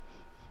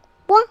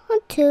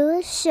to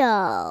the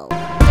show.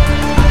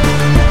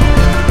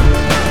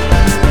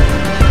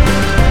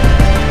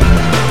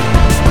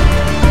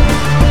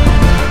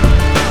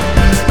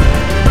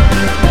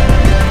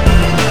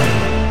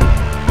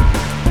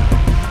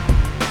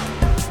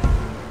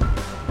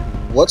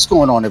 What's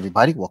going on,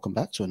 everybody? Welcome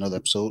back to another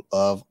episode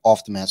of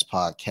Off the Mats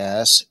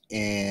Podcast,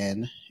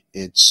 and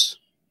it's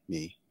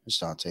me, Mr.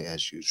 Dante,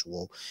 as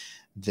usual.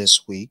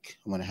 This week,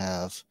 I'm going to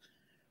have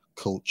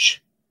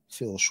Coach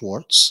Phil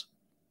Schwartz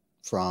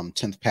from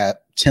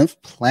 10th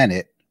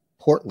Planet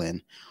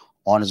Portland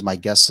on as my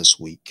guest this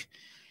week.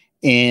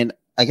 And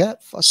I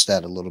got fussed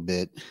at a little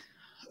bit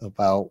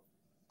about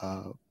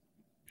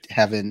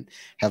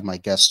have my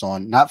guest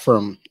on, not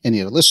from any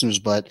of the listeners,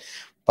 but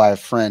by a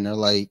friend. They're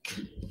like,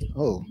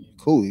 "Oh,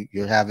 cool,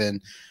 you're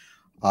having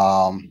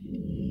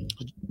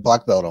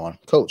black belt on,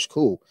 Coach.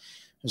 Cool."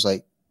 I was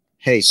like,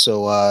 "Hey,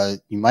 so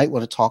you might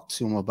want to talk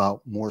to him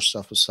about more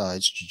stuff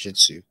besides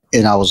jiu-jitsu."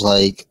 And I was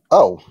like,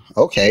 "Oh,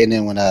 okay." And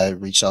then when I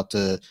reached out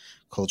to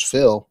Coach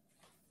Phil,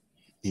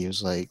 he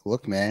was like,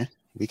 "Look, man,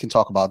 we can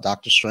talk about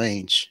Doctor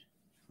Strange."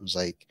 I was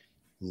like,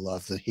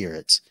 "Love to hear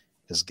it."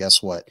 Because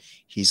guess what?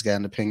 He's got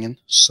an opinion.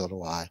 So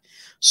do I.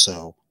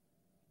 So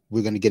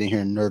we're going to get in here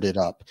and nerd it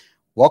up.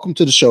 Welcome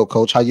to the show,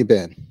 Coach. How you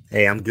been?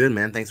 Hey, I'm good,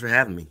 man. Thanks for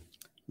having me.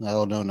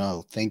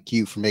 No. Thank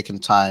you for making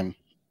time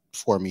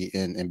for me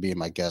and being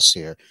my guest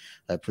here.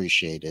 I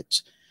appreciate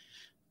it.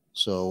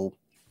 So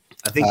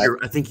I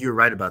think you're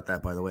right about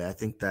that, by the way. I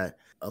think that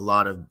a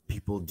lot of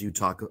people do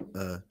talk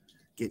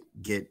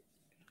get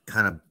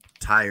kind of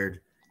tired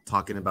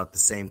talking about the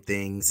same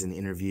things in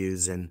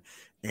interviews and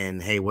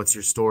hey, what's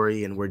your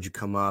story and where'd you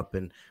come up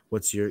and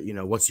what's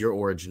your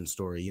origin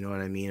story? You know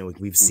what I mean?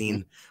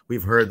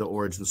 We've heard the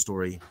origin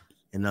story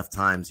enough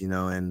times,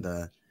 and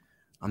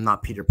I'm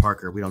not Peter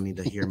Parker. We don't need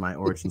to hear my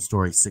origin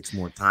story 6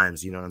 more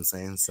times. You know what I'm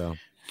saying? So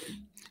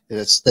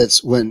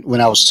that's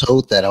when I was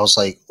told that, I was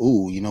like,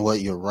 "Ooh, you know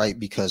what? You're right."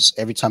 Because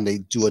every time they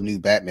do a new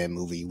Batman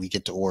movie, we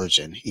get the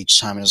origin.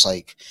 Each time it's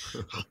like,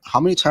 how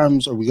many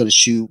times are we going to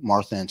shoot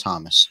Martha and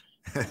Thomas?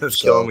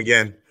 Kill him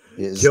again.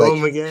 Kill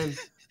him again.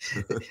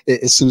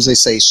 As soon as they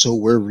say, "So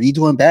we're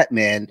redoing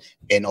Batman,"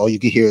 and all you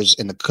can hear is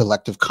in the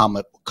collective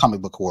comic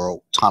book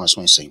world, Thomas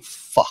Wayne saying,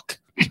 "Fuck."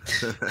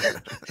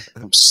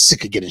 I'm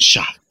sick of getting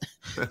shot.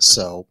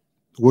 So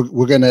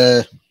we're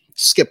gonna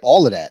skip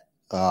all of that.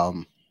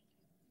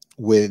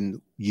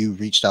 When you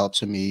reached out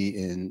to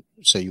me and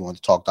said you want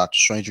to talk Doctor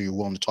Strange, or you're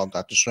willing to talk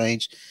Doctor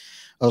Strange,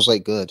 I was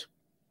like, good,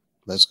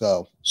 let's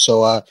go.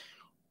 So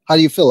how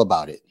do you feel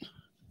about it?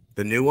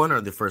 The new one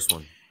or the first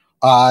one?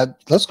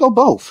 Let's go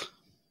both.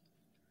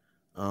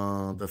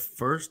 The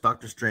first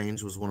Doctor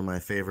Strange was one of my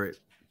favorite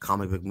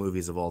comic book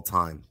movies of all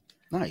time.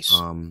 Nice.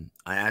 I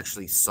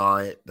actually saw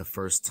it the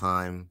first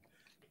time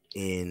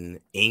in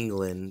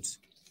England.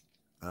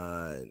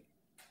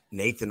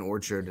 Nathan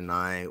Orchard and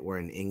I were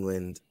in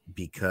England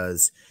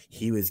because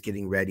he was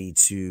getting ready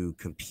to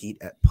compete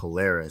at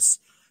Polaris,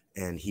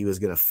 and he was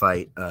going to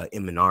fight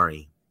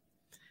Imanari.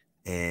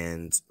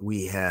 And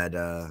we had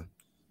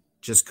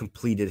just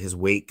completed his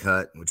weight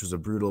cut, which was a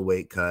brutal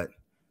weight cut.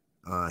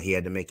 He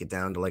had to make it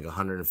down to like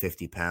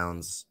 150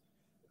 pounds.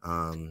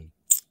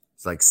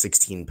 It's like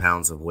 16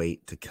 pounds of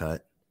weight to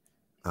cut.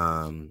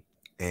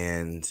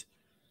 And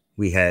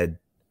we had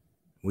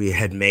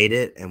made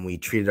it, and we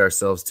treated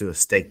ourselves to a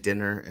steak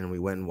dinner, and we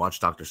went and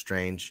watched Doctor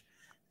Strange.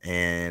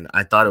 And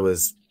I thought it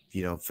was,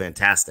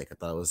 fantastic. I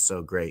thought it was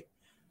so great.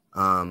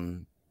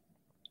 The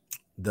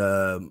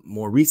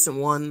more recent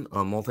one,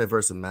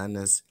 Multiverse of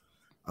Madness,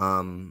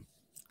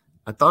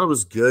 I thought it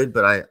was good,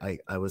 but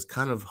I was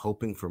kind of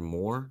hoping for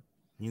more,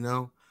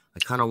 I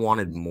kind of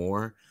wanted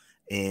more.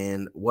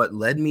 And what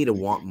led me to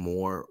want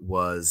more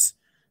was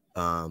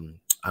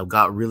I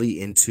got really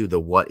into the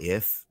What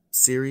If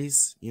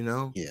series,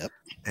 Yep.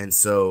 And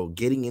so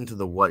getting into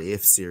the What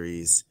If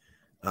series,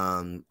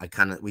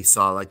 we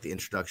saw like the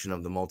introduction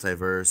of the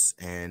multiverse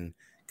and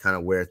kind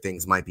of where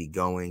things might be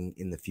going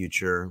in the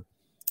future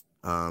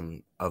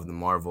of the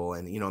Marvel.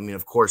 And,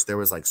 of course, there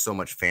was like so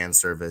much fan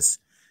service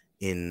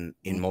in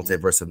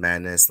Multiverse of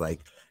Madness,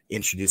 like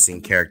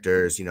introducing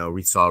characters.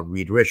 We saw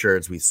Reed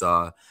Richards, we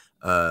saw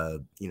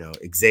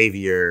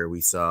Xavier,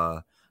 we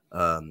saw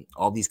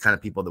all these kind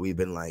of people that we've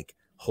been like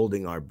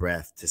holding our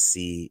breath to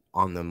see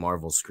on the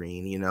Marvel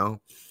screen,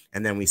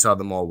 and then we saw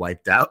them all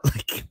wiped out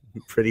like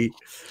pretty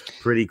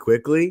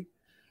quickly.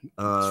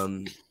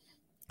 So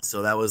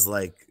that was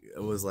like,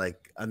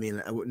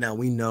 now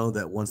we know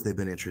that once they've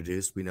been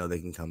introduced, we know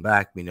they can come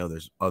back. We know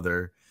there's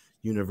other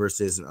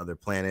universes and other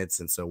planets.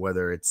 And so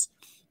whether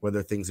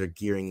things are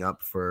gearing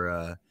up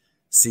for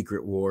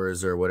Secret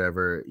Wars or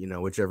whatever,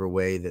 whichever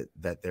way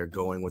that they're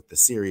going with the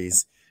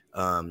series,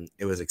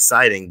 it was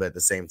exciting, but at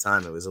the same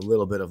time, it was a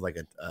little bit of like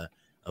a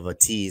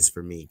tease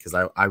for me, because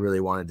I really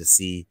wanted to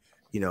see,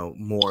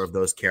 more of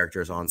those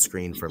characters on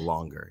screen for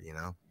longer,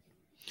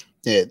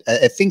 Yeah,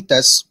 I think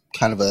that's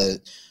kind of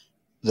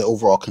the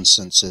overall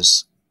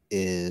consensus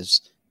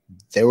is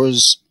there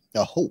was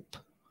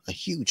a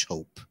huge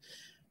hope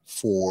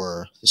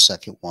for the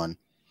second one.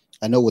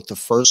 I know with the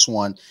first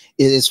one,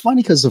 it's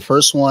funny because the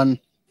first one,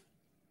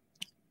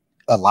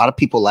 a lot of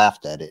people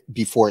laughed at it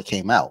before it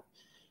came out.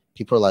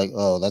 People are like,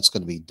 "Oh, that's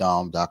going to be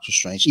dumb, Doctor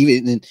Strange."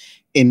 Even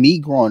in me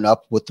growing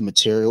up with the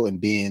material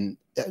and being,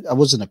 I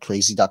wasn't a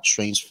crazy Doctor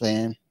Strange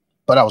fan,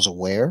 but I was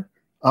aware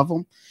of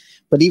him.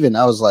 But even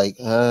I was like,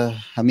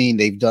 I mean,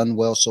 they've done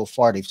well so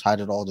far. They've tied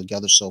it all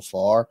together so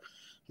far.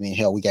 I mean,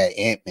 hell, we got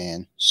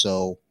Ant-Man,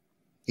 so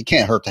it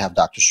can't hurt to have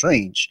Doctor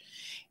Strange.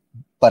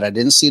 But I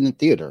didn't see it in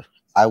theater.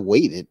 I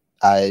waited.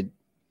 I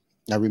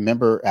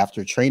remember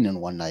after training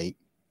one night,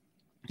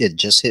 it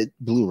just hit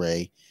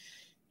Blu-ray,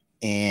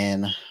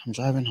 and I'm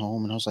driving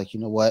home, and I was like, you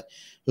know what?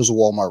 There's a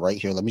Walmart right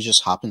here. Let me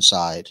just hop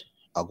inside.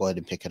 I'll go ahead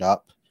and pick it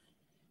up.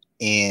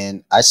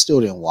 And I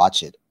still didn't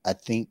watch it. I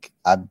think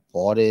I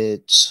bought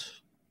it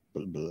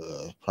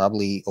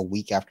probably a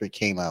week after it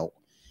came out,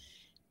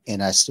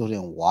 and I still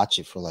didn't watch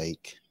it for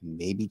like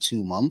maybe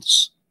 2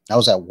 months. I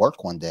was at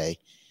work one day,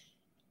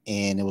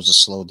 and it was a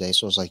slow day,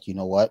 so I was like, you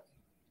know what?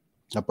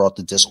 I brought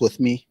the disc with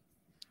me,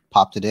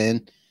 popped it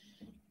in,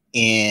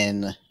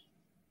 and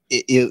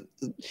it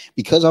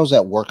because I was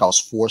at work, I was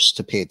forced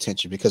to pay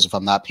attention because if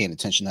I'm not paying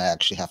attention, I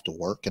actually have to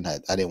work, and I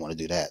didn't want to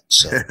do that.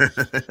 So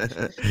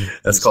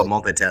that's called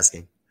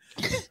multitasking.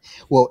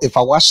 Well, if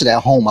I watched it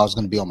at home, I was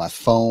going to be on my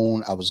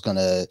phone. I was going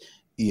to,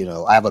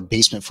 I have a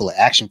basement full of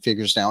action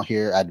figures down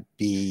here. I'd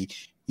be,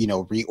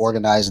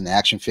 reorganizing the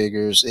action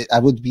figures. I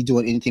would be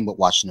doing anything but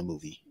watching the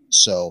movie.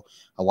 So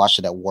I watched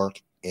it at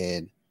work,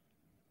 and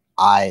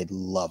I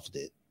loved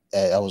it.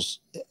 I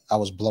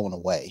was blown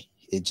away.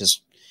 It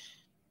just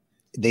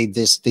they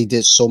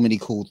did so many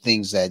cool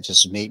things that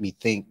just made me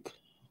think,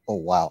 oh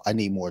wow, I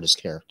need more of this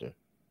character,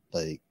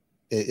 like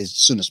as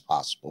soon as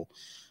possible.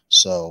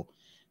 So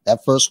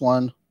that first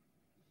one,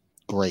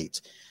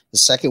 great. The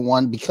second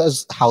one,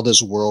 because how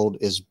this world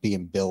is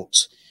being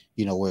built,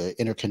 where it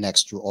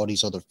interconnects through all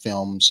these other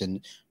films,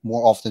 and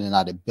more often than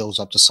not, it builds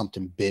up to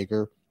something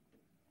bigger.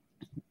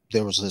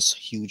 There was this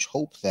huge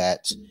hope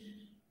that,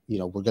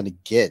 we're going to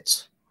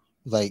get,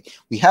 like,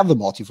 we have the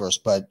multiverse,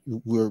 but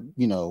we're,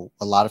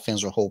 a lot of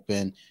fans are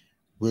hoping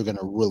we're going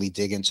to really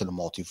dig into the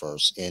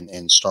multiverse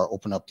and start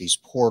opening up these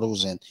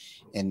portals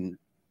and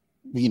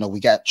we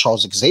got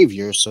Charles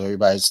Xavier, so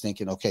everybody's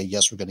thinking, okay,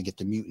 yes, we're going to get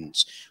the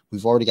mutants.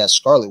 We've already got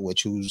Scarlet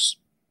Witch, who's,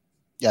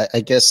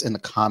 I guess in the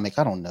comic,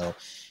 I don't know,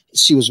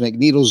 she was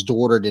Magneto's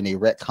daughter, then they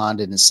retconned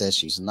it and said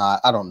she's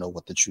not. I don't know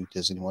what the truth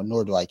is anymore,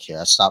 nor do I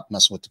care. I stopped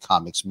messing with the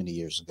comics many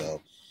years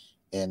ago,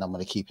 and I'm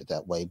going to keep it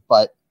that way.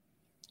 But,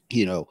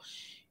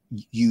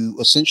 you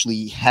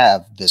essentially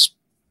have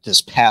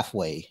this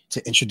pathway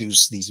to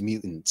introduce these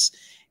mutants,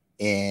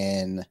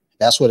 and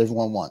that's what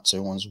everyone wants.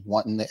 Everyone's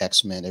wanting the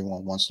X-Men.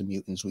 Everyone wants the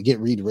mutants. We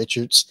get Reed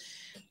Richards.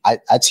 I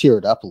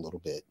teared up a little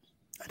bit.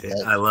 I did.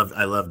 I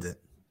loved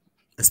it,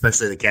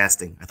 especially the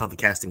casting. I thought the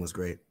casting was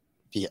great.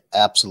 Yeah,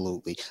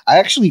 absolutely. I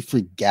actually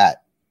forgot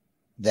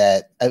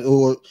that.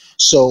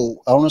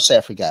 So I don't want to say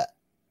I forgot.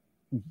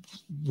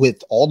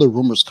 With all the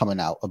rumors coming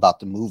out about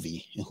the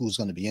movie and who's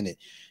going to be in it,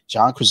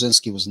 John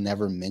Krasinski was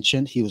never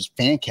mentioned. He was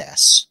fan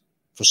cast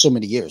for so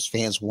many years.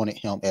 Fans wanted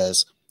him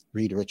as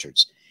Reed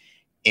Richards,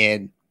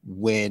 and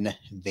when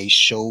they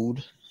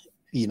showed,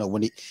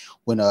 when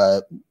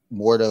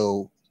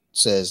Mordo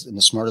says, "And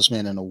the smartest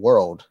man in the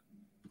world,"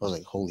 I was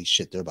like, "Holy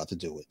shit, they're about to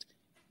do it."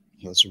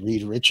 It's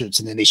Reed Richards,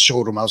 and then they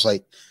showed him. I was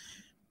like,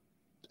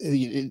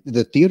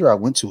 the theater I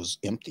went to was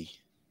empty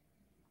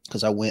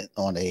because I went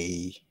on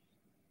a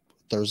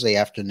Thursday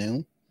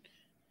afternoon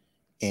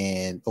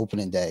and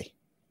opening day.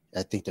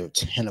 I think there were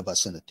 10 of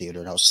us in the theater,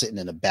 and I was sitting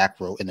in the back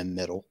row in the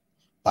middle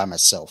by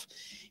myself,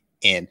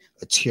 and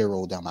a tear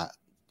rolled down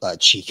my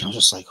cheek. I was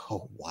just like,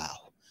 oh,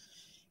 wow.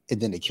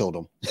 And then they killed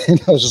him. And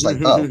I was just like,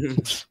 oh,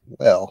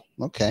 well,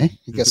 okay.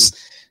 I guess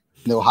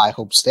no high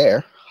hopes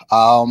there.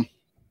 So,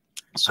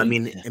 I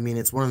mean,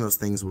 it's one of those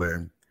things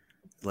where,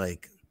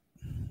 like,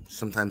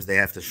 sometimes they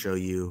have to show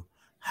you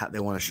how they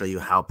want to show you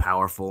how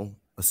powerful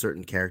a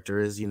certain character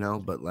is,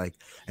 but like,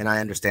 and I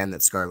understand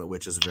that Scarlet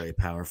Witch is a very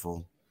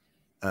powerful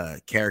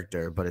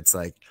character, but it's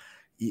like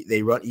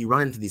you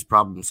run into these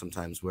problems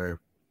sometimes where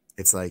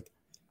it's like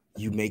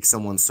you make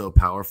someone so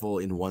powerful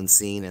in one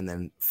scene, and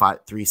then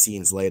 3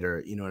 scenes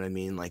later, you know what I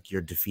mean? Like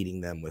you're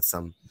defeating them with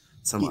some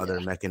other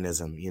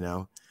mechanism,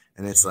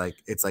 and it's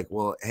like,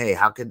 well, hey,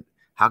 how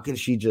can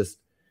she just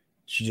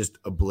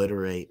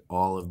obliterate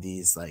all of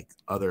these like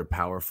other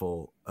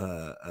powerful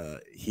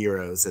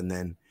heroes and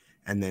then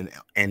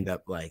end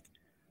up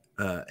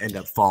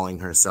falling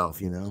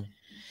herself,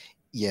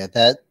 Yeah,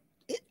 that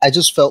I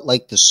just felt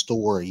like the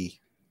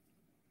story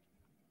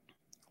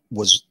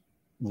was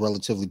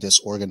relatively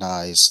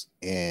disorganized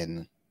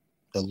and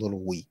a little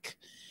weak.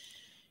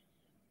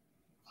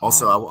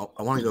 Also,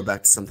 I want to go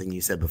back to something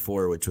you said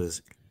before, which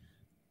was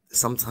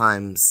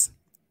sometimes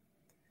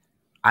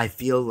I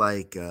feel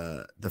like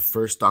the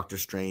first Doctor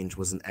Strange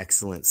was an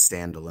excellent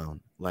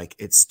standalone. Like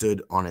it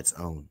stood on its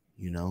own,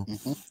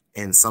 Mm-hmm.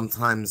 And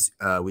sometimes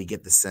we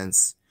get the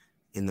sense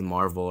in the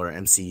Marvel or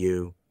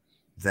MCU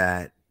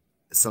that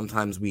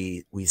sometimes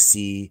we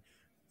see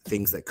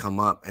things that come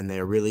up and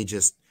they're really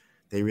just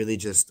They really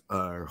just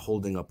are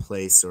holding a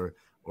place or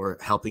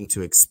helping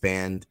to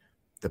expand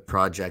the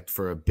project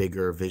for a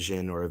bigger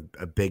vision or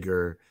a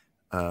bigger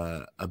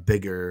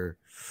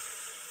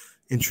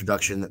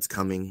introduction that's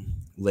coming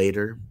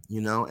later,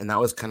 and that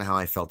was kind of how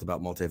I felt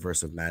about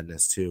Multiverse of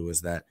Madness too,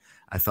 was that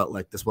I felt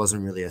like this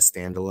wasn't really a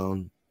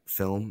standalone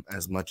film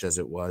as much as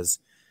it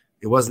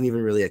wasn't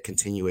even really a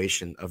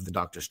continuation of the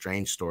Doctor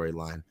Strange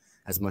storyline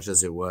as much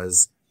as it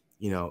was,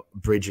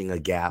 bridging a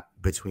gap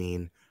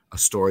between a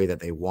story that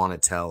they want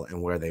to tell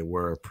and where they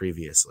were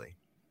previously.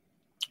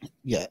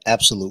 Yeah,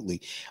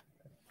 absolutely.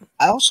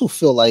 I also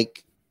feel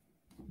like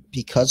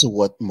because of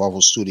what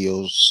Marvel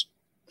Studios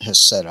has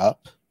set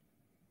up,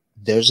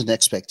 there's an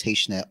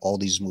expectation that all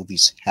these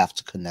movies have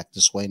to connect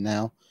this way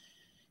now.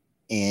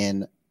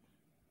 And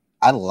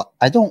I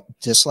don't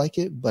dislike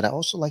it, but I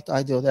also like the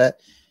idea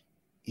that,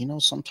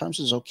 sometimes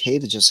it's okay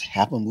to just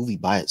have a movie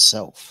by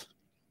itself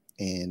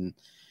and,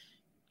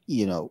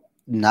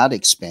 not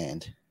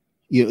expand.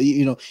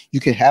 You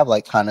could have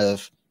like kind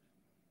of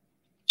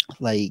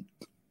like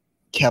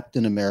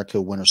Captain America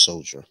Winter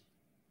Soldier.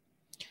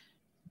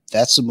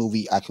 That's a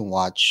movie I can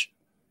watch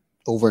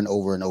over and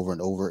over and over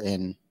and over.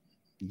 And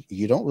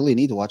you don't really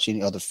need to watch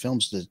any other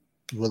films to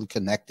really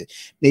connect it.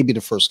 Maybe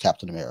the first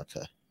Captain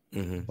America,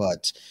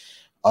 but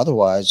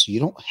otherwise, you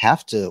don't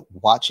have to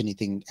watch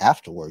anything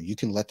afterward. You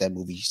can let that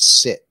movie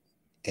sit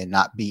and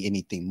not be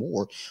anything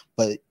more.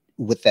 But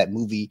with that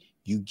movie,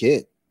 you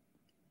get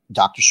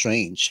Doctor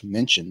Strange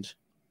mentioned.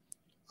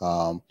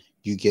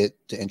 You get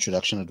the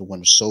introduction of the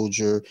Winter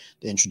Soldier,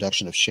 the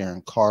introduction of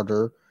Sharon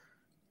Carter.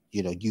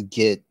 You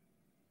get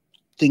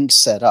things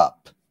set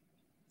up,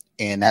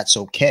 and that's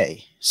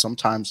okay.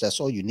 Sometimes that's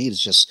all you need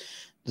is just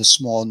the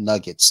small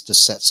nuggets to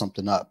set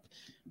something up,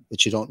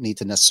 but you don't need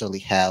to necessarily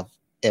have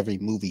every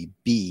movie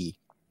be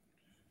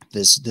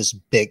this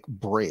big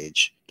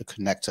bridge to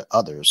connect to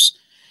others.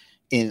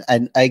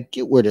 And I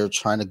get where they're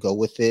trying to go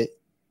with it,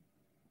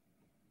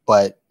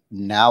 but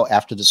now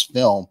after this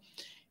film,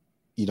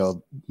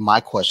 my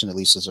question, at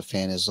least as a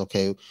fan, is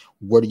okay,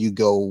 where do you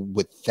go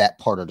with that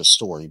part of the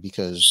story?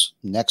 Because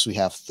next we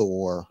have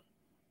Thor,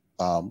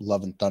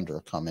 Love and Thunder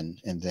coming,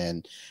 and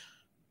then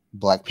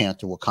Black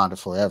Panther, Wakanda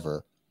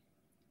Forever,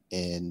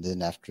 and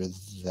then after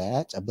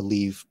that, I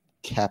believe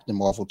Captain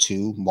Marvel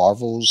 2,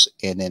 Marvels,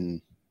 and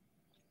then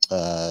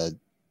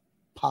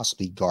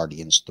possibly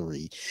Guardians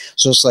 3.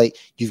 So it's like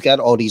you've got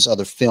all these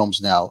other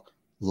films now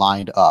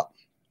lined up.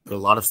 But a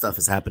lot of stuff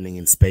is happening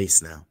in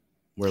space now.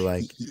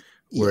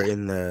 We're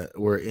in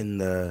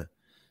the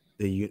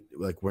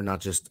like, we're not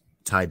just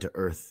tied to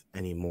Earth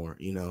anymore.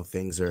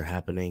 Things are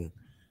happening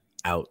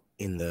out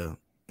in the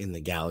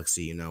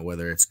galaxy,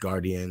 whether it's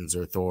Guardians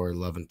or Thor,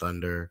 Love and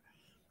Thunder.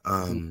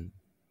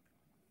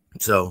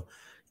 So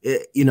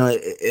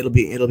it'll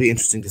be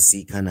interesting to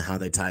see kind of how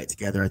they tie it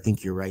together. I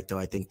think you're right, though.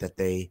 I think that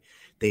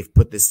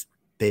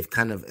they've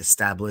kind of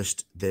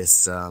established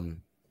this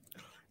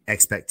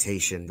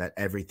expectation that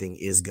everything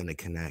is going to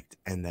connect,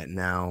 and that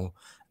now,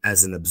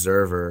 as an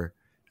observer,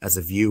 as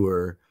a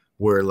viewer,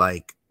 we're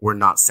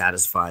not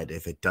satisfied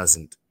if it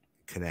doesn't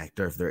connect,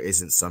 or if there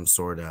isn't some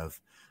sort of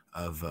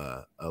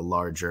a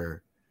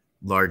larger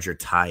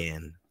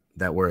tie-in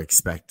that we're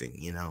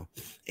expecting,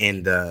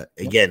 and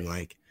again,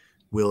 like,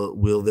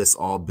 will this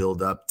all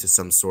build up to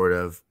some sort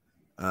of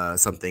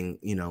something,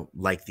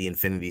 like the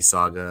Infinity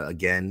Saga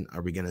again?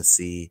 Are we going to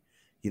see,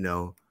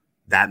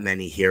 that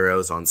many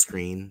heroes on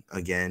screen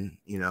again,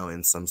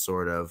 in some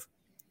sort of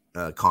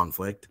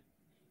conflict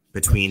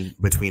between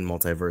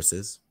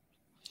multiverses?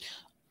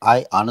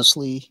 I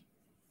honestly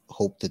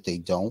hope that they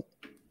don't.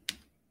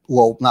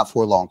 Well, not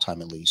for a long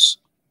time, at least.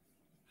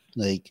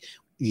 Like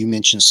you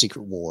mentioned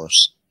Secret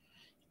Wars,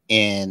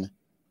 and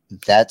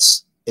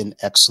that's an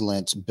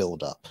excellent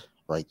build-up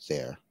right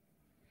there.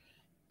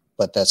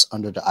 But that's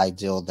under the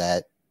ideal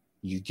that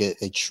you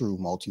get a true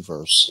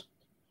multiverse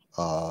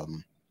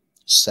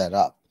set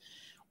up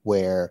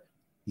where,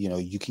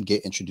 you can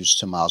get introduced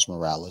to Miles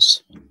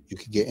Morales. You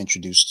could get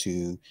introduced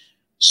to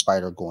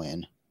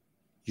Spider-Gwen.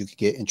 You could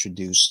get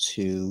introduced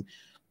to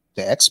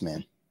the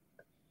X-Men,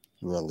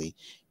 really.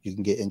 You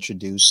can get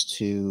introduced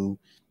to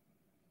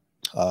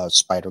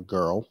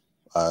Spider-Girl,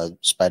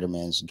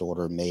 Spider-Man's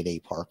daughter, Mayday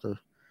Parker.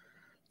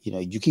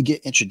 You can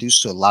get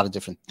introduced to a lot of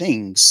different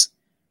things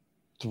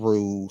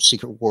through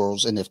Secret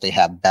Worlds, and if they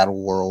have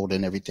Battle World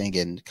and everything,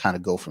 and kind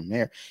of go from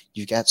there.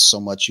 You've got so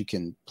much you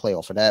can play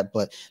off of that,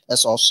 but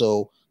that's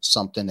also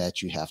something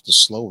that you have to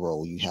slow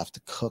roll. You have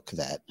to cook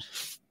that,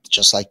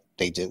 just like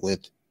they did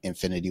with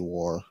Infinity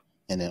War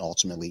and then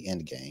ultimately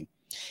Endgame.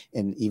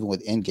 And even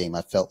with Endgame,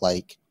 I felt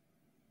like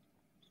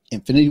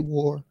Infinity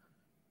War,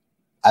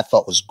 I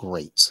thought was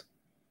great.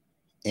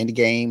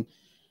 Endgame,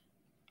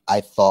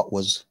 I thought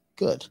was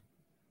good.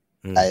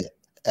 I'm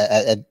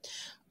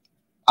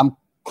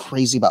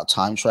crazy about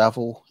time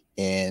travel,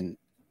 and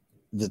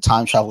the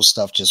time travel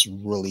stuff just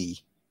really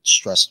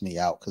stressed me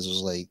out because it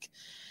was like,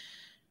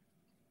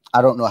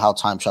 I don't know how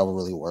time travel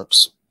really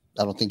works.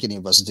 I don't think any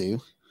of us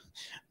do,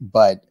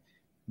 but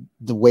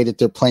the way that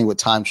they're playing with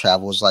time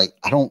travel is like,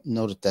 I don't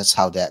know that that's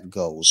how that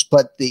goes,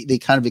 but they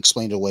kind of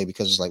explained it away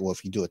because it's like, well,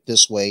 if you do it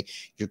this way,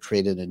 you're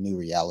creating a new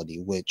reality,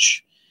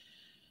 which,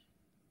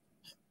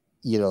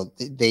 you know,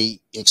 they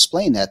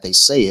explain that, they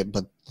say it,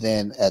 but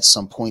then at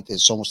some point,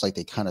 it's almost like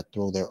they kind of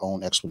throw their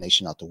own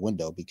explanation out the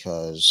window,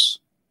 because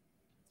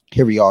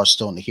here we are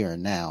still in the here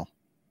and now,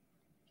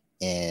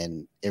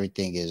 and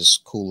everything is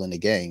cool in the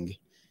gang,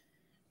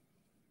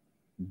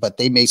 but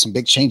they made some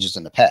big changes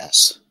in the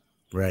past,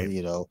 Right.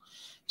 you know,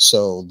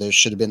 so there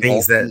should have been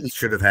things that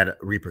should have had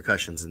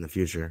repercussions in the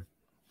future.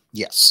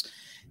 Yes.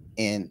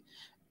 And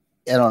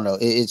I don't know,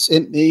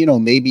 you know,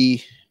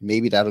 maybe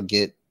that'll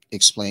get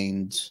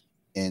explained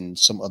in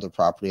some other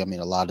property. I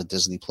mean, a lot of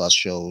Disney Plus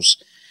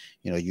shows,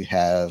 you know, you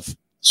have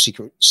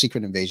Secret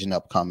Invasion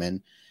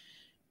upcoming,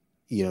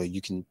 you know,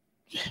 you can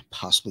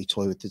possibly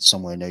toy with it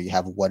somewhere in there. You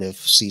have What If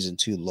season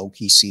 2,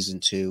 Loki season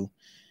 2.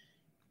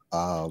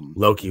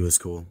 Loki was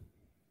cool.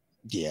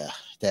 Yeah,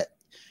 that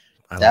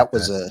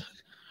was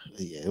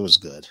it was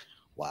good.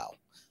 Wow.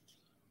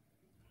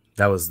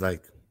 That was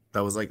like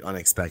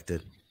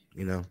unexpected,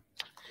 you know.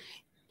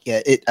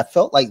 Yeah, I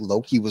felt like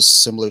Loki was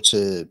similar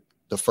to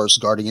the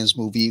first Guardians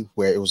movie,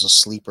 where it was a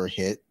sleeper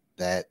hit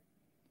that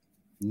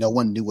no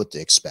one knew what to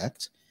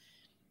expect.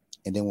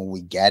 And then when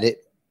we get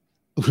it,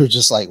 we were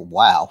just like,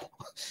 wow,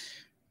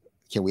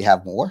 can we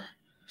have more?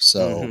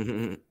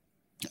 So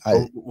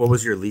what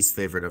was your least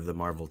favorite of the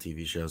Marvel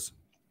TV shows?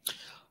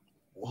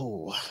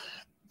 Oh,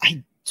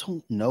 I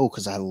don't know,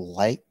 because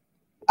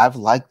I've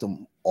liked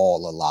them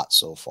all a lot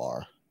so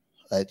far.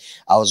 I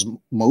was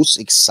most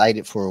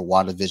excited for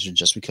WandaVision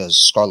just because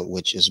Scarlet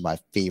Witch is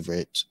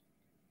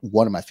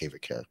one of my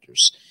favorite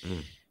characters.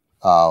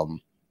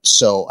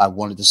 So I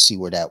wanted to see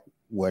where that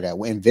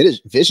went.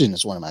 Vision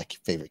is one of my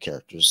favorite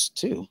characters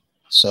too.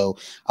 So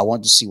I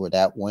wanted to see where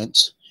that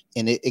went,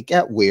 and it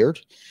got weird.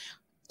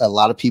 A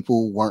lot of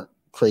people weren't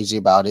crazy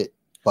about it,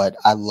 but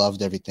I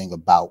loved everything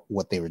about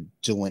what they were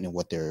doing and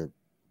what they're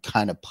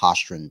kind of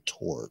posturing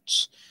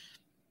towards.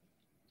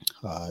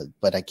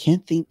 But I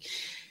can't think.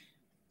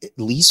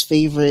 Least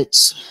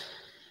favorites,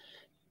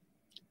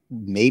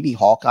 maybe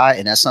Hawkeye,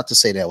 and that's not to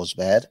say that was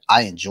bad.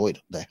 I enjoyed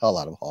the hell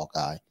out of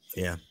Hawkeye.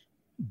 Yeah.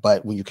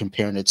 But when you're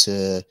comparing it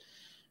to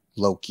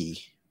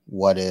Loki,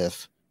 What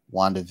If,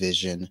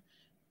 WandaVision,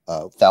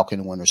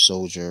 Falcon and Winter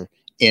Soldier,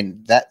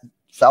 and that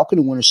Falcon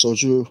and Winter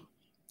Soldier,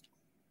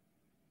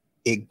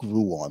 it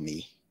grew on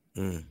me.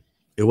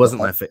 It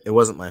wasn't my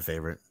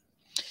favorite.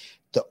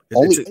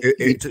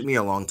 It took me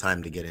a long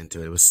time to get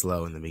into it. It was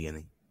slow in the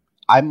beginning.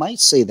 I might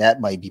say that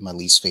might be my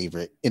least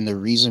favorite. And the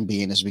reason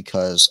being is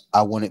because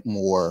I wanted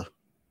more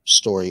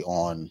story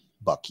on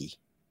Bucky.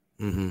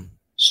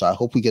 So I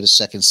hope we get a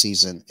second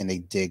season and they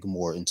dig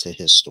more into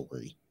his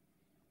story.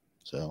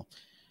 So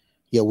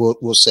yeah,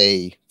 we'll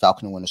say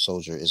Falcon and Winter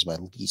Soldier is my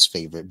least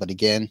favorite. But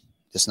again,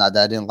 it's not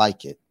that I didn't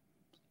like it.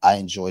 I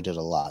enjoyed it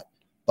a lot,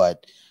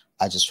 but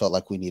I just felt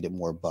like we needed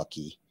more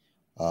Bucky.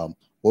 What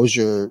was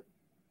your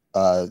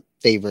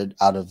favorite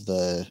out of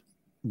the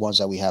ones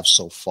that we have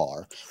so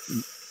far?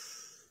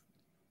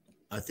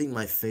 I think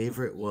my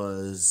favorite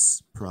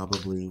was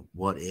probably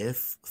What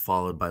If,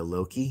 followed by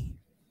Loki.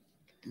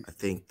 I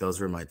think those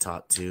were my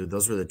top two.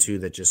 Those were the two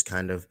that just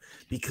kind of,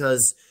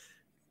 because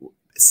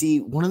see,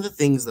 one of the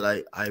things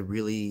that I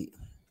really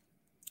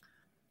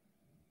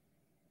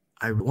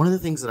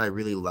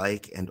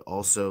like and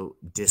also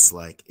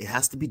dislike, it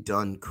has to be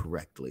done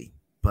correctly.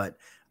 But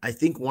I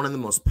think one of the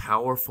most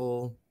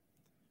powerful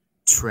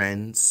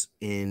trends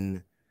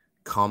in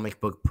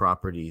comic book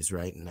properties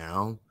right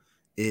now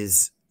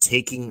is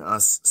taking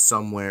us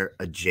somewhere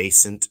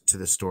adjacent to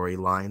the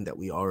storyline that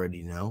we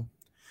already know.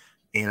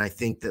 And I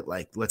think that,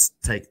 like, let's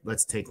take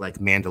like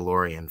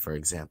Mandalorian, for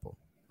example,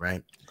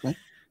 right? Okay.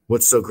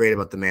 What's so great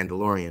about the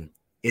Mandalorian?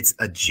 It's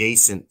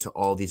adjacent to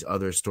all these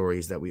other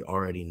stories that we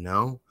already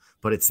know,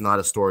 but it's not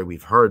a story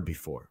we've heard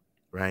before,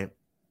 right?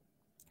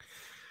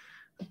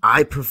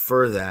 I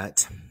prefer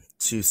that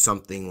to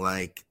something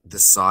like the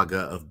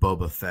saga of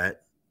Boba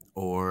Fett,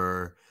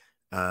 or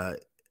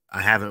I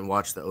haven't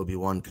watched the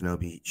Obi-Wan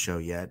Kenobi show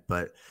yet,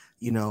 but,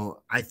 you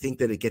know, I think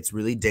that it gets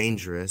really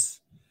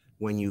dangerous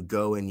when you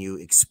go and you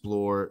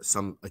explore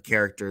a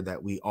character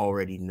that we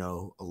already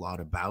know a lot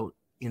about.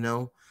 You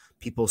know,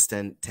 people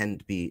tend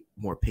to be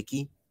more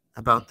picky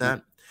about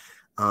that.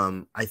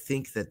 I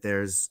think that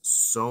there's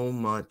so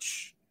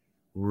much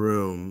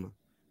room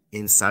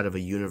inside of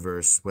a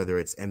universe, whether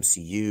it's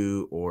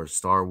MCU or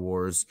Star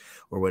Wars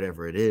or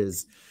whatever it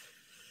is,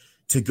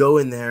 to go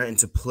in there and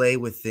to play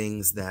with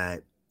things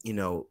that, you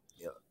know,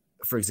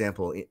 for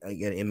example,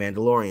 again, in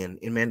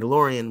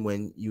Mandalorian,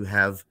 when you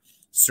have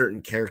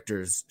certain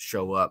characters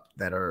show up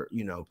that are,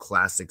 you know,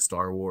 classic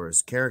Star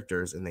Wars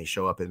characters, and they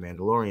show up in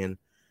Mandalorian,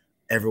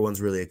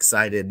 everyone's really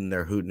excited and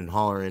they're hooting and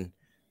hollering.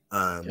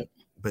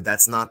 But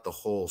that's not the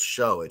whole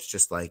show. It's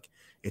just like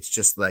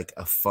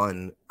a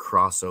fun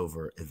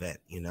crossover event,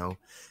 you know?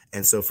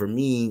 And so for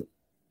me,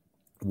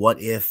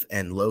 What If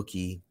and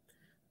Loki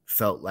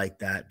felt like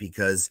that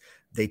because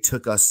they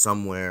took us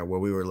somewhere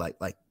where we were like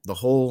the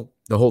whole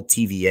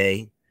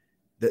TVA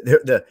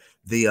the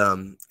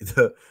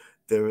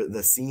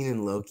scene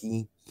in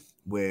Loki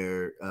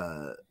where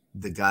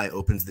the guy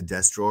opens the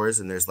desk drawers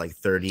and there's like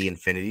 30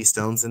 Infinity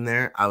Stones in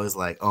there. I was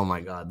like, oh my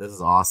God, this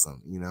is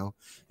awesome,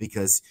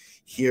 because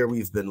here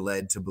we've been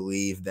led to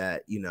believe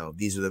that,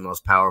 these are the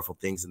most powerful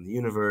things in the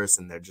universe,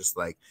 and they're just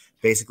like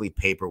basically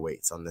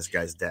paperweights on this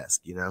guy's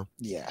desk,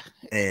 Yeah.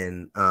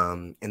 And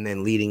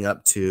then leading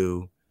up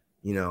to,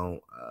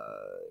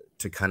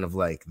 to kind of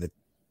like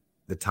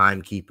the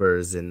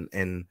timekeepers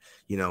and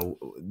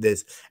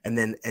this, and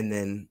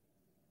then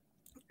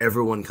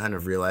everyone kind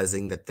of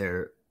realizing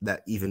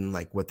that even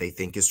like what they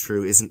think is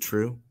true isn't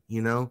true,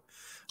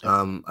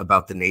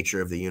 about the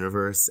nature of the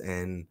universe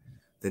and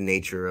the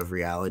nature of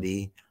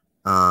reality.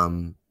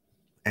 And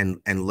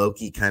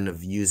Loki kind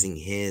of using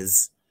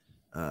his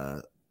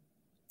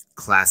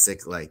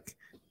classic like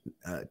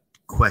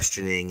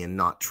questioning and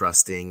not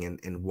trusting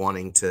and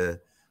wanting to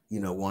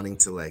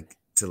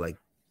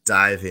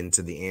dive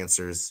into the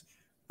answers,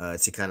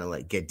 to kind of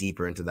like get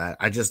deeper into that.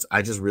 I just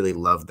really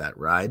loved that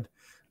ride.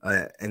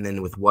 And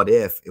then with What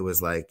If, it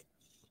was like,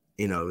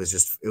 it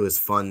was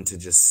fun to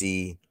just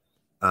see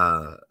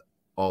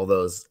all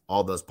those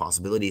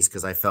possibilities,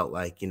 because I felt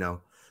like,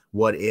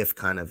 What If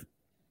kind of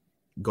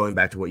going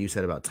back to what you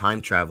said about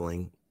time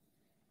traveling,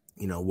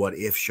 What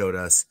If showed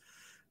us,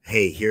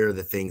 hey, here are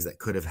the things that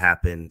could have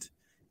happened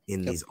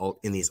in these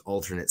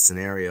alternate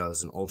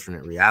scenarios and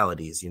alternate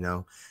realities,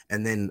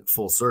 and then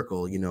full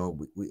circle,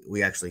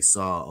 we actually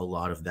saw a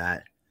lot of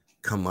that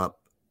come up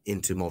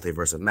into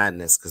Multiverse of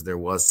Madness, because there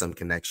was some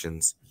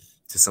connections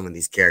to some of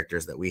these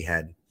characters that we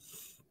had,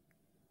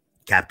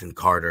 Captain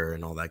Carter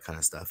and all that kind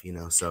of stuff,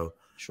 so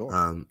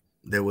Sure.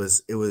 it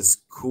was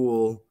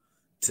cool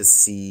to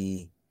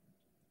see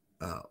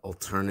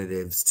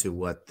alternatives to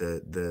what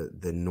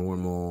the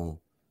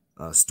normal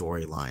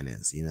storyline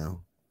is,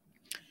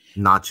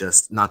 not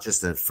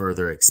just a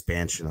further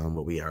expansion on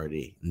what we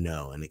already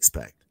know and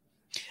expect.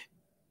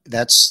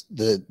 That's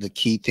the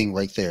key thing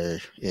right there,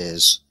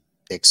 is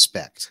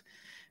expect.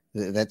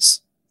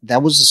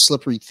 That was a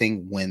slippery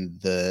thing when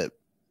the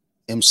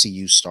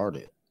MCU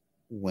started,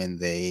 when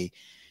they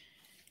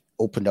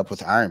opened up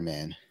with Iron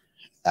Man.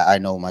 I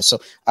know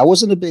myself, I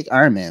wasn't a big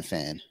Iron Man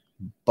fan,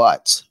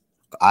 but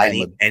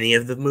any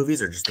of the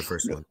movies or just the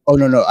first one? Oh,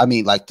 no, I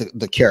mean like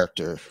the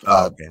character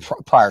okay.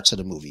 Prior to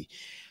the movie.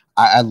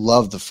 I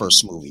love the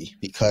first movie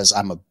because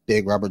I'm a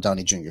big Robert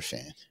Downey Jr.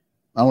 fan.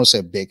 I don't want to say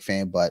a big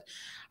fan, but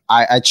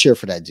I cheer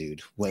for that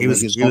dude. He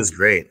was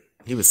great.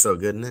 He was so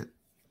good in it.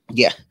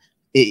 Yeah,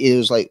 it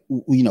was like,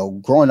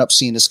 growing up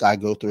seeing this guy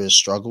go through his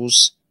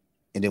struggles,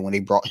 and then when they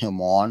brought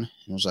him on,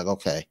 it was like,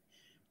 okay,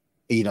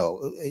 I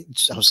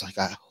was like,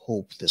 I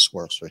hope this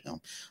works for him.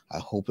 I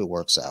hope it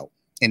works out,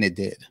 and it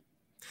did.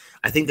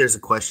 I think there's a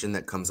question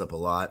that comes up a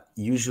lot.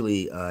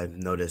 Usually, I've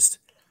noticed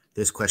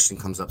this question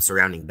comes up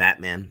surrounding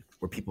Batman,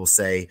 where people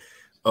say,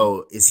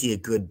 "Oh, is he a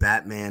good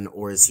Batman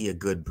or is he a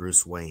good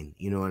Bruce Wayne?"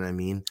 You know what I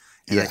mean?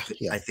 And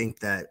I think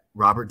that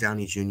Robert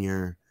Downey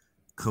Jr.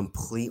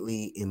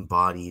 completely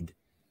embodied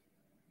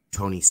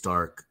Tony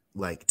Stark,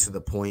 like to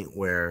the point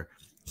where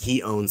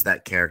he owns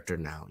that character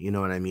now. You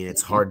know what I mean?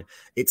 It's hard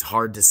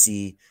to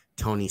see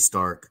Tony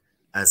Stark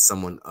as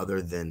someone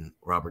other than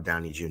Robert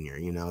Downey Jr.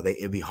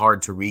 It'd be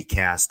hard to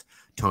recast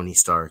Tony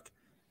Stark.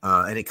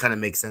 And it kind of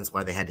makes sense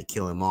why they had to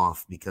kill him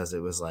off, because it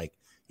was like,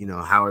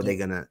 how are they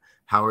gonna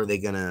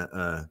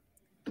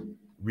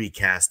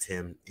recast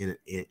him in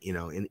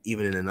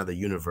even in another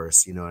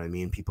universe? You know what I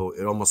mean? People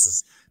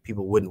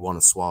wouldn't want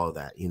to swallow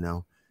that,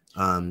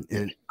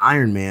 and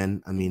Iron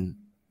Man, I mean,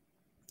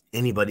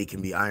 anybody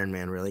can be Iron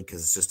Man, really,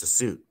 because it's just a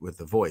suit with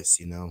a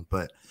voice,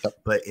 but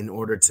in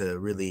order to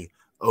really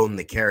own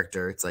the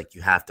character, it's like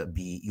you have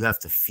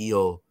to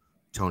feel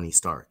Tony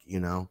Stark,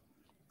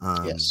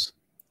 Yes.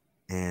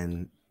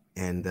 And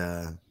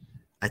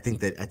I think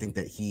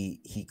that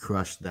he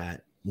crushed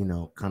that,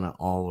 kind of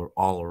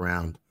all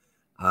around.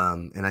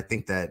 And I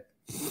think that,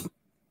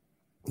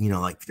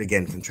 like,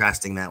 again,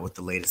 contrasting that with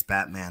the latest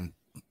Batman,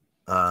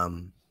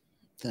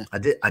 I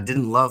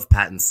didn't love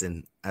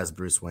Pattinson as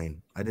Bruce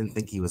Wayne. I didn't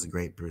think he was a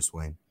great Bruce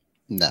Wayne.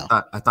 No.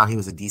 I thought he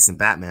was a decent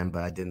Batman,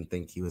 but I didn't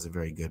think he was a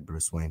very good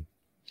Bruce Wayne.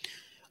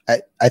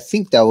 I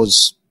think that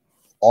was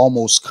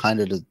almost kind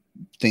of the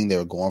thing they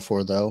were going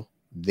for, though.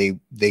 They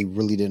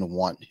really didn't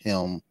want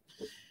him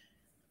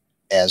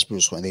as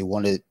Bruce Wayne. They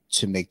wanted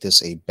to make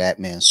this a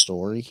Batman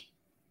story,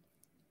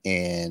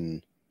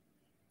 and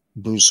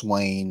Bruce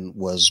Wayne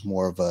was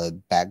more of a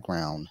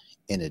background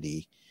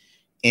entity.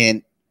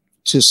 And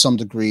to some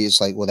degree, it's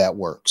like, well, that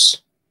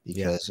works,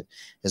 because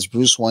as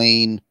Bruce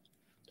Wayne,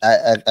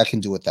 I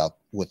can do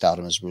without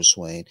him as Bruce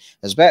Wayne.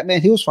 As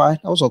Batman, he was fine.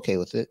 I was okay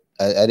with it.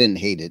 I didn't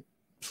hate it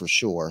for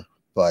sure,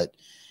 but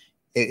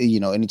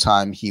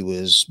anytime he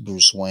was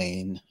Bruce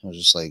Wayne, I was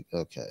just like,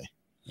 okay,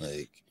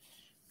 like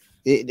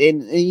it,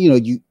 and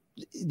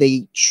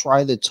they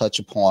try to touch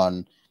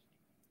upon,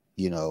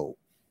 the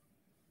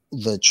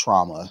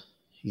trauma,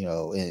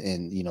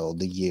 and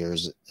the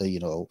years,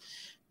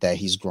 that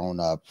he's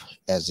grown up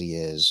as he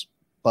is,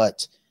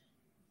 but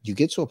you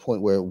get to a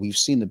point where we've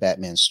seen the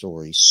Batman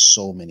story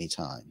so many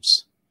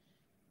times.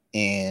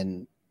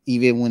 And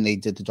even when they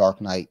did the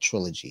Dark Knight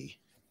trilogy,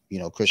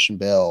 Christian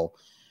Bale,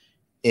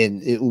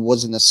 and it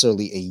wasn't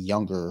necessarily a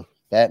younger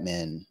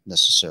Batman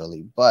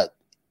necessarily, but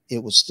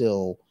it was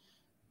still,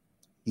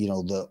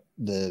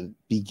 the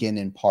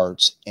beginning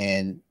parts,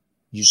 and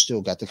you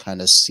still got to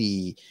kind of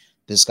see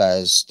this guy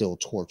is still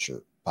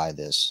tortured by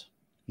this,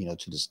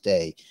 to this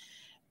day.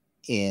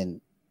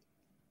 And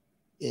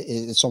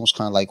it's almost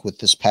kind of like with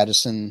this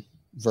Pattinson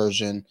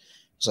version,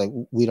 it's like,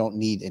 we don't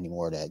need any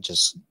more of that.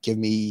 Just give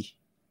me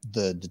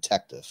the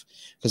detective,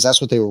 because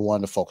that's what they were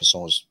wanting to focus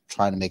on, was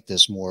trying to make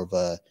this more of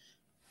a,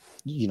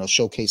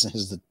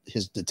 showcasing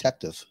his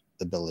detective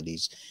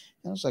abilities.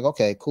 And I was like,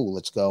 okay, cool,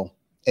 let's go.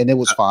 And it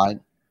was fine.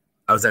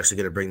 I was actually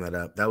going to bring that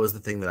up. That was the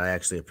thing that I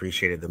actually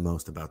appreciated the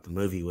most about the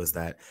movie, was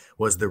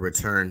the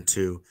return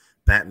to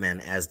Batman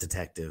as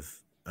detective,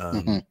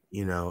 and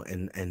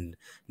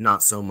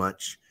not so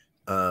much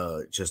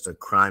just a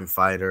crime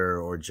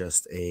fighter, or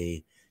just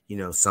a,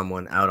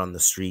 someone out on the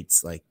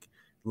streets, like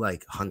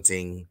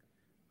hunting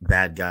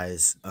bad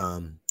guys.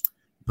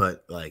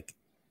 But like,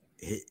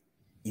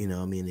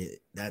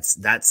 that's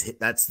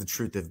the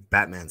truth of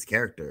Batman's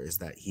character, is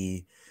that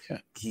he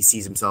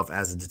sees himself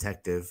as a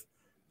detective.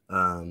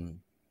 I've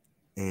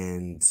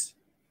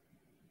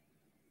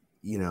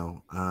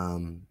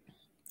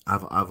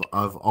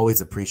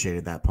always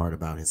appreciated that part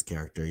about his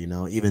character,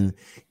 even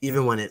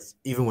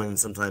when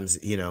sometimes,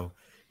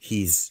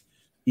 he's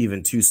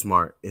even too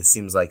smart. It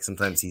seems like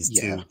sometimes he's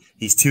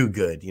too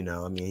good,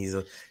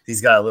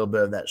 he's got a little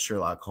bit of that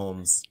Sherlock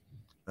Holmes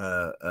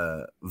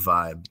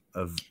vibe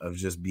of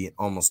just being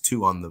almost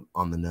too on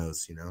the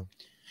nose,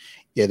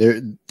 Yeah,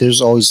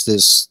 there's always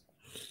this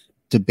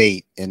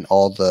debate in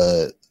all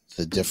the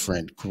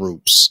different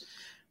groups.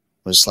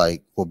 It's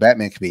like, well,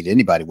 Batman could beat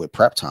anybody with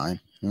prep time.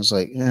 And I was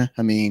like,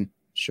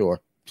 sure.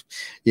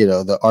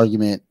 The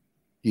argument,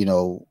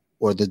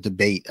 or the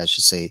debate, I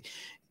should say,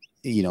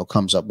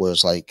 comes up where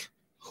it's like,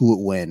 who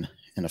would win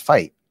in a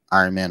fight,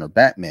 Iron Man or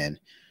Batman?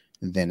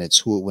 And then it's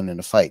who would win in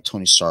a fight,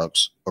 Tony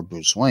Stark's or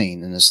Bruce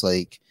Wayne. And it's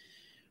like,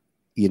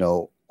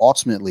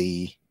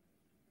 ultimately,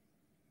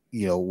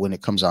 when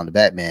it comes down to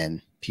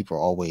Batman, people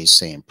are always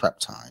saying prep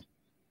time.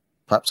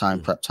 Prep time,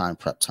 prep time,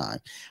 prep time.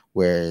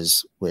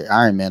 Whereas with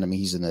Iron Man,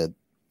 he's in a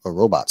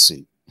robot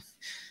suit.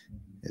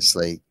 It's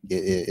like,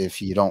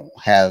 if you don't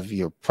have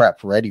your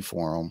prep ready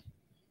for him,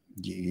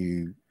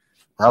 you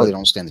probably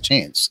don't stand a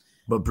chance.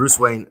 But Bruce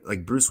Wayne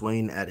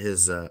at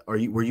his,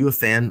 were you a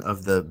fan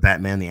of the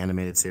Batman the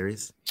animated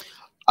series?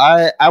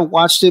 I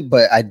watched it,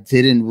 but I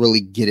didn't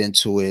really get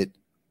into it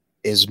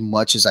as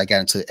much as I got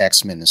into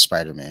X-Men and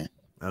Spider-Man.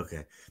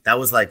 Okay, that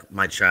was like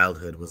my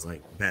childhood, was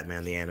like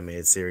Batman the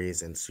animated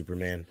series and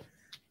Superman.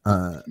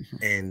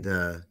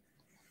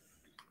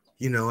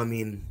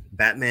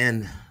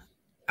 Batman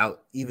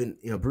out, even,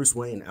 Bruce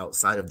Wayne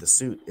outside of the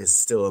suit is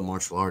still a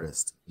martial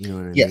artist. You know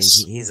what I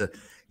yes. mean?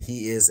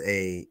 He is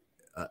a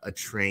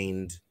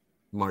trained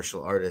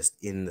martial artist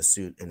in the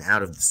suit and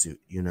out of the suit.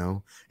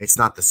 It's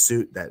not the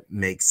suit that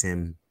makes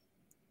him,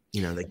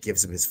 that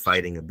gives him his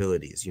fighting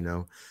abilities.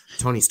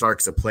 Tony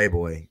Stark's a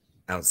playboy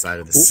outside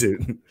of the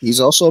suit.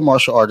 He's also a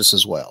martial artist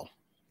as well.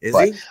 Is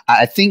he?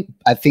 I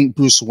think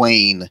Bruce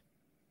Wayne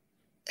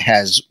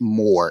has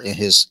more in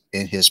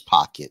his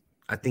pocket.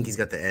 I think he's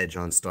got the edge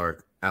on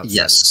Stark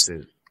outside of the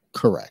suit.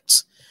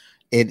 Correct.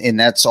 And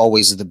that's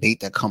always a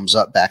debate that comes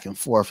up back and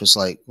forth. It's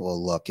like, well,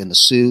 look, in the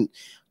suit,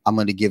 I'm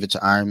going to give it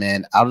to Iron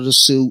Man. Out of the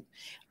suit,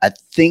 I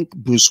think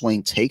Bruce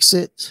Wayne takes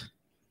it.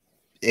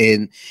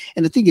 And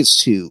the thing is,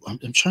 too,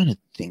 I'm trying to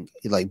think,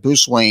 like,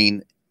 Bruce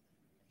Wayne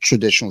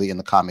traditionally in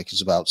the comic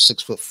is about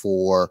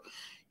 6'4".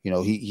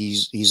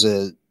 He's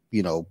a,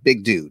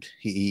 big dude.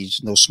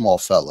 He's no small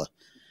fella.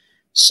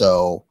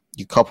 So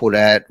you couple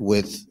that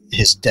with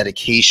his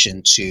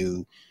dedication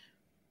to,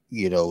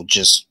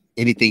 just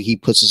anything he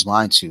puts his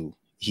mind to,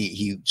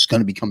 he's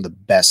going to become the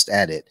best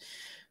at it.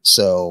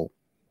 So,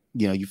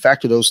 you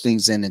factor those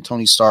things in. And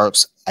Tony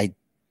Stark's, I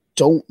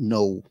don't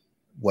know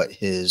what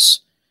his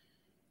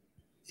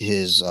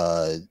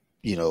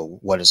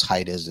what his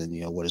height is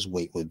and, what his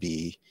weight would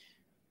be.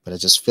 But I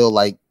just feel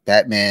like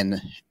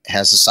Batman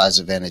has the size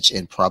advantage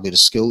and probably the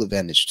skill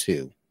advantage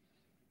too.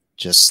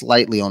 Just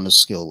slightly on the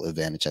skill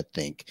advantage, I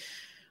think.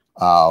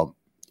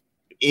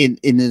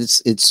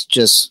 It's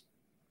just,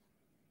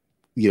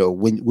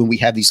 when we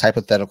have these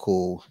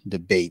hypothetical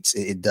debates,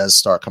 it does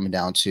start coming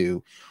down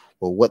to,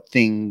 well, what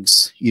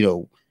things,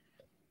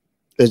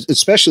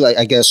 especially, like,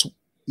 I guess,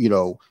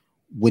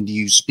 when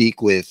you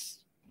speak with,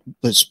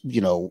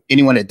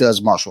 anyone that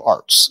does martial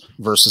arts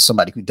versus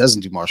somebody who doesn't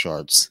do martial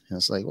arts. And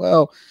it's like,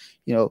 well,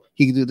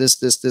 he can do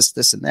this,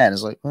 and that. And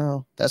it's like,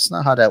 well, that's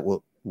not how that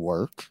would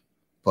work.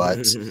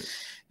 But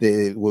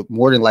they would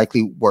more than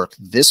likely work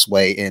this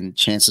way, and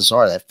chances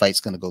are that fight's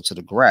going to go to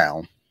the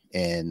ground,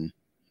 and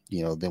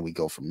then we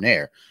go from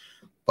there.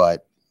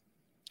 But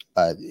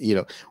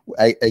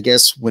I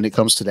guess when it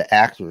comes to the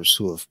actors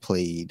who have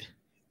played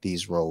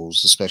these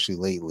roles, especially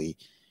lately,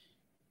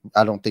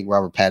 I don't think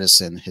Robert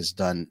Pattinson has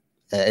done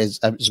As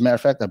a matter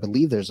of fact, I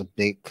believe there's a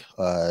big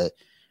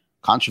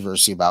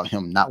controversy about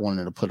him not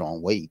wanting to put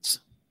on weight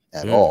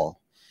at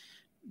all.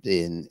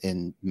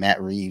 And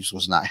Matt Reeves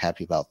was not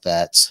happy about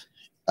that.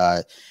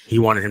 He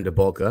wanted him to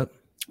bulk up.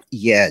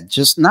 Yeah,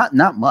 just not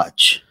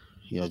much.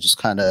 Just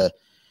kind of,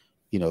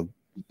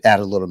 add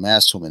a little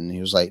mass to him. And he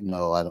was like,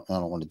 "No, I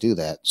don't want to do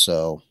that."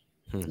 So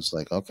it's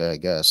like, okay, I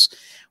guess.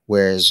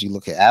 Whereas you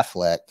look at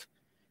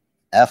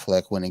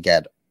Affleck went and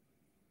got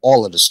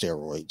all of the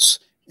steroids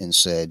and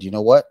said, "You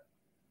know what?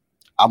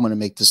 I'm going to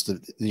make this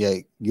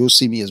you'll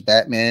see me as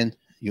Batman.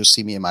 You'll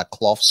see me in my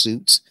cloth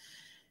suits,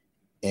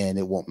 and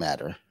it won't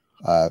matter."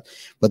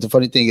 But the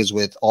funny thing is,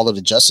 with all of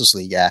the Justice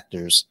League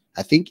actors,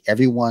 I think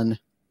everyone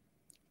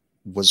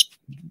was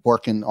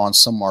working on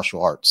some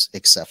martial arts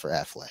except for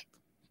Affleck.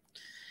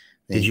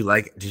 Did you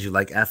like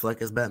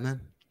Affleck as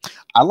Batman?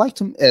 I liked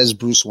him as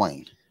Bruce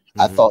Wayne.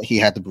 I thought he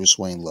had the Bruce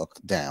Wayne look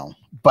down,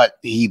 but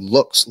he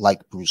looks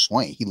like Bruce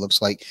Wayne. He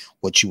looks like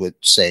what you would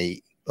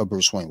say a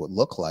Bruce Wayne would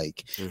look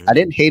like. I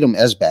didn't hate him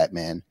as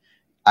Batman.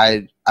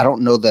 I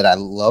don't know that I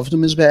loved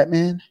him as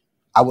Batman.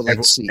 I would like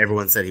to see.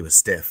 Everyone said he was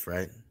stiff,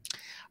 right?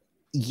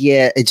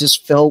 Yeah, it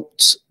just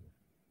felt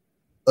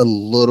a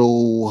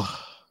little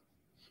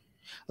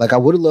like I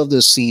would have loved to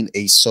have seen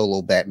a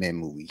solo Batman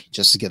movie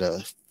just to get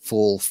a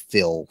full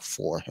feel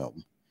for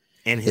him.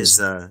 And his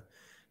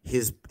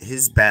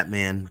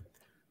Batman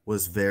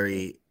was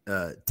very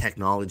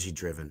technology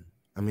driven.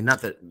 I mean,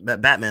 not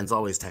that Batman's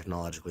always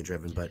technologically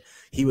driven, but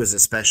he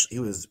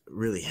was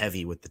really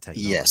heavy with the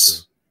technology.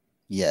 Yes.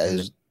 Yeah, it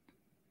was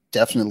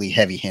definitely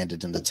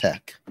heavy-handed in the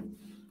tech.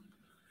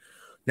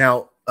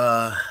 Now,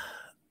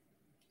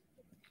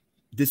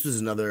 this was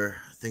another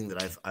thing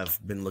that I've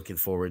been looking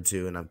forward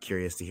to, and I'm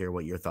curious to hear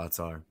what your thoughts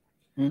are.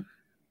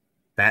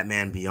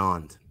 Batman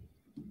Beyond.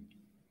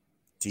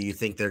 Do you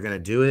think they're going to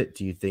do it?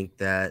 Do you think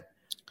that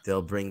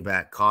they'll bring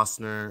back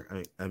Costner?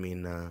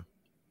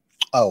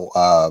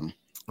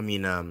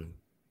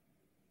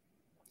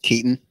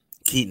 Keaton.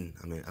 Keaton.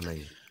 I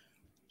mean.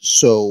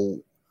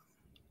 So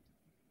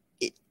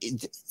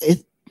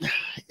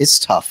it's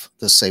tough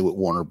to say with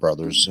Warner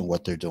Brothers and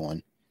what they're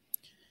doing,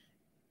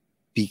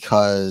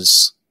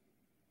 because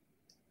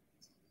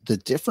the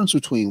difference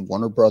between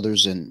Warner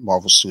Brothers and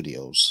Marvel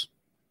Studios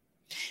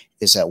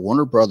is that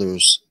Warner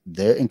Brothers,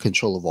 they're in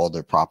control of all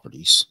their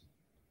properties.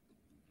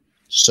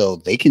 So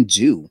they can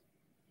do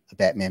a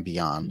Batman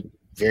Beyond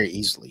very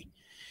easily.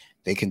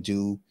 They can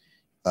do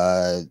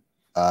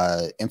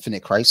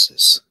Infinite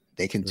Crisis.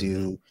 They can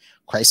do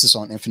Crisis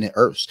on Infinite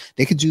Earths.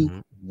 They could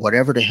do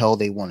whatever the hell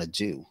they want to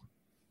do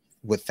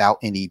without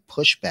any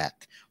pushback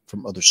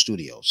from other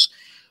studios.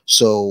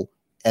 So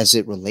as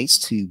it relates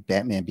to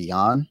Batman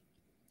Beyond,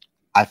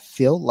 I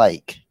feel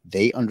like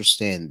they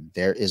understand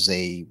there is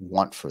a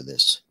want for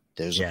this.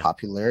 There's a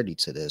popularity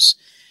to this.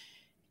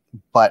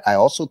 But I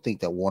also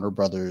think that Warner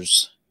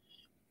Brothers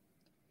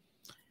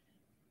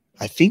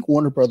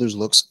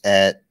looks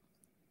at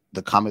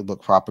the comic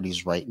book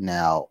properties right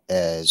now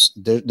as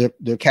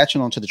they're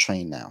catching on to the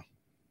train now.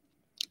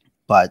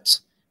 But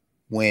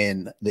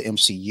when the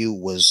MCU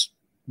was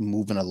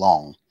moving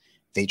along,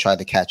 they tried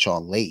to catch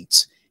on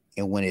late.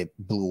 And when it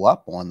blew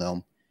up on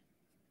them,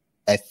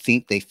 I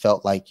think they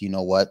felt like, you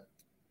know what,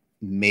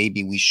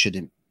 maybe we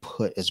shouldn't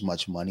put as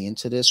much money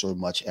into this or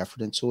much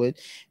effort into it.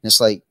 And it's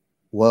like,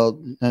 well,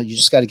 no, you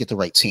just got to get the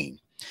right team.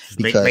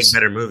 Because make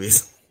better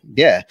movies.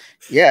 Yeah.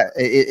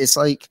 It's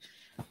like,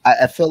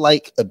 I feel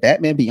like a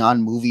Batman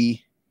Beyond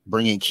movie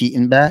bringing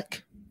Keaton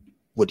back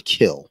would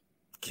kill.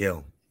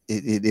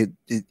 It'd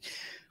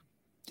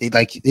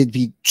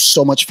be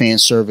so much fan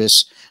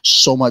service,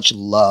 so much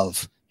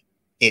love.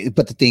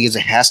 But the thing is,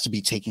 it has to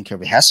be taken care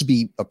of. It has to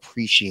be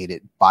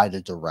appreciated by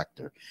the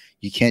director.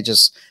 You can't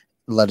just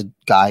let a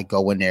guy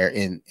go in there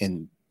and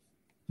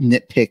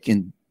nitpick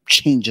and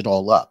change it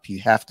all up. You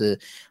have to,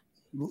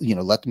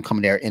 let them come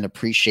in there and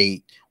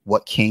appreciate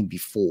what came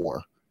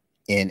before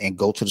and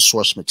go to the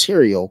source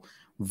material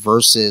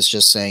versus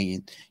just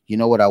saying, you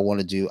know what I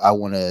want to do? I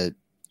want to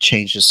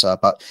change this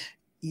up. I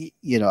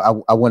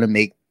want to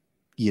make,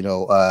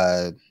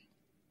 I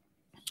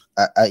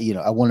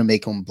want to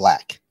make him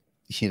black.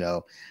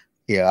 I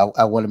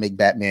want to make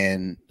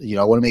Batman,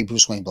 I want to make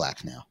Bruce Wayne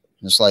black now.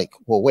 And it's like,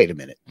 well, wait a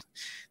minute.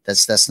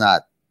 That's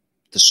not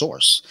the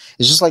source.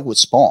 It's just like with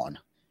Spawn,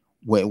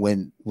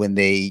 when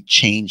they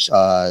changed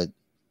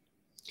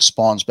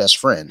Spawn's best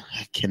friend.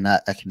 I can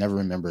never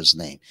remember his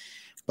name,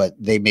 but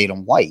they made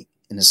him white.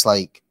 And it's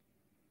like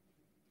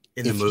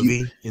in the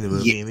movie,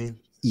 you mean?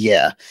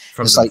 Yeah.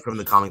 From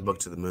the comic book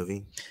to the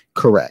movie.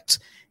 Correct.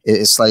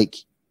 It's like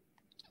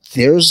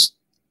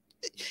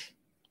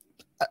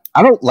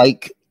I don't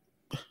like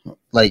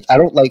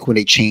when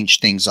they change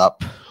things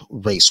up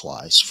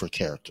race-wise for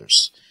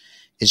characters.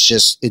 It's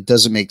just, it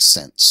doesn't make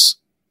sense.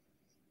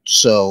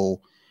 So,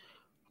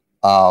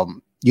 I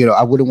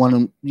wouldn't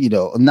want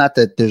to, not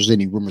that there's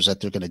any rumors that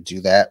they're going to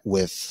do that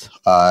with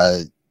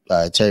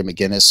Terry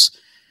McGinnis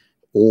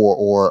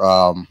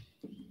or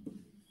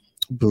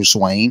Bruce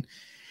Wayne,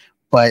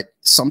 but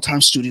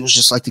sometimes studios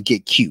just like to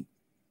get cute.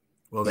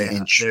 Well,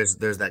 And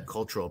there's that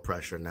cultural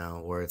pressure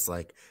now where it's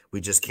like we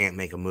just can't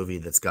make a movie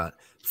that's got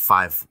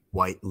 5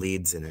 white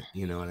leads in it.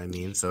 You know what I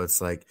mean? So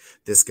it's like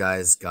this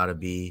guy's got to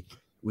be.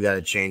 We got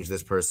to change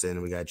this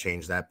person. We got to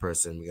change that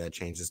person. We got to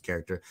change this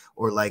character.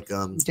 Or like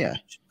yeah,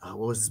 what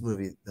was this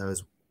movie that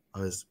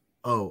was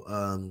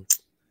oh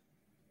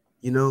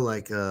you know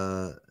like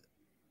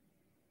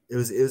it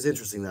was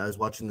interesting that I was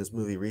watching this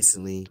movie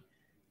recently,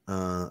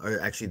 or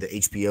actually the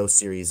HBO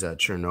series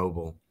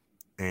Chernobyl,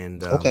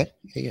 and okay,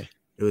 yeah,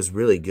 it was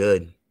really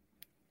good.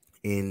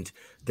 And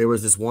there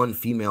was this one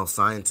female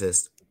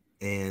scientist,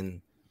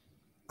 and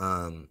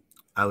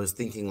I was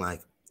thinking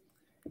like,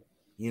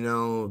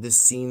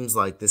 this seems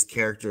like this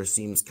character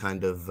seems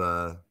kind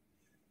of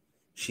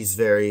she's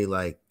very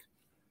like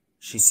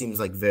she seems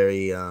like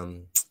very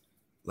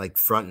like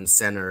front and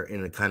center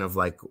in a kind of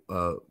like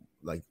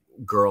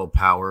girl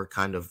power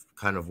kind of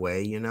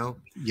way,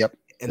 yep,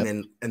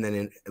 and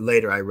yep,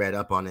 later I read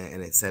up on it,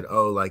 and it said,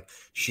 oh, like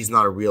she's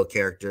not a real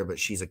character, but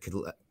she's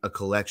a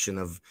collection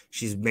of,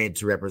 she's made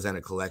to represent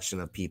a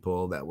collection of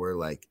people that were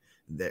like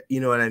that,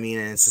 you know what I mean?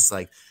 And it's just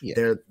like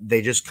yeah,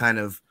 they just kind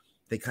of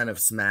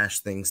smash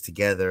things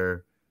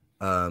together.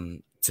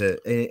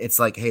 It's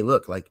like, hey,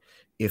 look, like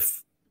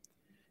if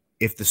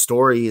the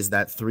story is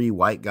that 3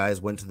 white guys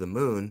went to the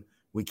moon,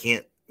 we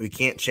can't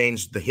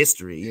change the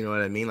history. You know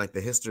what I mean? Like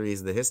the history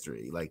is the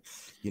history, like,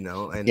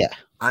 and yeah.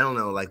 I don't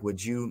know, like,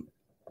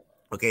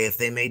 okay, if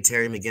they made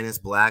Terry McGinnis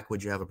black,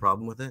 would you have a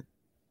problem with it?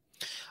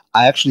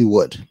 I actually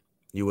would.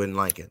 You wouldn't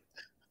like it.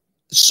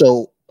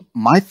 So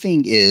my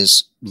thing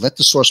is, let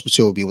the source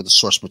material be what the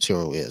source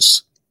material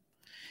is.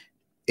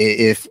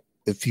 If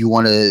you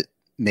want to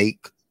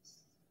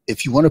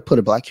put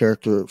a black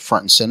character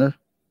front and center,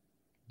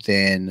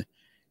 then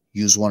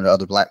use one of the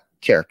other black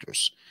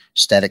characters.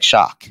 Static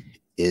Shock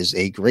is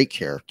a great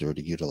character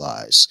to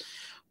utilize.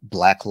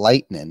 Black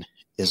Lightning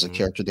is a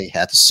character, they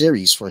had the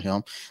series for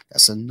him.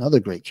 That's another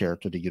great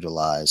character to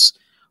utilize.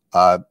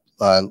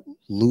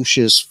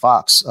 Lucius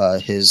Fox,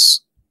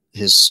 his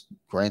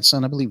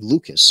grandson, I believe,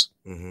 Lucas,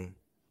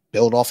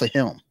 build off of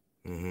him.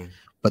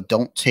 But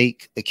don't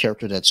take a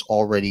character that's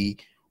already,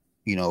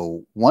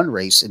 one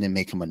race and then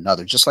make him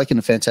another. Just like in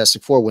the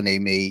Fantastic Four when they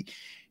made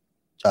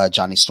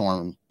Johnny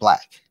Storm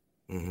black.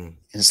 And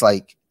it's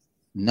like,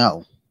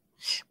 no.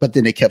 But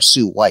then they kept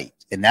Sue white.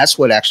 And that's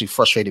what actually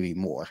frustrated me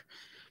more.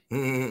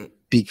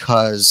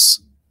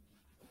 Because,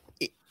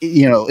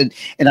 and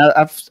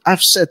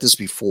I've said this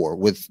before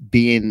with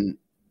being,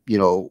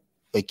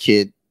 a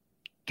kid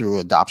through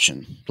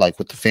adoption, like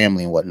with the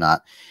family and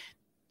whatnot.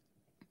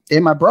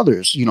 And my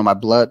brothers, my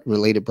blood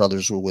related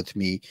brothers were with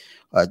me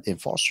in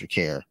foster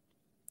care.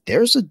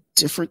 There's a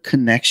different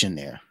connection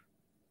there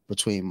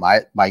between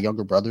my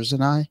younger brothers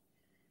and I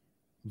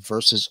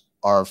versus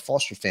our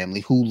foster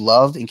family, who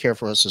loved and cared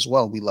for us as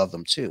well. We love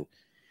them too.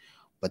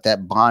 But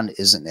that bond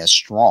isn't as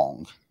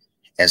strong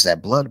as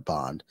that blood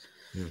bond.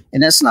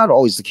 And that's not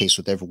always the case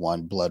with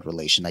everyone, blood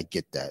relation. I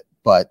get that.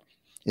 But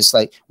it's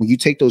like when you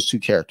take those two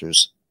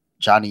characters,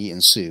 Johnny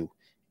and Sue,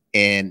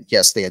 and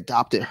yes, they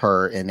adopted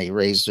her and they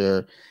raised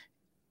her.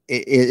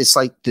 It's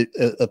like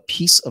a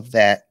piece of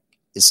that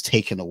is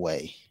taken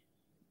away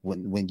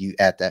when you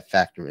add that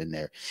factor in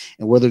there.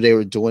 And whether they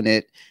were doing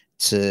it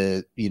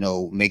to,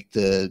 make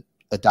the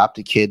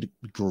adopted kid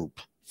group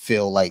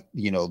feel like,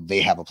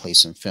 they have a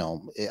place in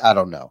film, I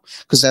don't know.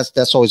 Because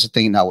that's always the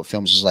thing now with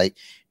films, is like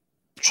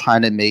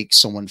trying to make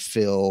someone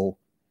feel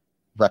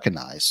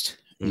recognized,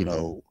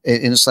 and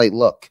it's like,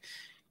 look,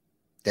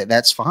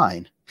 that's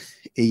fine,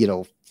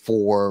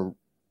 for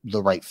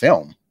the right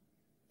film,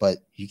 but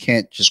you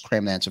can't just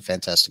cram that into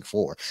Fantastic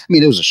Four. I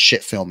mean, it was a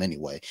shit film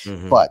anyway,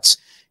 but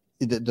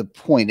the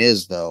point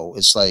is, though,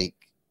 it's like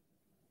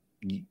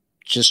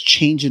just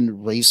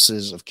changing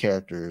races of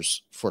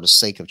characters for the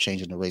sake of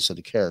changing the race of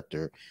the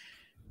character.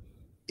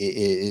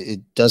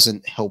 It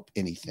doesn't help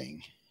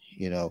anything,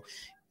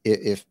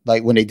 if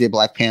like when they did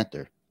Black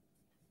Panther,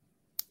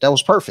 that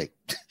was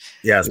perfect.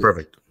 Yeah, it's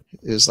perfect.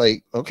 It's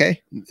like,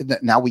 okay,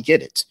 now we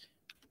get it.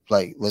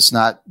 Like, let's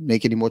not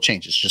make any more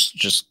changes.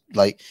 Just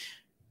like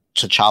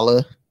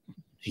T'Challa,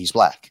 he's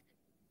black.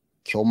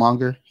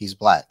 Killmonger, he's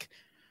black.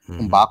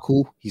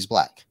 M'Baku, he's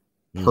black.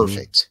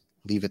 Perfect.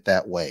 Leave it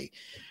that way.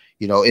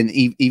 And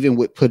even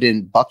with put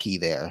in Bucky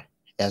there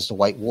as the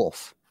White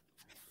Wolf.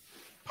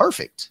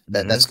 Perfect.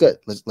 That's good.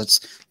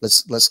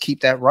 Let's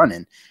keep that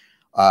running.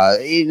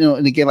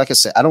 And again, like I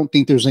said, I don't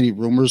think there's any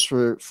rumors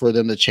for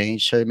them to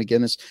change Terry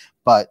McGinnis,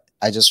 but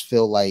I just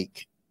feel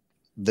like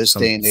this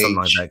day and age, something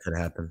like that could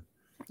happen.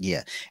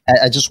 Yeah.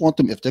 I just want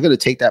them, if they're going to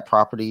take that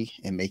property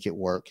and make it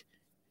work,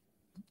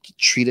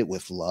 treat it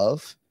with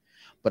love.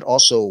 But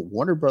also,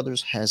 Warner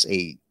Brothers has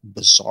a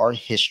bizarre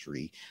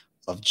history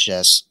of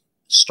just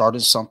starting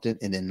something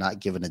and then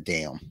not giving a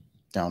damn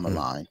down the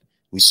line.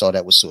 We saw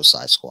that with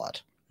Suicide Squad.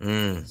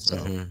 Yeah,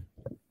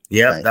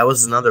 right. That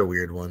was another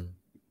weird one.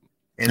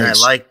 And I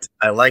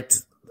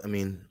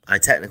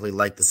technically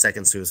liked the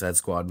second Suicide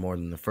Squad more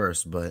than the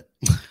first, but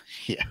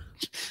yeah.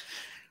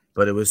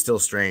 But it was still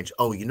strange.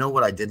 Oh, you know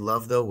what I did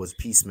love though was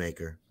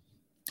Peacemaker.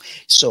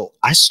 So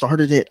I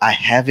started it. I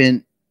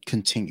haven't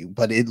continued,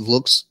 but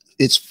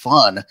it's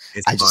fun.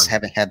 It's I just fun.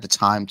 haven't had the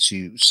time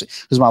to,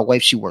 because my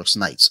wife, she works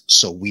nights,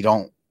 so we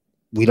don't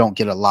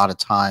get a lot of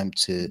time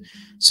to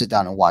sit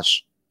down and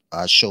watch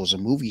shows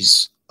and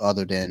movies.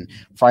 Other than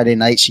Friday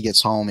night, she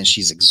gets home and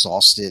she's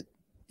exhausted,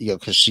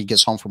 because she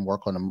gets home from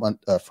work on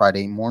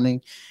Friday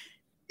morning,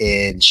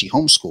 and she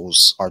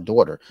homeschools our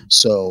daughter.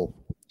 So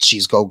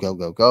she's go go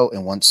go go,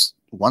 and once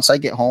I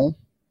get home,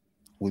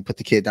 we put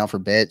the kid down for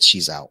bed.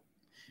 She's out.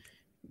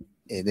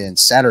 And then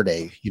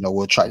Saturday,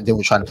 we're trying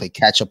to play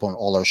catch up on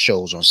all our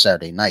shows on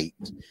Saturday night.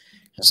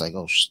 It's like,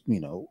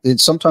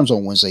 and sometimes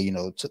on Wednesday,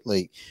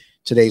 like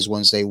today's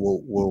Wednesday, we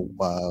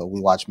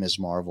watch Ms.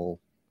 Marvel.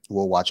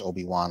 We'll watch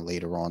Obi-Wan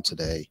later on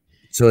today.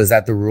 So is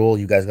that the rule?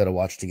 You guys got to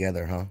watch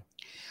together, huh?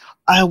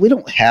 We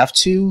don't have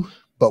to,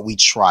 but we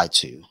try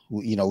to.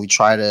 We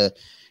try to,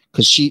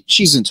 because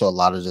she's into a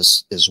lot of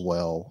this as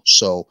well.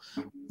 So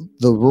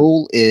the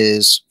rule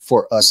is,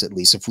 for us at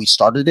least, if we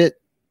started it,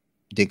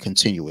 they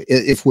continue it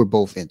if we're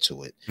both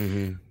into it.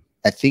 Mm-hmm.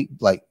 I think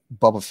like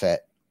Boba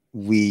Fett,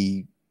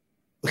 I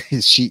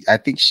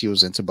think she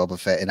was into Boba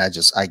Fett, and I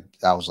was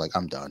like,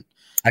 I'm done.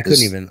 I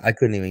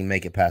couldn't even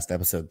make it past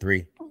episode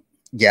 3.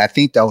 Yeah, I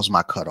think that was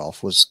my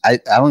cutoff. I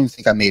don't even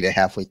think I made it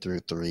halfway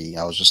through 3.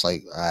 I was just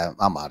like,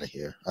 I'm out of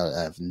here.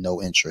 I have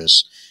no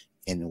interest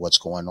in what's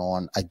going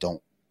on. I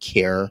don't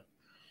care.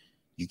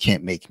 You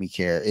can't make me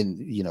care.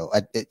 And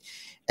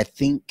I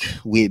think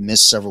we had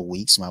missed several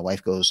weeks. My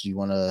wife goes, "Do you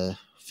want to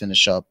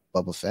finish up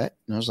Boba Fett?"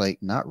 And I was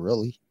like, "Not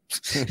really."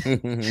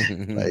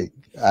 Like,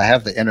 I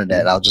have the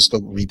internet. I'll just go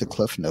read the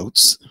cliff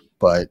notes.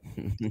 But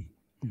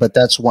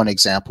that's one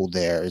example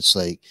there. It's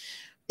like,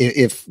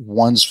 if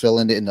one's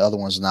feeling it and the other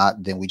one's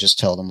not, then we just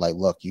tell them, like,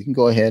 look, you can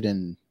go ahead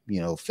and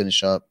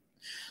finish up.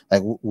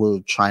 Like, we're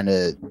trying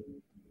to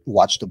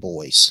watch The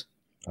Boys.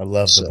 I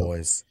love The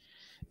Boys.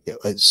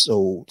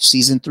 So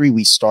season 3,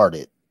 we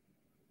started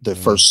the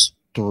first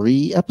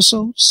 3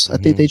 episodes. I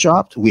think they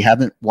dropped. We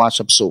haven't watched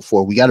episode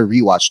 4. We got to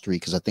rewatch 3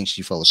 because I think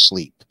she fell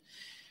asleep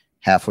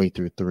halfway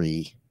through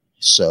 3.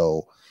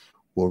 So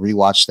we'll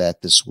rewatch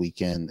that this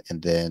weekend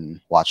and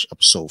then watch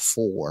episode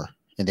 4,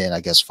 and then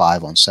I guess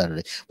 5 on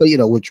Saturday. But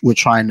we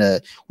try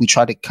to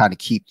kind of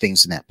keep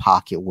things in that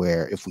pocket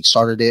where if we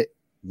started it,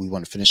 we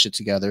want to finish it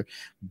together.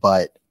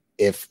 But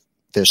if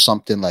there's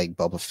something like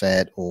Boba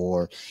Fett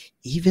or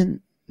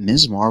even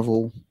Ms.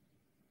 Marvel,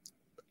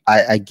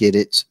 I get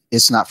it.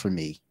 It's not for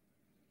me.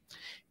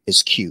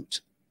 It's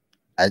cute.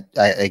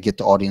 I get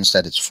the audience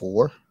that it's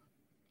for.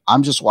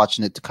 I'm just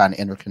watching it to kind of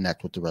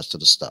interconnect with the rest of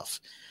the stuff.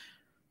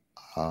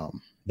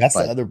 That's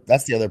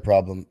the other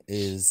problem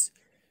is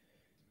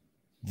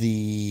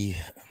the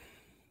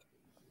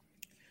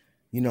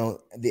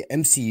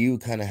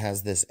MCU kind of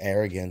has this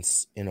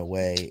arrogance in a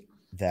way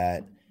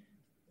that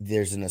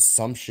there's an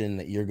assumption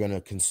that you're going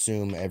to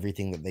consume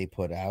everything that they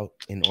put out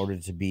in order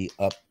to be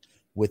up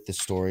with the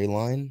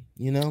storyline,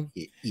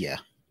 Yeah.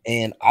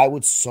 And I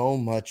would so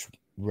much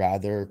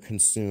rather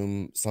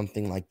consume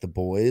something like The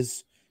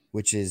Boys,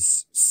 which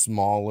is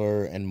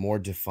smaller and more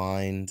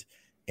defined,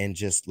 and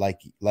just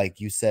like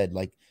you said,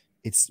 like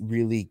it's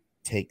really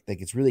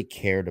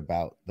cared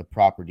about. The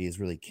property is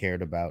really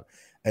cared about.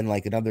 And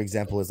like another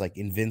example is like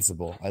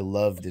Invincible. I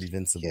loved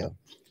Invincible.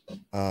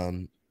 Yeah.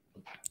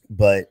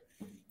 But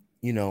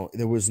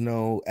there was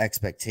no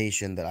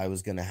expectation that I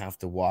was going to have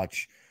to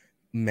watch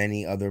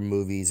many other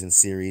movies and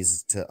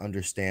series to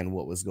understand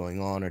what was going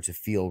on or to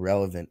feel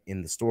relevant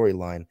in the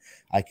storyline.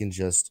 I can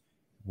just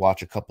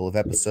watch a couple of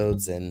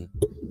episodes and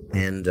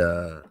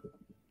I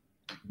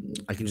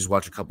can just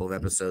watch a couple of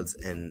episodes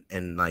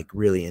and like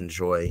really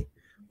enjoy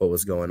what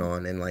was going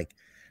on. And like,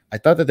 I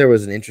thought that there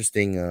was an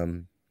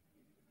interesting,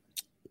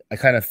 I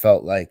kind of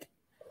felt like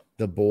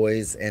The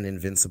Boys and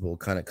Invincible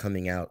kind of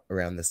coming out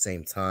around the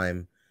same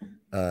time,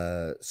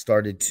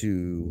 started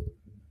to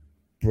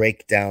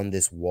break down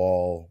this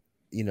wall,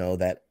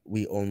 that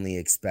we only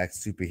expect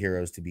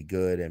superheroes to be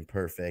good and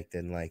perfect.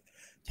 And like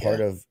part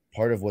of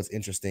what's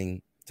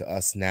interesting to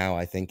us now,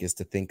 I think, is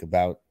to think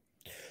about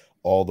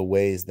all the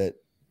ways that,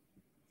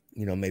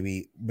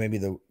 maybe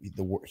the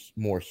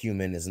more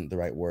human isn't the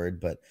right word,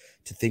 but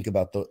to think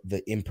about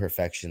the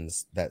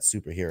imperfections that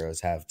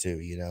superheroes have too,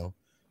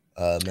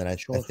 and I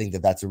think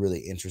that that's a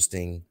really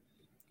interesting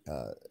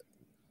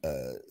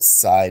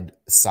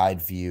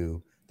side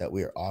view that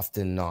we're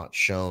often not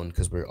shown,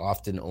 because we're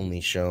often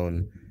only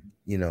shown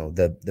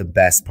the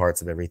best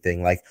parts of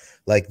everything, like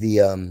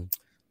the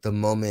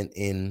moment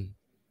in,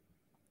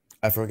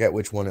 I forget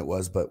which one it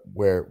was, but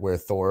where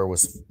Thor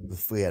was,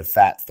 we had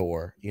Fat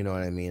Thor, you know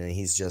what I mean, and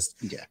he's just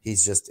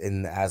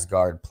in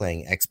Asgard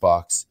playing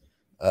Xbox,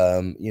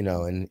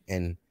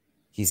 and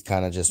he's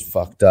kind of just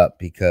fucked up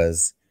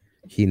because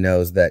he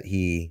knows that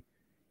he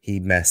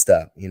messed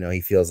up,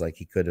 he feels like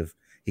he could have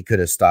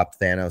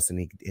stopped Thanos and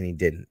he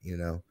didn't,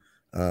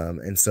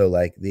 and so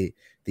like the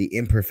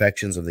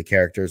imperfections of the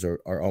characters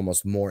are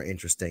almost more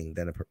interesting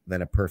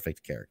than a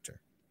perfect character.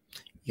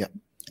 Yeah,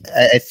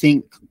 I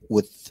think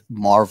with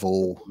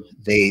Marvel,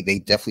 they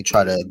definitely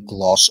try to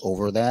gloss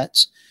over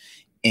that,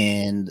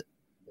 and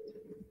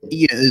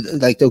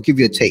like they'll give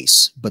you a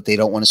taste, but they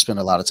don't want to spend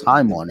a lot of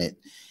time on it.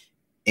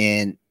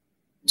 And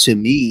to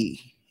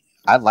me,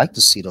 I like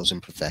to see those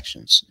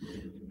imperfections.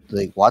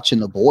 Like watching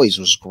The Boys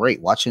was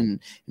great. Watching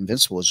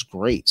Invincible was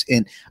great.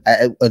 And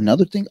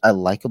another thing I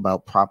like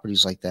about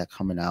properties like that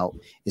coming out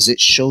is it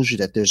shows you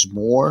that there's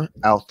more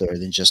out there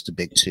than just the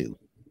big two.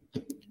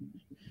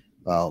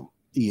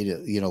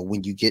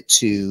 When you get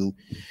to,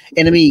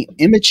 and I mean,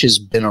 Image has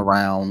been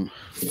around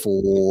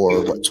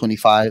for what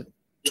 25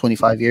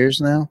 years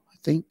now, I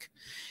think.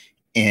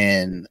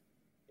 And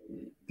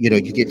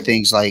you get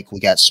things like we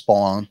got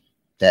Spawn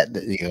that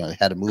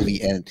had a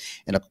movie and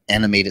an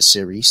animated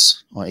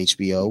series on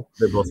HBO.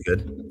 They're both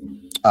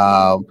good.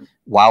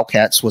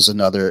 Wildcats was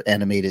another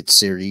animated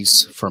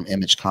series from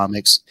Image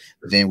Comics.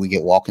 Then we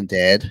get Walking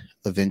Dead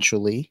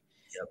eventually,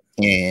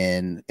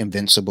 and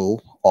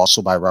Invincible,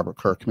 also by Robert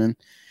Kirkman.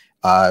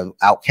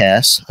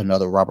 Outcast,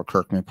 another Robert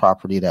Kirkman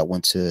property that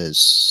went to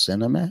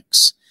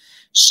Cinemax.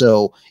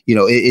 So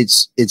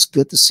it's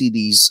good to see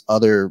these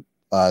other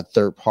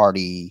third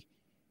party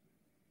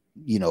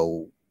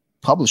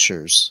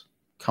publishers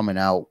coming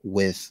out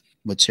with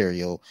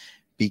material,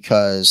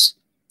 because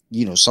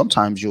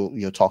sometimes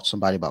you'll talk to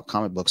somebody about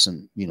comic books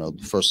and the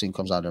first thing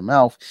comes out of their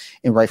mouth,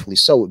 and rightfully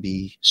so, would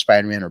be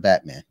Spider-Man or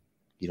Batman,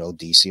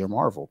 DC or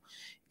Marvel.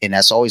 And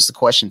that's always the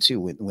question too.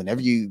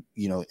 Whenever you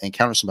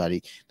encounter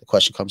somebody, the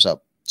question comes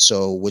up: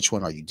 so which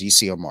one are you,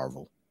 DC or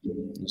Marvel?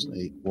 It's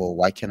like, well,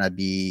 why can't I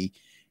be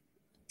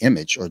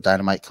Image or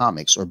Dynamite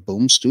Comics or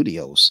Boom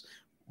Studios?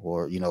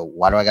 Or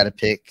why do I got to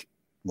pick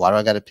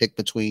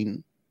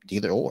between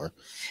either or?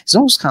 It's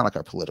almost kind of like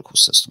our political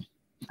system.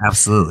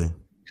 Absolutely.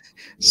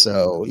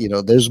 So,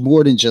 there's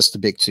more than just the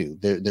big two.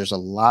 There's a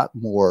lot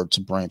more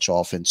to branch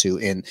off into,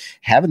 and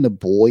having The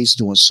Boys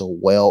doing so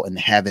well and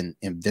having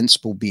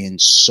Invincible being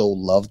so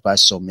loved by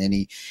so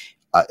many,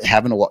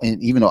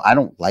 and even though I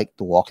don't like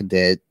the Walking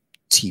Dead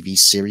TV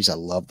series, I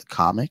love the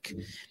comic,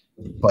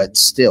 but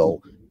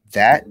still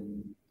that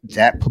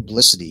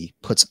publicity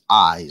puts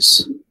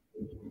eyes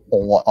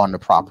on the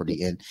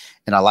property, and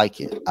I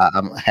like it.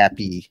 I'm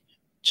happy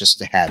just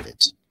to have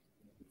it.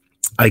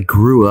 I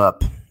grew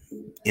up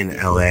in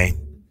LA,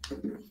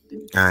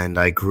 and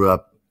I grew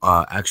up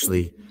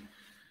actually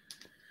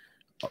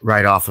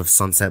right off of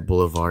Sunset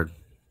Boulevard,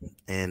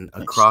 and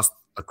across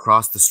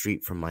the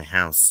street from my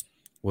house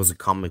was a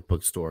comic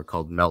book store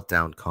called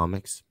Meltdown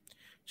Comics.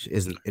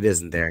 It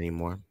isn't there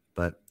anymore,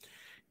 but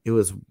it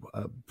was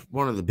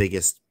one of the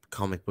biggest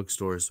comic book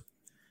stores,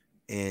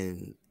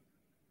 and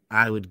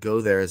I would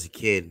go there as a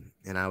kid,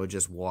 and I would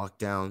just walk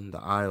down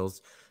the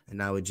aisles,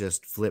 and I would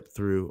just flip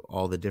through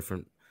all the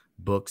different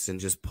books and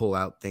just pull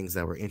out things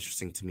that were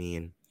interesting to me,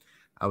 and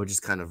I would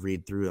just kind of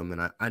read through them.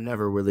 And I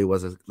never really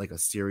was a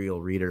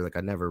serial reader. Like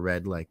I never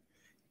read like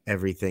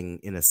everything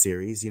in a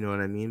series, you know what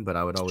I mean? But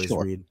I would always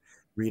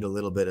read a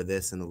little bit of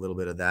this and a little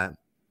bit of that.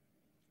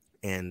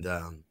 And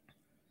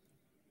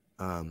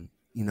I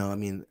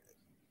mean,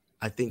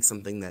 I think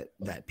something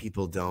that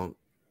people don't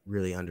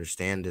really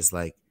understand is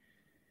like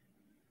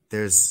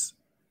there's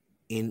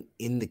in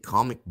the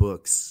comic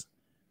books,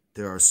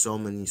 there are so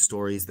many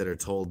stories that are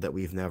told that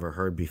we've never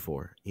heard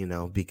before,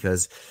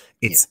 because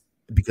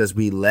because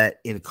we let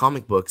in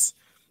comic books,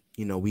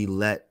 we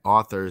let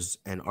authors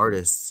and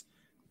artists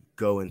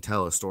go and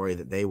tell a story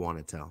that they want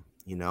to tell,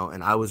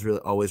 and I was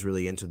always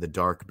really into the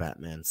dark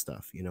Batman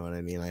stuff. You know what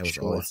I mean? I was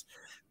always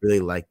really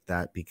liked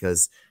that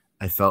because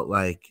I felt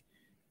like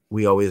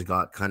we always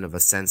got kind of a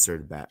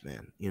censored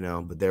Batman,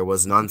 but there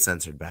was an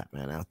uncensored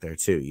Batman out there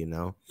too,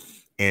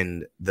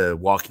 and The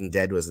Walking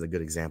Dead was a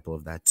good example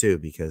of that too,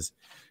 because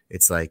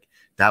it's like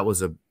that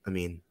was a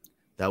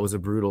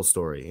brutal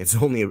story. It's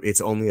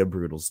only a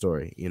brutal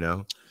story,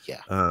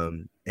 Yeah.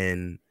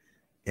 And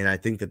I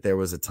think that there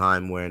was a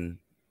time when,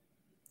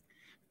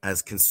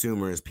 as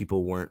consumers,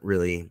 people weren't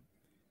really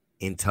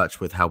in touch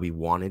with how we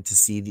wanted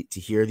to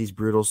hear these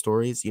brutal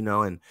stories,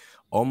 and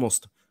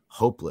almost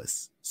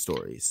hopeless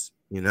stories,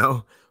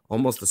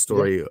 almost a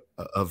story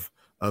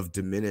of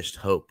diminished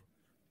hope.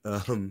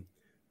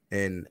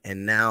 And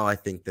now I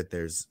think that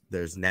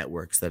there's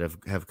networks that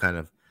have kind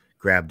of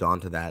grabbed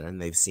onto that, and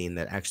they've seen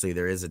that actually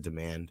there is a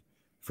demand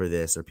for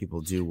this, or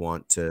people do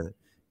want to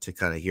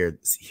kind of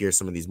hear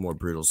some of these more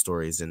brutal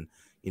stories. And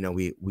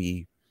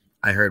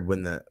I heard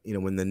when the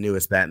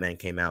newest Batman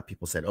came out,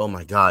 people said, "Oh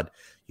my God,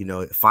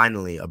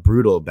 finally a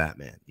brutal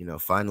Batman,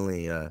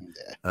 finally a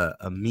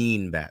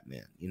mean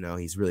Batman,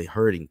 he's really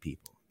hurting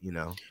people,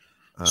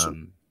 So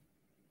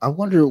I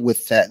wonder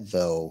with that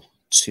though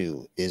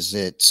too, is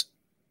it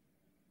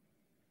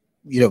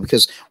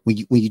because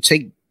when you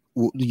take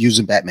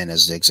using Batman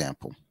as the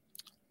example,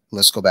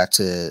 let's go back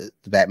to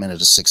the Batman of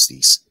the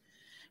 60s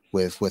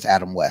with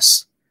Adam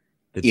West,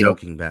 the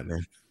joking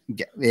Batman.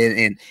 Yeah,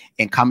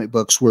 and comic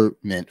books were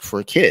meant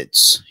for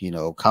kids.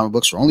 Comic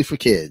books were only for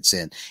kids,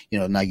 and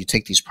now you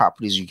take these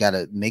properties, you got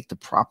to make the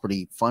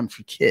property fun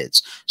for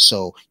kids.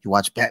 So you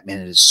watch Batman,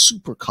 and it's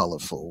super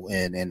colorful,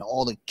 and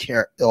all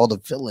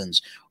the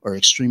villains are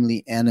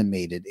extremely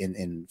animated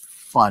and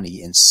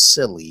funny and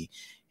silly,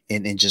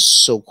 and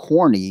just so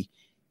corny.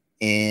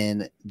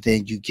 And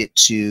then you get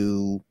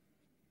to,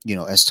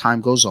 as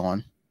time goes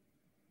on,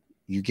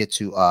 you get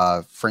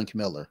to Frank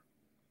Miller.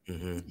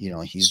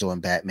 He's doing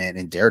Batman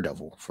and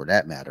Daredevil, for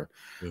that matter,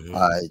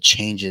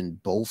 changing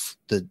both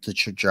the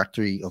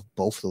trajectory of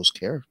both those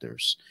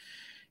characters.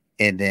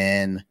 And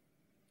then,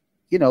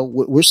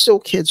 we're still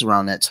kids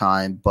around that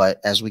time,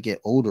 but as we get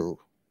older,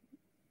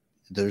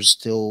 there's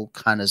still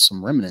kind of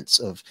some remnants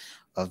of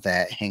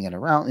that hanging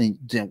around. And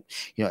then,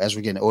 as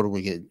we're getting older,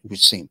 we're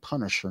seeing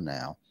Punisher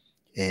now,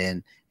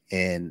 and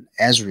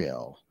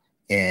Azrael,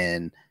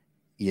 and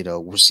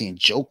we're seeing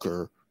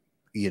Joker,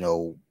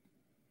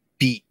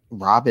 beat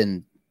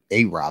Robin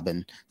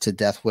to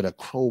death with a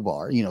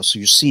crowbar. So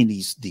you're seeing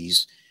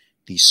these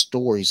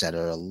stories that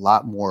are a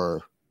lot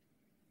more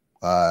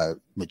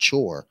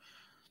mature.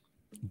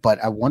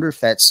 But I wonder if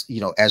that's,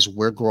 as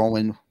we're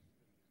growing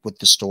with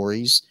the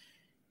stories,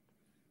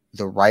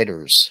 the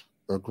writers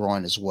are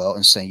growing as well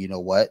and saying, you know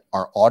what,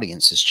 our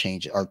audience is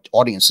changing, our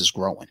audience is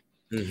growing.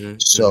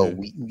 So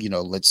we,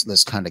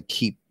 let's kind of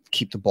keep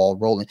the ball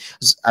rolling.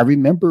 I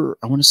remember,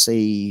 I want to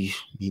say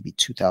maybe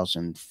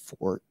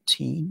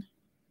 2014,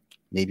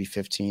 maybe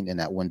 15, in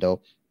that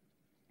window,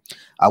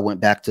 I went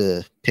back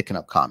to picking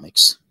up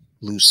comics,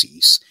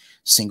 Lucy's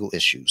single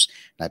issues,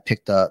 and I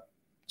picked up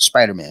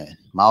Spider-Man,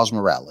 Miles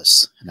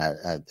Morales, and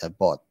I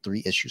bought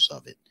 3 issues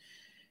of it,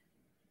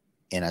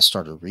 and I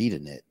started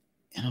reading it,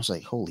 and I was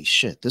like, holy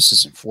shit, this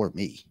isn't for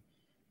me.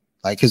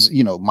 Like, because,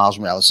 Miles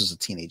Morales is a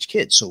teenage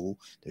kid, so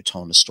they're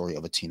telling the story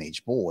of a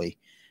teenage boy,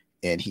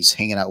 and he's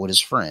hanging out with his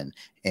friend,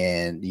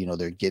 and,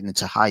 they're getting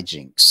into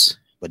hijinks,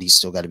 but he's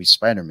still got to be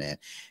Spider-Man.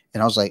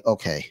 And I was like,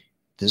 okay,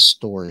 this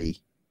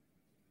story,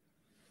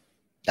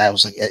 I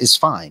was like, it's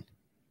fine,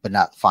 but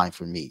not fine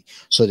for me.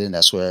 So then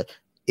that's where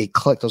it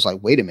clicked. I was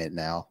like, wait a minute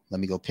now, let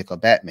me go pick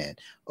up Batman.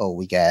 Oh,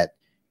 we got,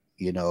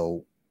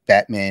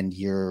 Batman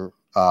year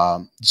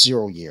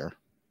 0 year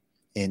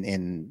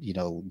in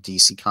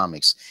DC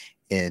Comics.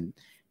 And,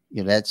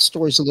 that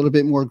story's a little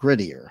bit more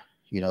grittier,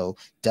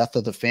 Death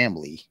of the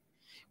Family,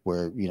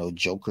 where,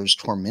 Joker's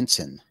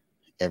tormenting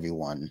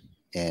everyone.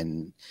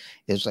 And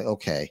it's like,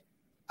 okay,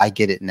 I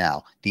get it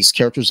now. These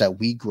characters that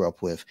we grew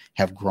up with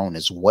have grown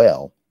as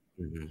well.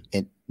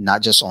 And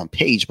not just on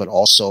page, but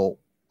also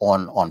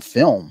on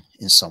film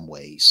in some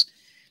ways.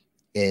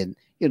 And,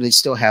 they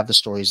still have the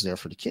stories there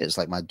for the kids.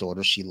 Like my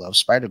daughter, she loves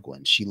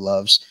Spider-Gwen.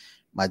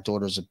 My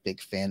daughter's a big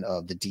fan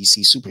of the DC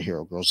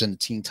superhero girls and the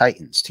Teen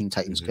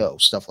Titans Go,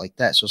 stuff like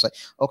that. So it's like,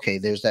 okay,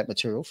 there's that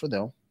material for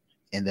them,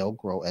 and they'll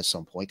grow at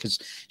some point, because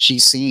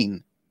she's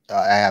seen,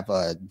 I have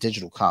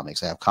digital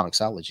comics, I have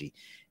Comixology,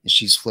 and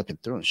she's flipping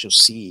through and she'll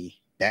see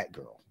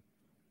Batgirl.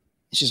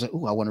 And she's like,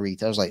 "Oh, I want to read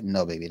that." I was like,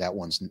 "No, baby,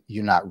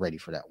 you're not ready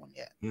for that one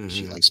yet."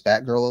 She likes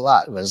Batgirl a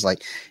lot, but it's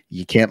like,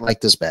 you can't like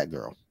this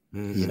Batgirl.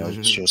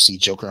 She'll see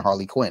Joker and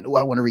Harley Quinn. "Oh,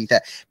 I want to read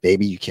that."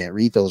 "Baby, you can't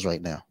read those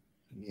right now."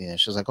 Yeah,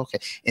 she's like, "Okay."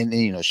 And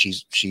then,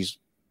 she's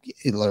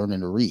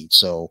learning to read.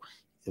 So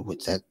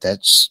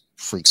that's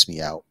freaks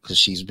me out, because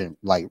she's been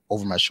like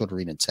over my shoulder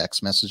reading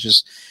text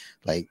messages,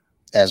 like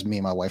as me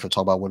and my wife are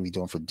talking about what are we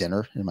doing for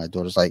dinner, and my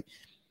daughter's like,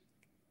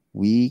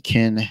 "We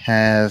can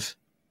have."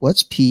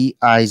 What's Pizza?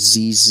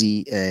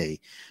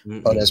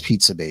 Oh, that's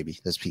pizza, baby.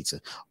 That's pizza.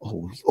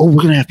 Oh,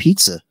 we're gonna have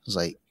pizza. I was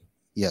like,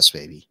 yes,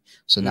 baby.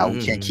 So now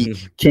we can't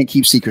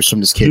keep secrets from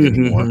this kid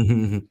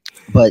anymore.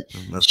 But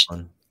that's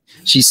fun.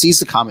 She sees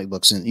the comic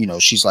books,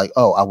 and she's like,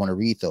 "Oh, I want to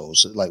read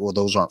those." Like, well,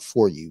 those aren't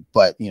for you,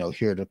 but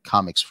here are the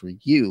comics for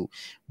you.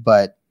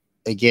 But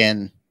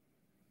again,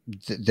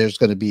 there's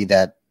going to be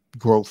that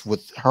growth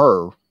with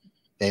her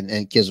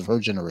and kids of her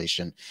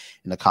generation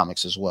in the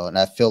comics as well. And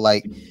I feel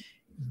like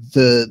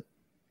the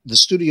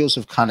studios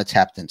have kind of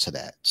tapped into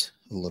that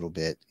a little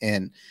bit.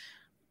 And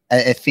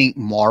I think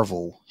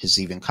Marvel has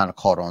even kind of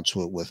caught on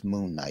to it with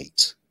Moon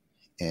Knight,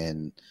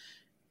 and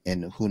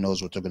who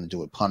knows what they're going to do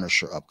with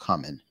Punisher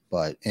upcoming,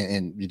 but,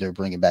 and they're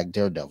bringing back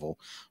Daredevil.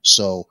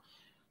 So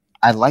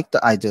I like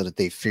the idea that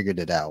they figured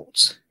it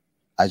out.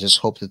 I just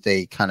hope that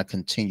they kind of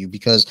continue,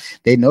 because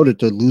they know that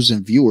they're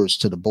losing viewers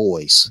to The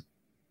Boys.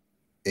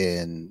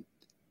 And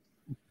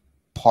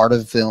part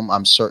of them,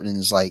 I'm certain,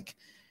 is like,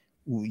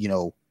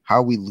 how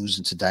are we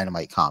losing to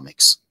Dynamite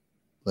Comics?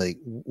 Like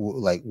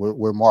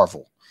we're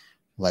Marvel.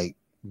 Like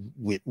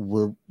we're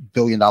 $1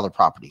 billion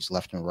properties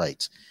left and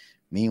right.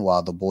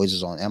 Meanwhile, The Boys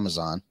is on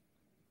Amazon,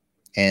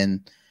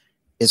 and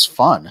it's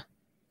fun.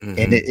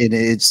 And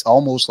it's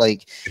almost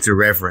like it's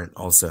irreverent.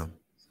 Also,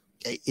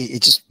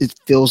 it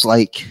feels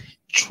like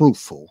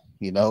truthful.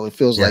 It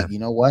feels like,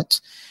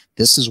 what,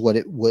 this is what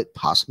it would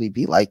possibly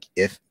be like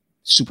if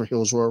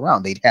superheroes were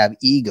around. They'd have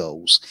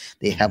egos,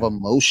 they have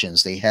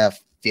emotions, they have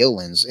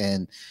feelings,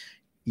 and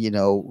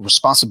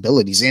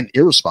responsibilities and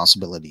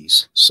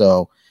irresponsibilities.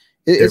 So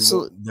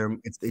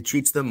it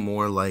treats them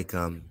more like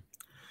a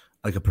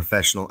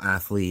professional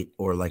athlete,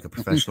 or like a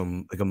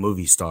professional, like a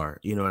movie star.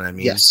 You know what I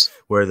mean? Yes.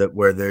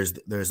 Where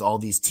there's all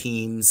these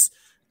teams,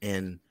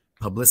 and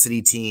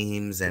publicity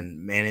teams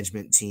and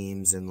management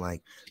teams, and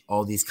like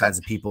all these kinds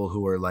of people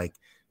who are like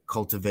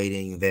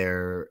cultivating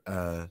their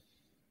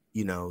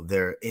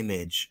their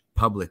image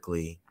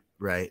publicly,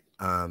 right?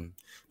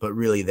 But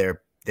really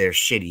they're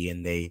shitty,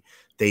 and they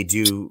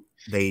do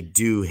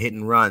hit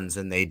and runs,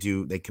 and they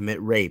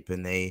commit rape,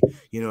 and they,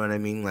 you know what I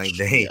mean? Like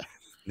Yeah.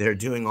 they're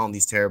doing all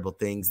these terrible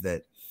things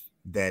that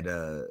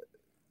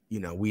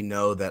we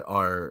know that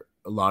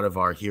a lot of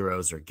our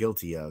heroes are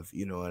guilty of,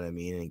 you know what I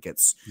mean? And it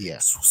gets Yeah.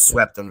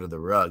 swept under the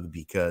rug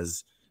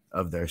because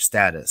of their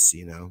status,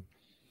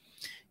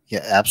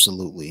 Yeah,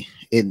 absolutely.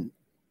 And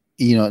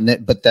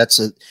but that's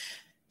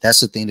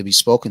the thing to be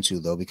spoken to,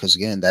 though, because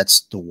again,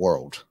 that's the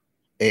world.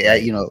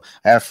 Right.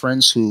 I have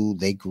friends who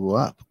they grew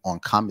up on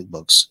comic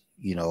books,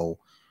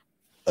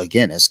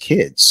 again, as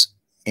kids,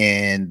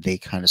 and they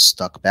kind of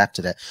stuck back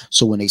to that.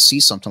 So when they see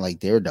something like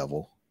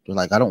Daredevil, they're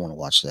like, I don't want to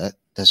watch that.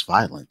 That's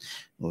violent.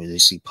 Or they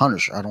see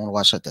Punisher, I don't want to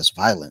watch that. That's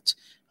violent.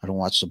 I don't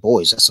watch The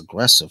Boys. That's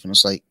aggressive. And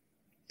it's like,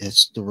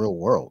 it's the real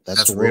world.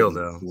 That's the real, world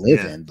though. we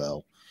live in,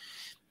 though.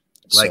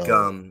 Like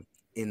So,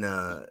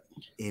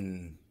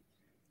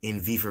 in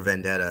V for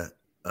Vendetta,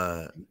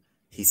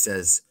 he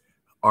says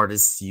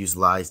artists use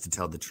lies to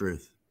tell the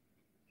truth.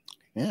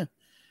 yeah,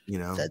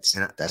 that's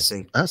I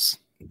think us.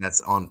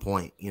 That's on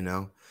point,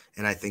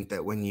 and I think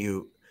that when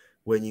you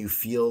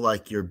feel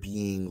like you're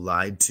being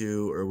lied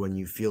to, or when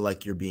you feel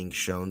like you're being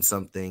shown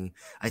something,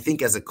 I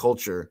think as a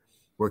culture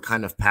we're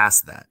kind of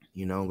past that,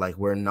 like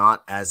we're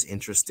not as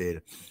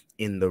interested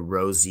in the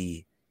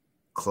rosy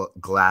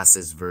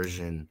glasses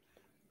version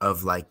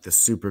of like the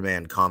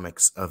Superman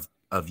comics of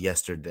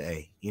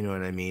yesterday, you know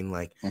what I mean?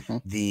 Like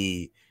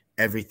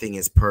everything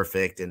is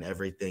perfect and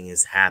everything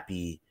is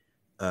happy,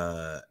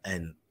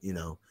 and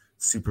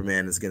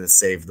Superman is going to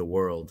save the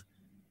world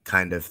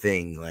kind of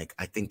thing. Like,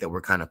 I think that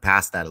we're kind of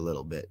past that a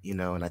little bit,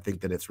 and I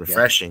think that it's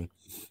refreshing.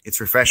 Yeah.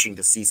 It's refreshing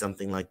to see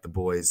something like The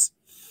Boys,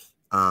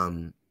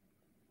 because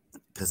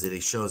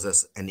it shows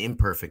us an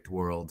imperfect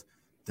world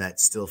that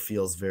still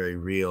feels very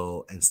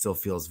real and still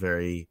feels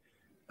very,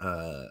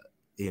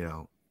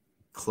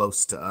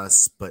 close to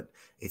us, but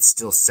it's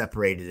still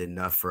separated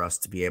enough for us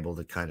to be able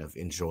to kind of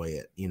enjoy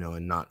it,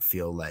 and not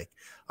feel like,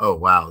 oh,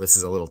 wow, this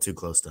is a little too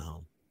close to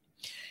home.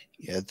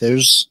 Yeah,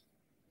 there's,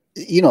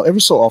 every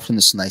so often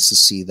it's nice to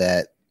see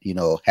that,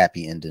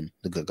 happy ending,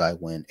 the good guy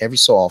win every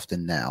so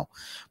often now.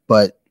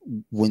 But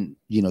when,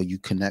 you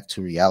connect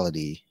to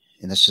reality,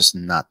 and that's just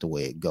not the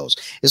way it goes.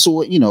 It's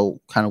what,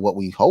 kind of what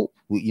we hope.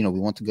 We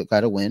want the good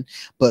guy to win,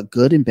 but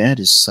good and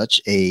bad is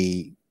such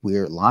a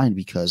weird line,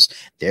 because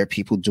there are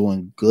people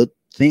doing good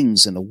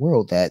things in the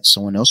world that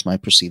someone else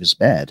might perceive as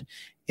bad,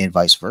 and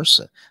vice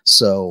versa.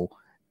 So,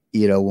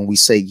 when we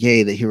say,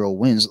 yay, the hero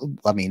wins,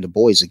 I mean, The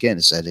Boys, again,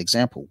 is that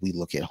example. We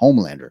look at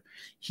Homelander.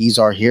 He's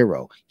our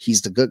hero.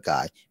 He's the good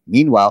guy.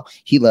 Meanwhile,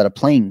 he let a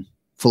plane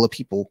full of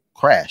people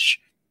crash.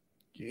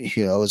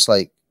 It's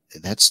like,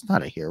 that's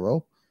not a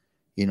hero,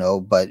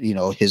 but,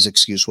 his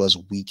excuse was,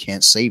 we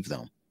can't save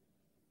them.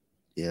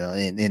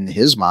 In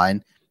his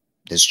mind,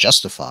 it's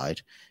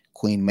justified.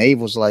 Queen Maeve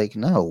was like,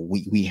 no,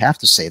 we have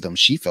to save them.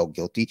 She felt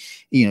guilty.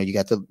 You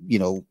got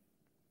the,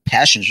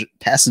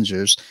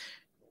 passengers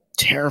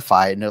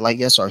terrified, and they're like,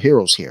 yes, our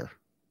hero's here.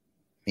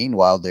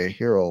 Meanwhile, their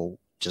hero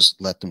just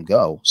let them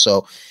go.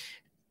 So,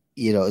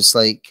 it's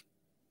like,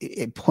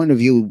 point of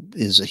view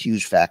is a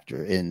huge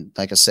factor. And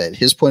like I said,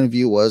 his point of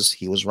view was,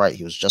 he was right.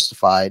 He was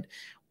justified.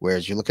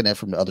 Whereas you're looking at it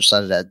from the other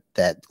side of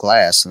that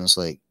glass, and it's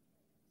like,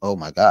 oh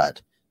my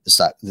God,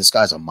 this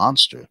guy's a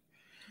monster.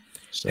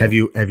 So, have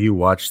you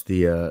watched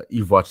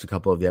you've watched a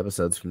couple of the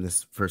episodes from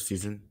this first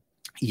season?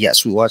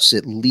 Yes, we watched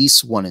at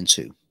least 1 and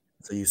 2.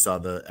 So you saw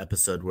the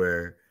episode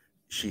where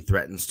she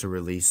threatens to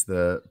release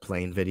the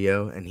plane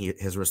video, and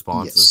his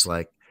response was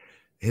like,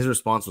 his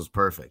response was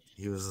perfect.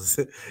 He was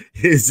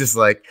just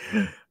like,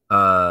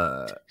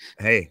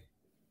 hey,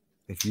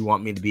 if you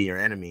want me to be your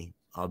enemy,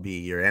 I'll be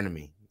your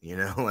enemy,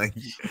 like,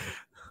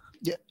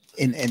 yeah.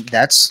 And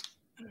that's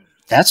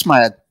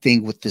my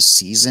thing with this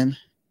season.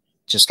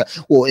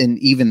 And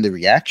even the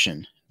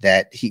reaction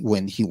that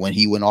when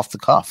he went off the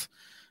cuff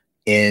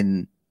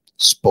and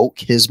spoke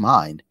his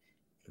mind,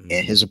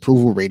 and his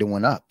approval rating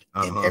went up,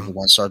 and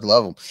everyone started to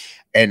love him.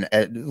 And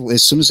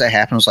as soon as that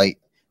happened, I was like,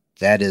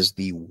 that is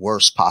the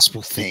worst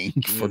possible thing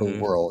for the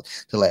world,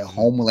 to let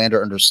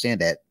Homelander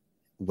understand that,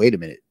 wait a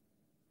minute,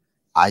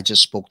 I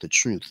just spoke the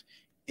truth,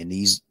 and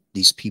these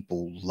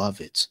people love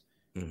it.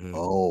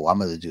 Oh, I'm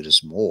going to do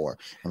this more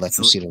and let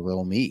them see the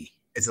real me.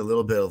 It's a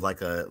little bit of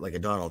like a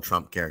Donald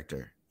Trump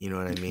character. You know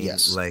what I mean?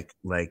 Yes.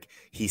 Like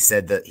he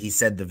said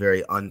the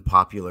very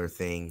unpopular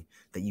thing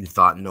that you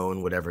thought no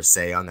one would ever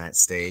say on that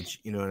stage.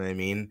 You know what I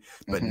mean?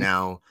 But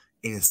now,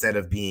 instead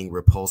of being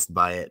repulsed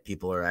by it,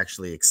 people are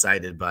actually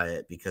excited by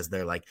it, because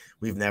they're like,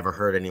 we've never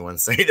heard anyone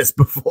say this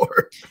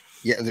before.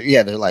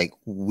 Yeah. They're like,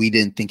 we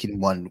didn't think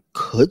anyone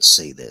could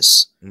say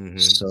this.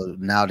 So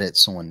now that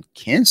someone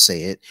can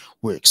say it,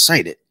 we're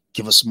excited.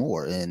 Give us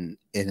more. And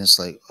it's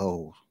like,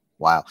 oh,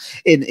 wow.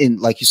 And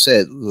like you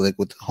said, like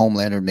with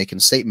Homelander making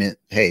a statement,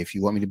 hey, if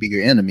you want me to be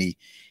your enemy,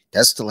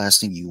 that's the last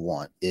thing you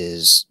want,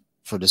 is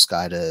for this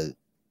guy to,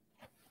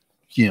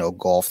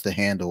 go off the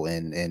handle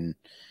and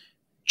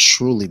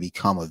truly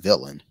become a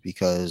villain,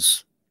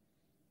 because,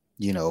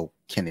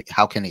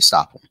 how can they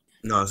stop him?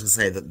 No, I was gonna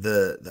say that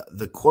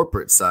the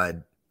corporate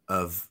side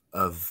of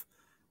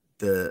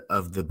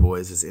the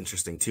boys is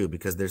interesting too,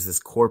 because there's this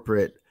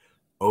corporate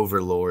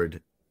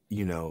overlord,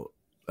 you know,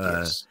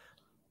 uh, Yes.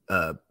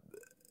 uh,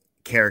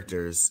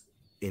 characters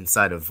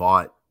inside of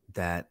Vought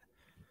that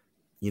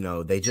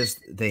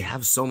they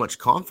have so much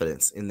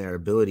confidence in their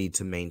ability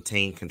to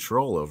maintain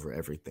control over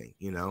everything,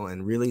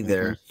 and really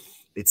Hmm.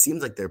 it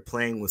seems like they're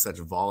playing with such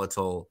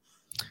volatile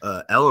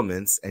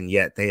elements, and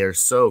yet they are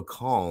so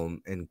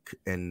calm and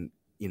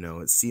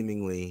it's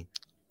seemingly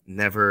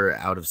never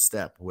out of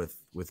step with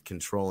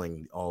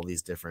controlling all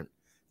these different,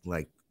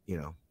 like,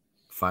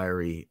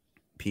 fiery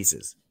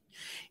pieces.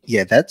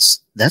 Yeah,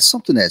 that's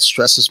something that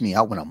stresses me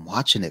out when I'm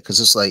watching it because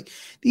it's like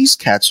these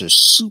cats are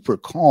super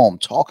calm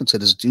talking to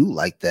this dude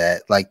like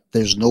that. Like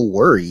there's no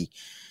worry.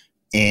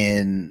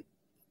 And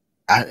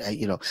I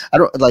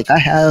don't like I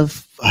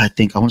have I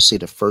think I want to say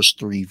the first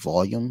three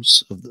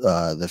volumes of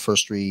the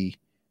first three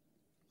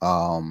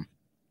um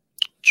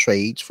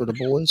trades for the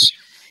boys.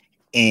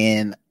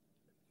 And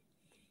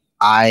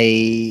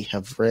I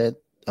have read,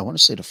 I want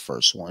to say the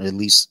first one, at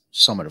least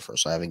some of the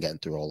first. I haven't gotten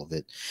through all of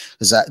it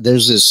because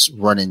there's this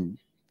running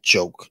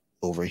joke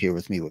over here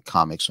with me with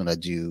comics when I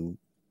do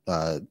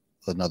uh,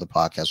 another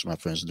podcast with my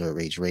friends, Nerd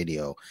Rage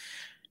Radio.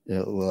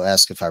 We'll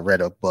ask if I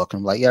read a book.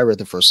 I'm like, yeah, I read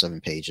the first 7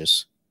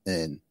 pages,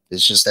 and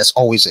it's just that's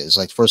always it. It's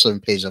like the first 7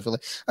 pages. I feel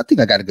like I think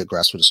I got a good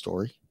grasp of the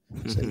story.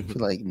 So you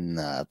feel like,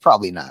 nah,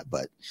 probably not,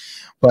 but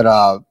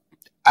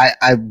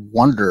I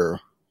wonder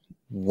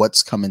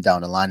what's coming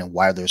down the line and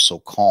why they're so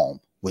calm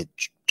with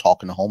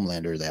talking to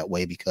Homelander that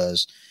way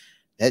because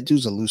that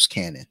dude's a loose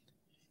cannon.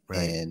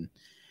 Right. And,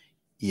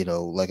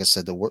 like I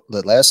said, the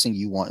last thing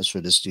you want is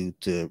for this dude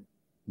to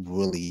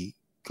really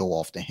go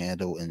off the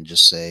handle and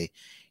just say,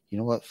 you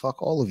know what,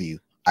 fuck all of you.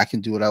 I can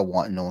do what I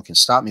want and no one can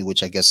stop me,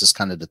 which I guess is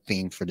kind of the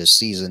theme for this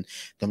season.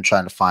 Them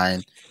trying to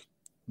find,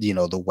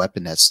 the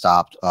weapon that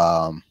stopped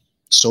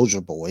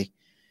Soldier Boy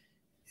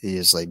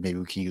is like maybe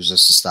we can use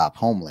this to stop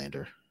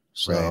Homelander. Right.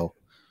 So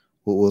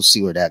we'll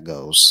see where that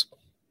goes.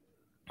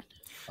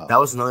 That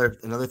Um, was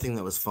another thing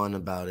that was fun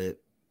about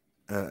it.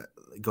 Uh,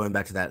 Going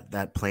back to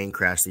that plane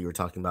crash that you were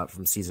talking about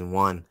from season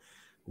one,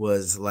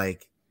 was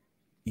like,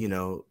 you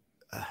know,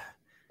 uh,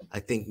 I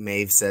think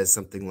Maeve says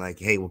something like,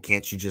 "Hey, well,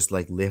 can't you just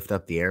like lift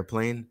up the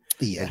airplane?"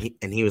 yeah.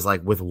 And he was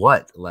like, "With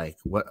what? Like,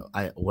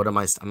 what am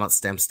I? I'm not.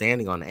 I'm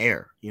standing on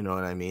air. You know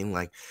what I mean?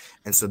 Like."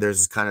 And so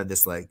there's kind of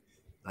this like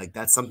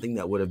that's something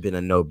that would have been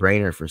a no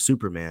brainer for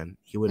Superman. Hmm.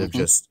 He would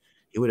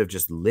have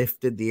just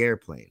lifted the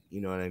airplane.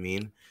 You know what I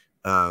mean?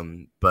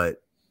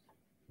 But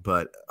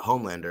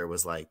Homelander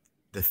was like,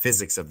 the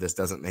physics of this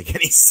doesn't make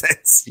any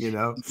sense.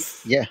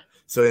 Yeah.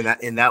 So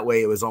in that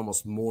way, it was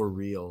almost more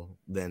real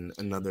than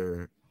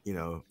another.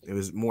 It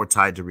was more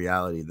tied to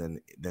reality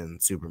than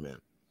Superman.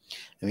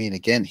 I mean,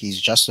 again,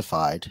 he's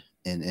justified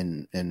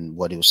in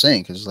what he was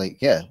saying because,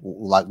 like, yeah,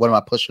 like, what am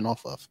I pushing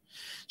off of?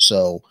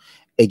 So,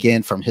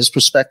 again, from his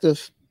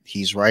perspective,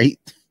 he's right.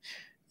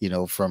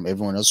 From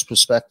everyone else's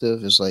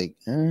perspective, it's like,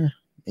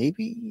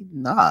 maybe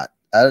not.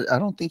 I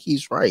don't think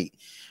he's right.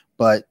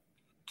 But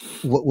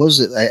what was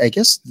it? I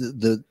guess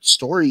the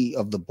story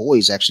of the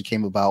boys actually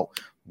came about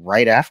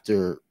right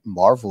after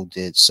Marvel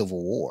did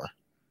Civil War,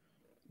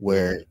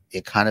 where Mm,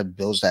 it kind of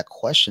builds that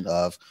question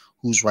of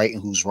who's right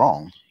and who's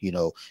wrong.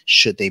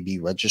 Should they be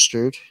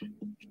registered?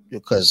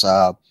 Because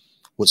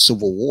with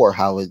Civil War,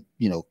 how it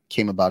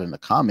came about in the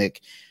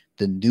comic,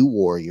 the New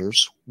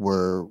Warriors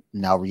were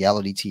now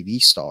reality TV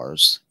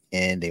stars,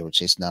 and they were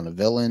chasing down a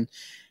villain.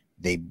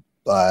 They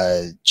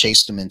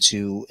chased them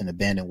into an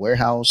abandoned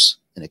warehouse.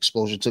 An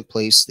explosion took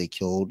place. They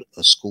killed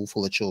a school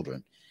full of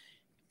children,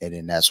 and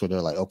then that's where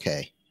they're like,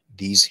 okay,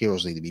 these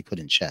heroes need to be put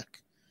in check.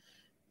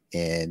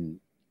 And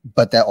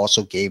but that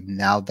also gave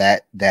now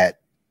that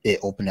it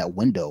opened that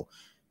window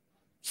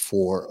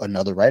for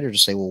another writer to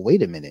say, well,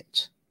 wait a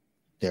minute,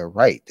 they're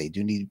right, they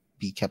do need to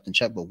be kept in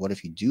check, but what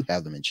if you do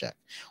have them in check?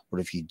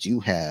 What if you do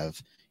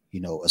have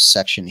a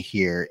section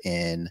here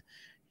in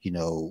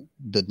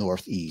the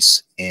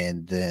Northeast,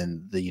 and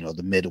then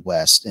the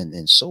Midwest,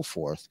 and so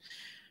forth.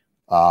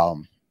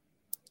 um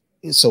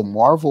so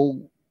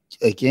Marvel,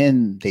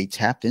 again, they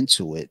tapped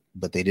into it,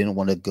 but they didn't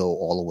want to go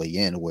all the way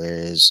in,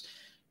 whereas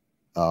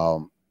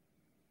um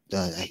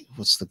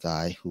what's the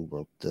guy who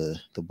wrote the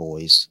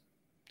boys,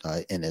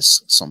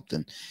 Ennis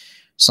something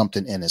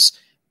Ennis.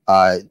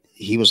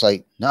 He was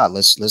like, nah,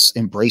 let's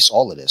embrace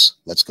all of this.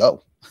 Let's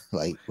go.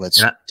 Like, and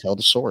let's I, tell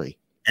the story.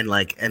 and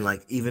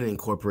even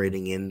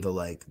incorporating in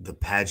the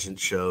pageant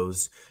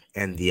shows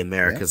and the Yeah.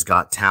 America's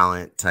Got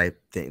Talent type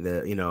thing,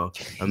 the Yeah.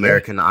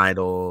 American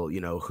Idol,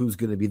 who's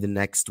going to be the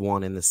next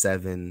one in the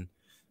seven,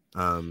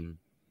 um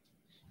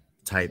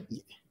type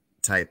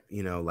type,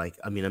 like,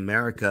 I mean,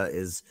 America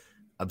is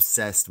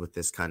obsessed with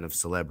this kind of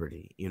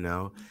celebrity,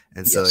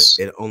 and so it, Yes.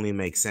 it only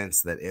makes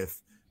sense that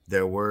if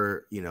there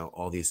were,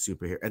 all these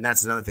superheroes. And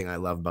that's another thing I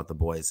love about the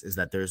boys, is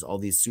that there's all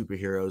these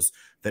superheroes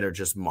that are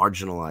just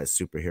marginalized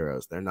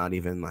superheroes. They're not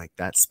even like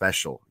that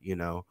special,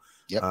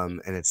 Yep.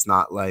 and it's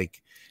not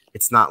like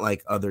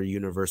other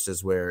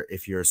universes where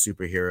if you're a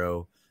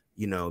superhero,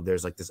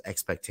 there's like this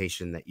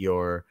expectation that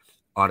you're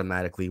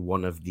automatically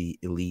one of the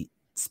elite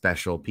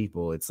special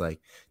people. It's like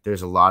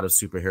there's a lot of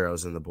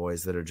superheroes in The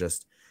Boys that are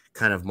just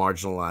kind of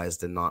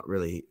marginalized and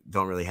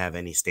don't really have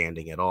any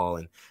standing at all.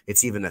 And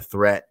it's even a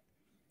threat,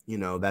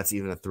 that's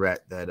even a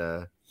threat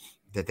that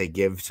they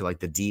give to like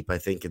the Deep, I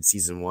think in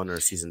season 1 or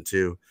season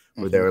 2,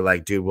 where they were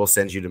like, dude, we'll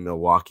send you to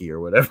Milwaukee or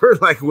whatever.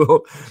 Like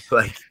we'll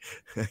like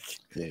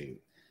yeah,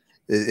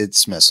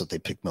 it's messed up. They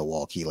pick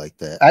Milwaukee like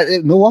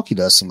that. Milwaukee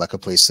does seem like a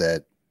place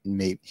that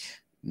maybe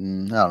I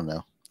don't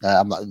know.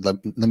 I'm not,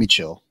 let me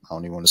chill. I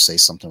don't even want to say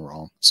something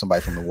wrong.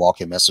 Somebody from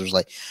Milwaukee message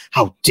like,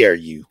 "How dare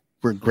you?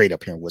 We're great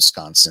up here in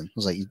Wisconsin." I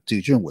was like,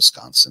 "Dude, you're in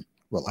Wisconsin.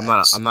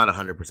 Relax." I'm not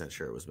 100%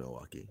 sure it was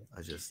Milwaukee.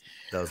 That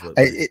was what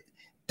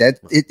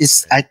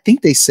I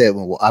think they said.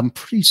 Well, I'm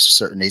pretty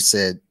certain they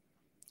said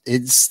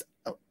it's.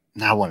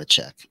 Now I want to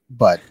check,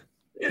 but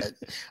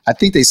I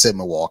think they said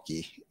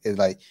Milwaukee.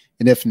 And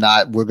if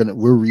not,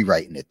 we're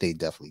rewriting it. They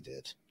definitely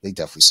did. They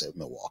definitely said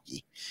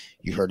Milwaukee.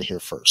 You heard it here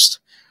first.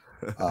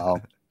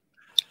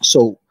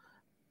 So,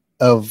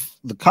 of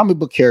the comic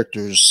book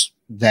characters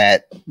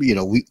that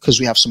because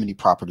we have so many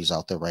properties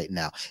out there right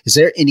now, is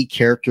there any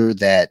character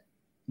that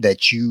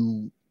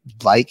you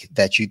like,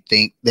 that you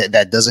think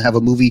that doesn't have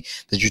a movie,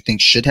 that you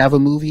think should have a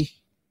movie?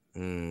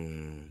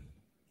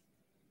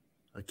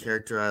 A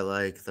character I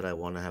like that I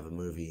want to have a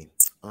movie.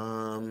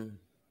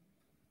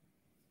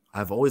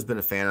 I've always been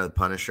a fan of the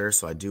Punisher,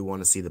 so I do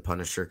want to see the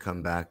Punisher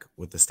come back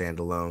with the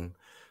standalone.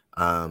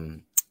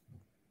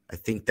 I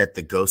think that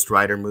the Ghost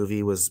Rider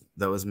movie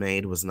that was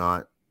made was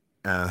not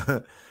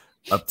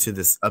up to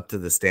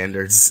the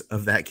standards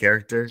of that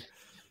character.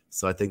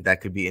 So I think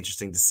that could be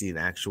interesting to see an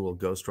actual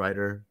Ghost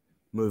Rider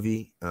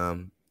movie.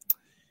 I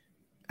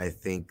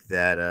think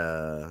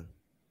that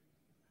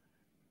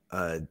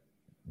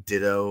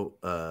ditto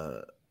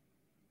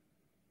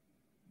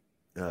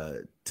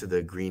to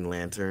the Green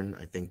Lantern.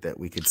 I think that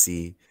we could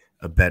see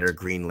a better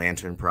Green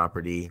Lantern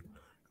property.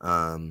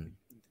 I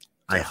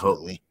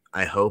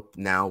hope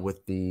now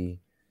with the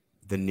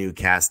new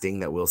casting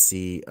that we'll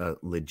see a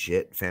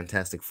legit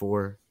Fantastic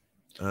Four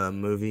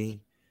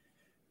movie.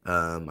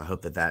 I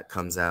hope that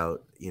comes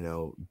out,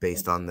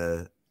 based on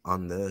the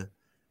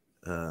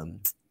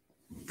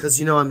because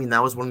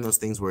that was one of those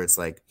things where it's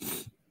like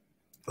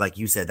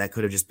you said, that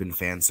could have just been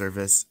fan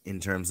service in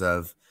terms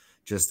of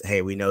just,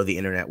 hey, we know the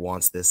internet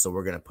wants this, so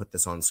we're going to put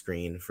this on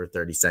screen for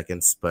 30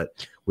 seconds,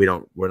 but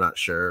we're not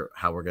sure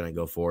how we're going to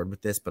go forward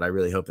with this. But I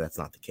really hope that's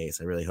not the case.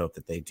 I really hope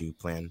that they do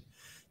plan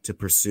to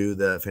pursue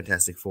the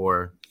Fantastic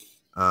Four.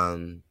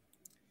 And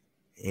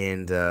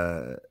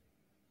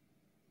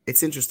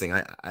it's interesting.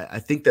 I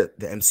think that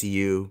the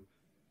MCU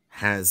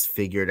has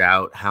figured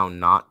out how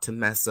not to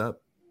mess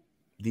up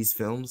these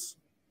films.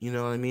 You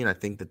know what I mean? I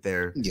think that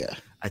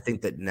I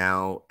think that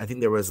now, I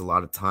think there was a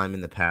lot of time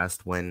in the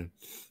past when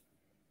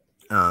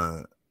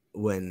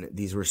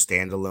these were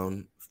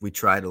standalone. We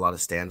tried a lot of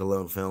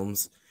standalone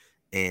films,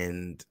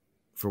 and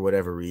for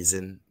whatever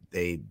reason,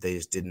 they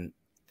just didn't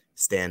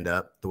stand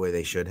up the way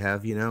they should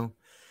have, And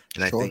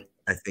sure.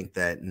 I think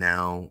that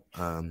now,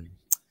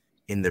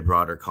 in the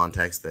broader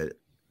context,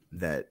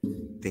 that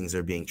things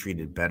are being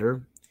treated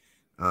better.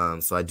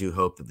 So I do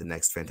hope that the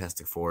next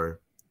Fantastic Four,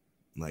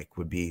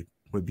 would be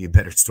a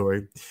better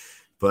story.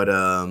 But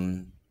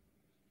trying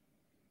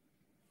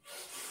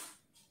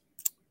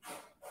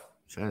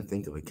to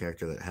think of a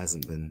character that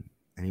hasn't been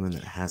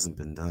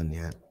done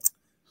yet.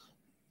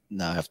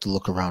 Now I have to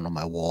look around on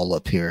my wall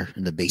up here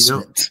in the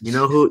basement. You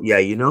know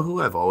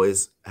who I've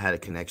always had a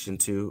connection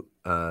to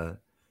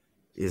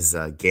is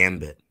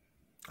Gambit.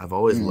 I've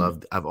always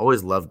loved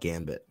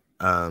Gambit.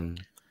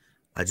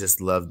 I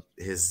just loved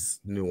his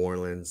New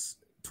Orleans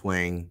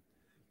twang,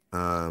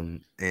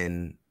 and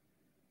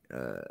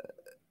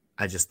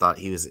I just thought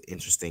he was an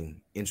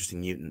interesting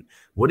mutant.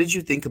 What did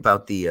you think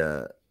about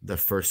the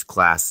First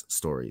Class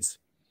stories?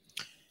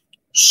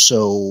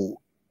 So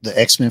the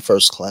X-Men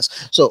First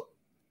Class. So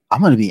I'm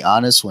going to be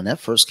honest. When that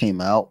first came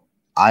out,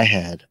 I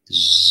had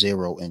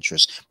zero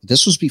interest.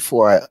 This was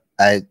before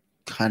I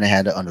kind of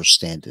had an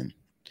understanding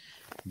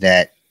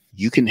that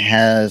you can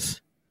have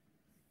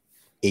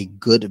a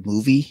good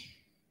movie,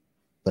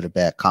 but a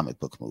bad comic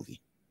book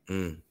movie.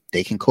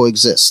 They can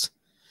coexist.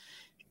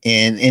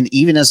 And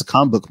even as a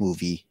comic book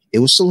movie, it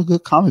was still a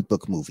good comic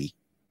book movie.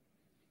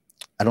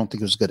 I don't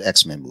think it was a good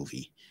X-Men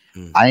movie.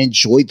 I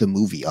enjoyed the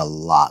movie a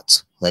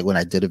lot. Like when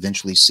I did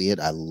eventually see it,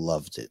 I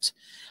loved it.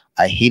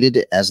 I hated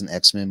it as an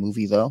X-Men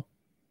movie though,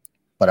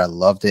 but I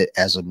loved it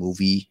as a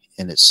movie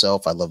in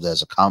itself. I loved it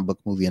as a comic book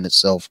movie in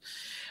itself.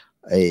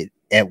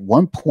 At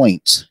one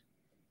point,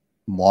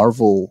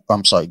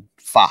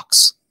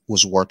 Fox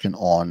was working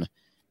on,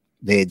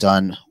 they had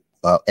done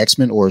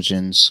X-Men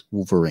Origins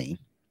Wolverine,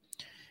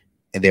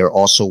 and they were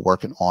also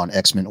working on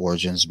X-Men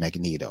Origins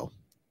Magneto.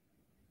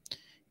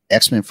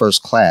 X-Men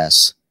First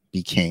Class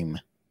became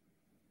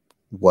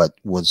what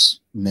was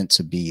meant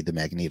to be the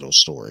Magneto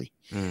story.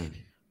 And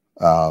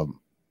I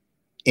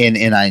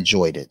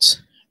enjoyed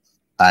it.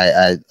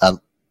 I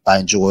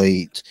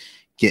enjoyed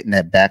getting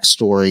that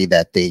backstory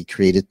that they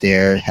created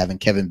there, having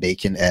Kevin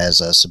Bacon as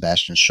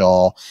Sebastian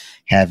Shaw,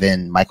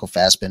 having Michael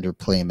Fassbender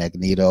playing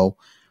Magneto.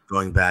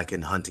 Going back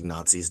and hunting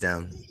Nazis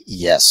down.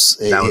 Yes,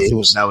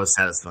 That was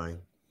satisfying.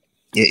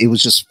 It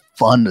was just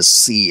fun to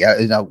see.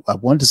 I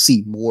wanted to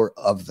see more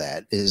of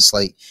that. It's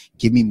like,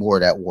 give me more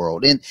of that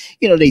world. And,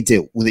 they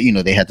did.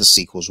 They had the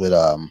sequels with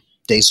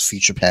Days of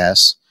Future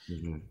Past.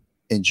 Mm-hmm.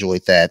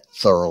 Enjoyed that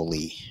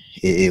thoroughly.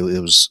 It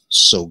was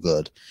so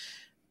good.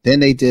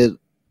 Then they did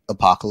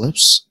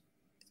Apocalypse,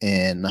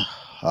 and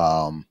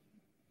I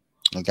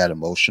got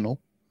emotional.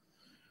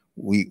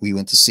 We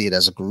went to see it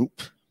as a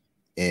group,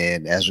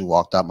 and as we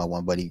walked out, my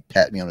one buddy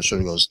patted me on the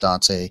shoulder, goes,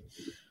 "Dante,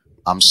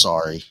 I'm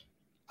sorry.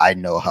 I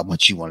know how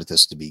much you wanted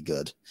this to be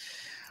good."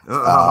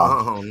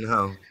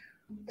 No.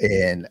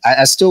 And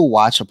I still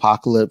watch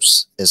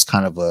Apocalypse as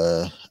kind of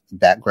a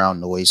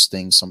background noise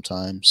thing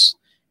sometimes.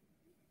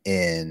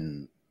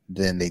 And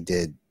then they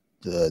did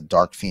the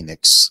Dark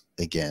Phoenix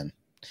again.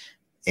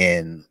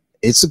 And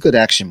it's a good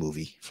action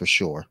movie for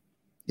sure.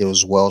 It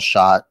was well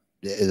shot.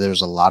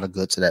 There's a lot of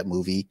good to that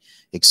movie,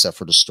 except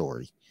for the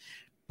story.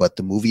 But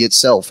the movie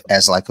itself,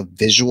 as like a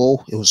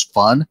visual, it was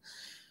fun.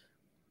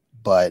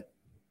 But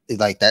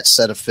like that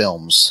set of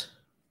films,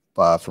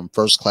 from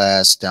First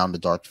Class down to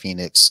Dark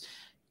Phoenix,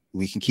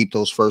 we can keep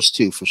those first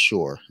two for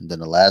sure. And then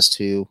the last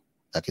two,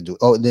 I could do.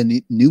 Oh, and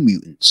then New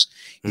Mutants.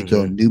 You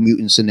throw New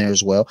Mutants in there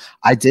as well.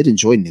 I did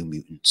enjoy New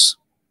Mutants,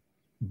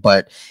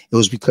 but it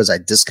was because I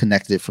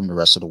disconnected it from the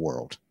rest of the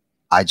world.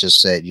 I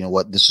just said, you know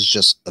what? This is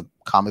just a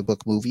comic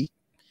book movie.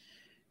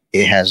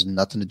 It has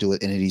nothing to do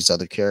with any of these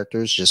other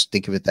characters. Just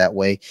think of it that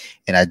way.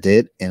 And I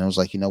did. And I was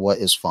like, you know what?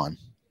 It's fun.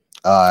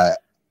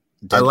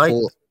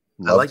 Deadpool,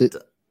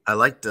 I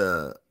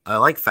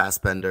like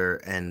Fassbender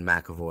and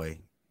McAvoy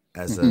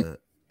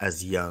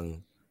as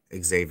young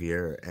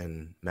Xavier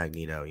and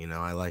Magneto.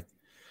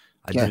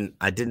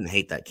 I didn't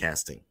hate that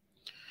casting.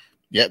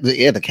 Yeah,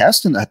 the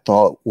casting I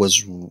thought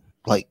was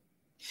like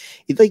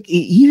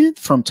even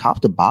from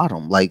top to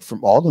bottom, like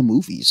from all the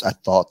movies, I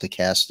thought the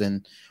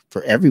casting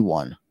for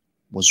everyone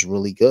was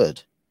really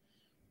good.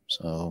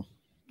 So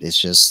it's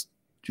just,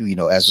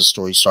 as the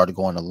story started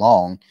going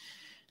along,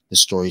 the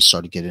story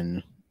started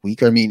getting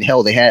weaker. I mean,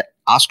 hell, they had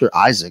Oscar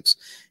Isaacs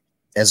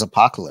as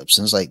Apocalypse,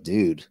 and it's like,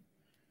 dude,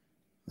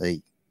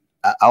 like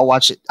I'll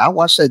watch it. I'll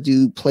watch that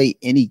dude play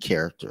any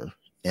character,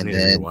 and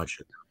then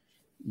watch it.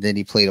 Then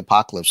he played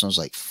Apocalypse, and I was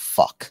like,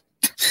 fuck.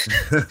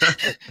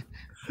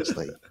 It's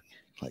like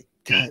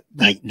God,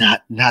 like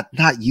not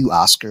you,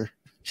 Oscar.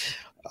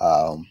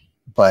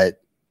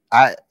 But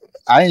I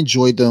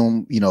enjoyed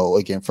them.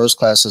 Again, First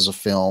Class as a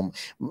film.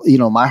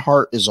 My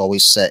heart is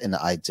always set in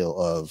the ideal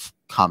of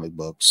comic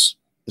books,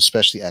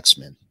 especially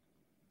X-Men.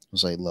 I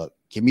was like, look,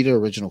 give me the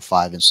original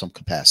 5 in some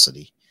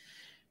capacity,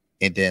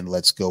 and then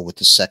let's go with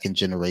the second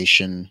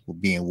generation,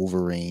 being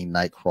Wolverine,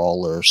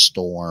 Nightcrawler,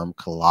 Storm,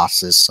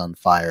 Colossus,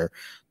 Sunfire,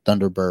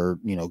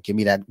 Thunderbird. Give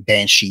me that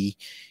Banshee,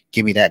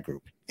 give me that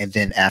group, and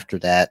then after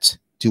that,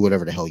 do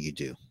whatever the hell you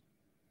do,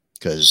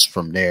 because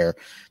from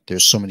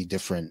there's so many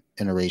different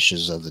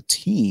iterations of the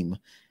team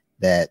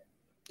that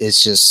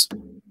it's just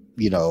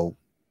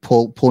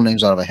pull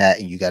names out of a hat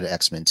and you got an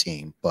X-Men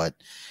team. But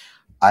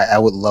I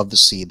would love to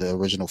see the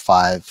original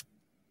 5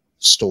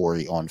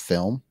 story on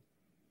film.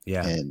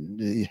 Yeah.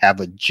 And have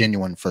a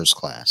genuine First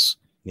Class.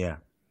 Yeah,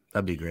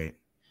 that'd be great.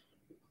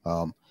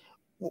 Out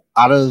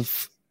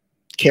of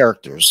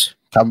characters,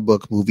 comic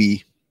book,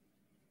 movie,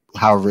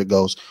 however it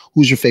goes,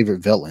 who's your favorite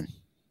villain?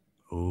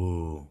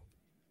 Ooh.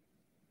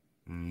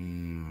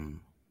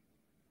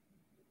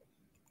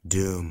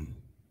 Doom.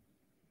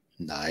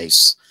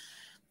 Nice.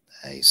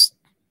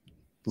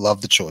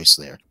 Love the choice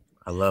there.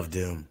 I love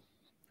Doom.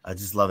 I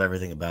just love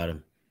everything about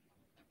him.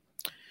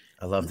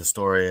 I love the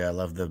story. I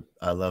love the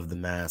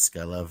mask.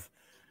 I love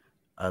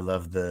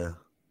the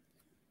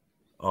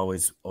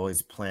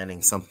always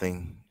planning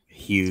something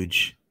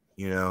huge,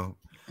 kind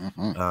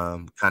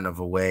of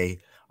a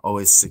way,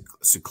 always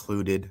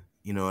secluded,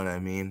 you know what I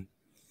mean?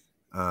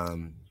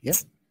 Yeah.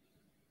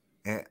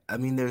 I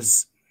mean,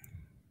 there's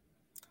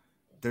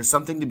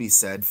something to be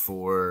said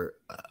for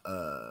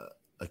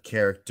a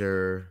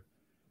character,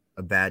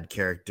 a bad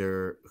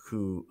character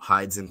who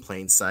hides in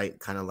plain sight,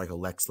 kind of like a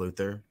Lex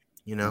Luthor.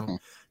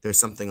 There's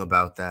something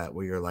about that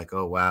where you're like,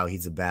 oh wow,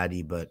 he's a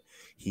baddie, but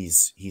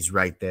he's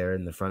right there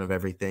in the front of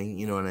everything.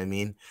 You know what I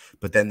mean?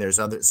 But then there's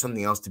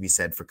something else to be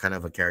said for kind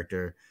of a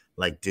character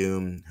like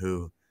Doom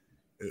who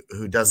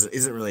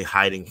isn't really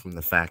hiding from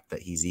the fact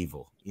that he's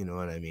evil. You know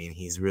what I mean?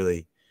 He's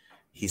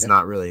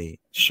not really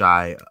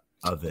shy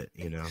of it.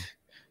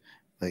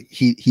 Like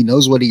he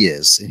knows what he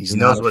is, and he's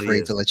not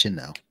afraid to let you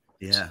know.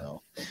 Yeah.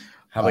 So,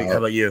 how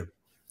about you?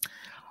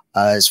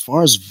 As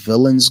far as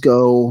villains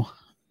go,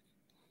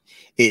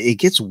 it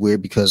gets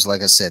weird because,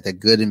 like I said, the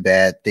good and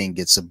bad thing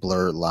gets a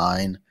blurred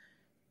line.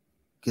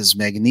 Because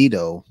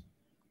Magneto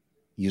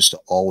used to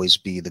always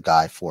be the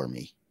guy for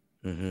me.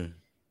 Mm-hmm.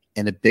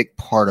 And a big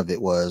part of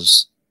it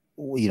was,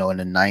 in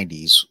the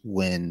 90s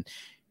when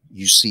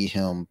you see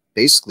him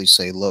basically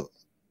say, look,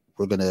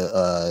 we're going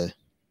to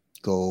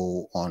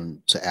go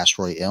on to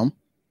Asteroid M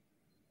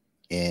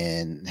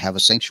and have a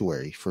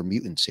sanctuary for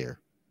mutants here.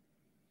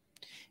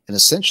 And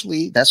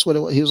essentially, that's what it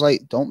was. He was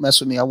like, don't mess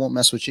with me. I won't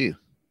mess with you.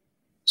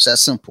 It's that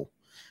simple.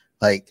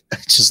 Like,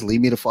 just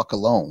leave me the fuck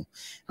alone.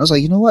 I was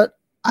like, you know what?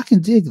 I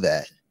can dig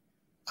that.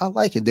 I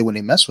like it. Then when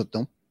they mess with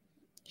them,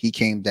 he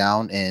came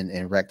down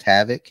and wreaked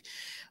havoc.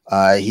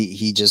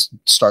 He just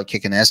started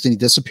kicking ass. Then he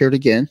disappeared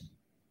again.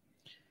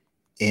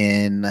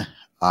 And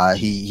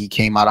he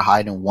came out of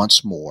hiding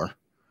once more.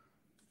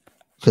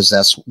 Because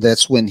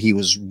that's when he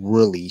was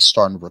really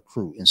starting to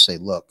recruit and say,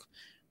 look,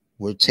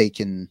 we're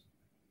taking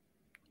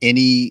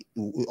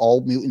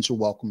all mutants are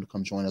welcome to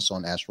come join us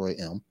on Asteroid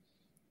M,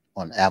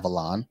 on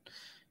Avalon.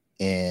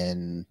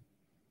 And,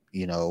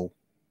 you know,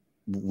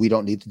 we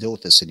don't need to deal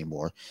with this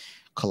anymore.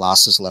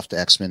 Colossus left the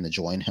X-Men to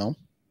join him.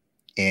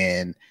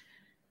 And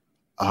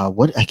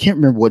what I can't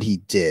remember what he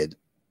did,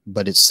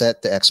 but it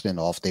set the X-Men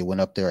off. They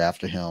went up there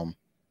after him.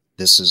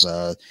 This is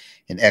an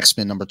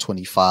X-Men number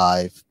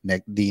 25.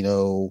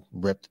 Magneto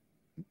ripped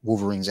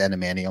Wolverine's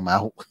adamantium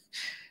out.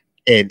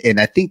 And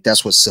I think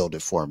that's what sealed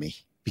it for me.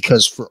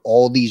 Because for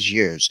all these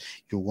years,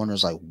 you're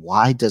wondering, like,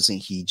 why doesn't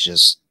he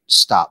just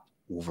stop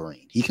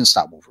Wolverine? He can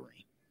stop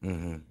Wolverine.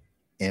 Mm-hmm.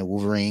 And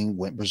Wolverine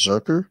went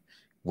berserker,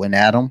 went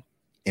at him,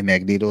 and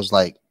Magneto was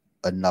like,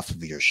 enough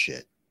of your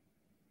shit.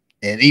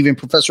 And even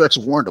Professor X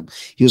warned him.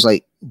 He was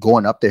like,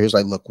 going up there, he was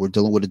like, look, we're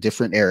dealing with a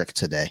different Eric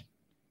today.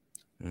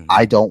 Mm-hmm.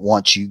 I don't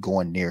want you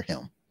going near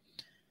him.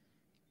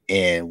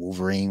 And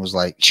Wolverine was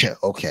like, yeah,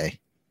 okay.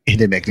 And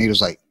then Magneto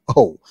was like,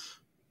 oh,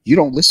 you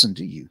don't listen,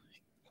 do you?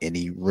 And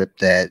he ripped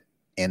that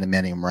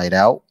adamantium right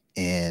out.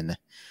 And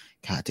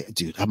God damn,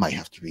 dude, I might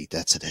have to read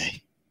that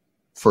today.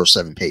 First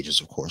 7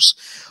 pages, of course.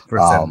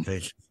 First 7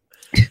 pages.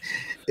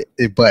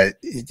 But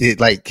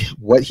like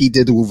what he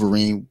did to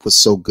Wolverine was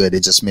so good.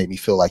 It just made me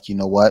feel like, you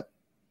know what?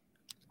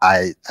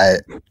 I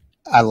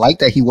like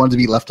that he wanted to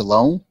be left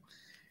alone.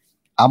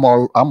 I'm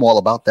all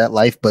about that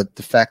life, but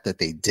the fact that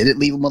they didn't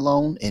leave him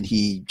alone and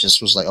he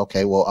just was like,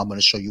 okay, well, I'm going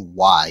to show you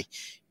why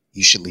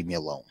you should leave me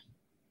alone.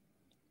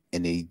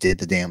 And he did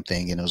the damn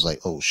thing, and it was like,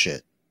 oh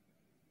shit.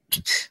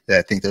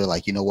 I think they're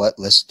like, you know what?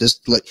 Let's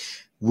just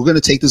we're going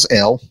to take this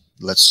L.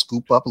 Let's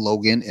scoop up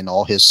Logan and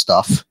all his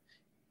stuff,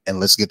 and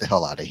let's get the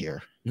hell out of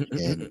here.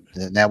 And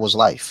that was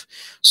life.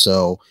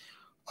 So,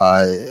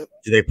 did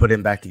they put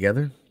him back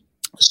together?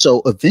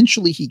 So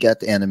eventually he got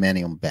the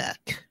adamantium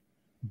back,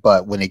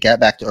 but when it got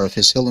back to Earth,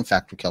 his healing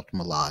factor kept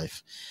him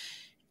alive,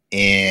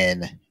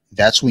 and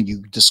that's when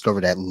you discover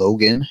that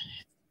Logan.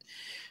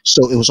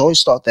 So it was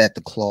always thought that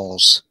the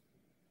claws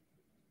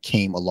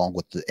came along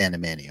with the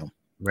adamantium,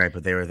 right?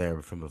 But they were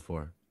there from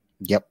before.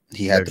 Yep,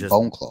 he had the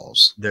bone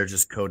claws. They're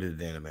just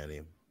coated in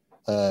adamantium.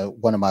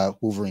 One of my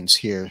Wolverines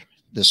here,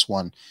 this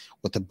one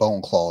with the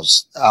bone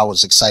claws, I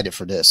was excited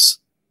for this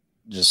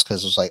just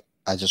because it was like,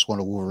 I just want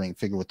a Wolverine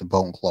figure with the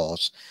bone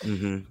claws.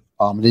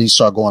 Mm-hmm. Then you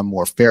start going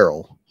more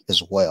feral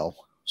as well.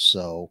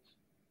 So,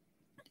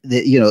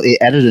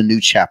 it added a new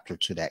chapter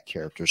to that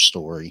character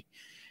story.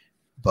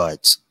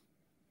 But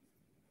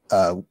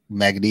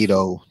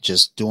Magneto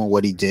just doing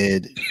what he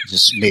did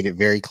just made it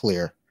very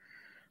clear.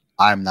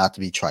 I'm not to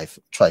be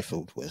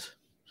trifled with.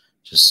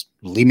 Just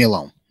leave me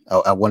alone.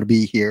 I want to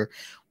be here.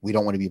 We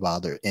don't want to be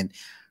bothered. And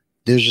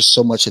there's just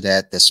so much of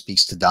that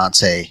speaks to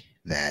Dante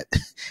that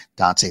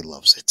Dante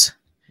loves it.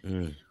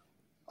 Mm.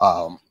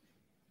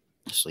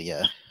 So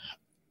yeah.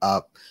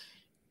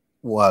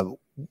 Well,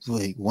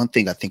 one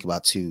thing I think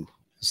about too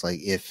is like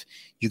if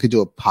you could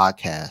do a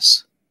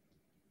podcast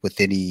with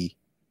any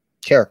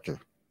character,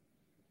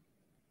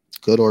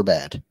 good or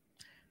bad,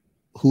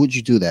 who would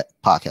you do that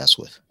podcast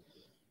with?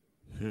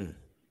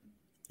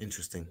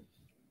 Interesting.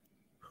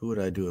 Who would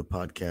I do a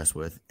podcast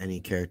with? Any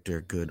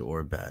character, good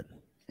or bad?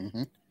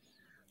 Mm-hmm.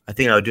 I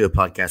think I would do a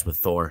podcast with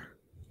Thor.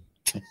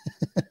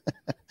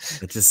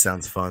 It just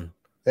sounds fun.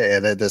 Yeah,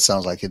 that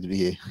sounds like it'd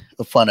be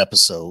a fun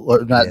episode,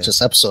 or not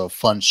just episode, a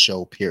fun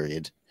show.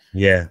 Period.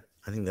 Yeah,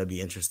 I think that'd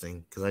be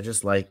interesting because I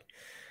just like,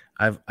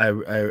 I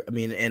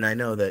mean, and I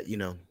know that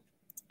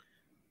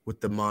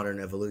with the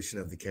modern evolution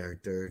of the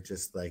character,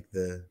 just like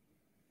the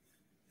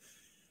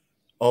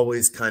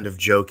always kind of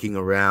joking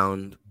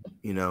around,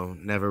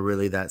 never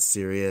really that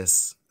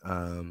serious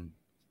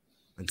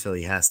until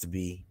he has to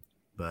be.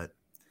 But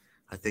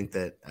I think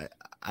that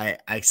I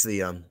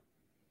actually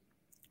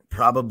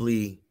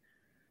probably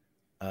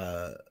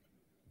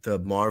the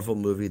Marvel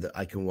movie that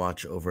I can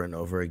watch over and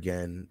over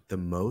again the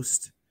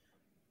most,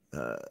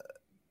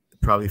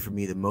 probably for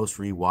me the most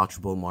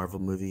rewatchable Marvel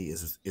movie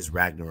is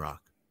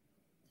Ragnarok.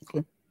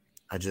 Okay.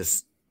 I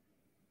just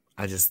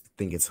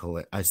think it's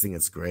hilarious. I just think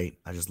it's great.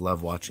 I just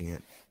love watching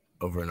it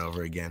over and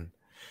over again.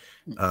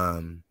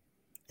 And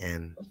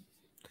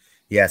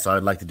yeah, so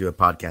I'd like to do a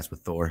podcast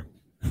with Thor.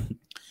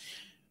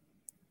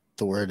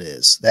 Thor it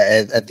is.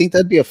 I think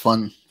that'd be a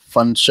fun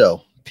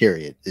show.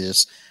 Period. It's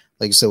just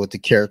like you said, with the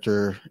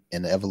character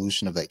and the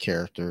evolution of that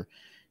character,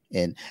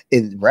 and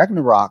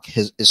Ragnarok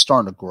is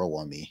starting to grow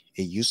on me.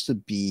 It used to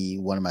be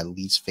one of my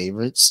least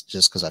favorites,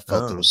 just because I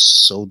felt it was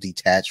so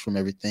detached from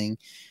everything.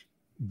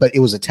 but it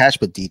was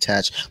attached but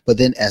detached. But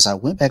then as I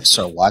went back and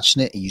started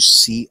watching it, and you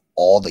see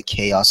all the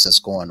chaos that's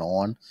going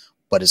on,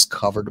 but it's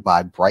covered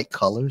by bright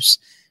colors.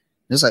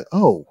 It's like,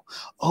 oh,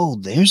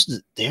 there's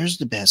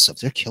the bad stuff.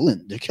 They're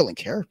killing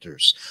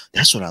characters.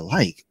 That's what I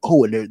like.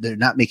 Oh, and they're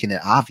not making it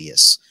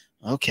obvious.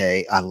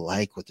 Okay, I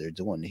like what they're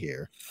doing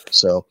here.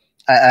 So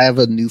I have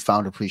a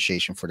newfound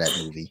appreciation for that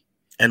movie.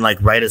 And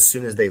like right as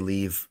soon as they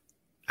leave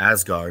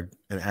Asgard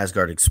and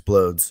Asgard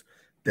explodes,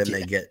 then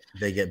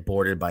they get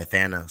boarded by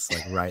Thanos,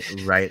 like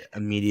right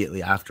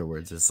immediately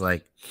afterwards. It's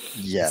like,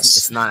 yes,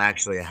 it's not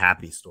actually a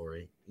happy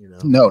story, you know?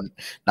 No,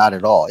 not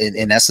at all.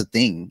 And that's the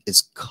thing.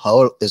 It's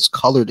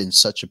colored in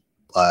such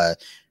a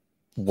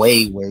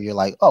way where you're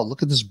like, oh,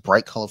 look at this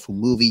bright, colorful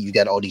movie. You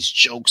got all these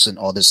jokes and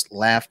all this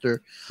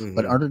laughter,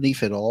 but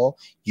underneath it all,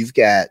 you've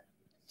got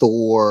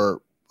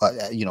Thor,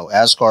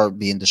 Asgard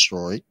being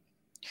destroyed.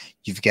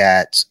 You've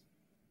got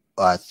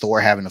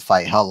Thor having to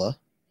fight Hela,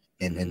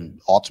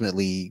 and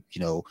ultimately,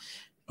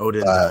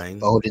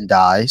 Odin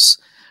dies.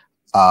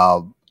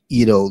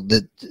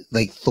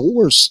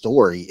 Thor's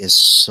story is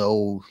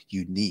so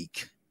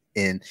unique,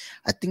 and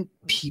I think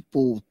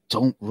people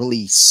don't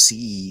really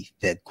see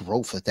that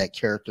growth that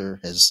character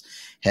has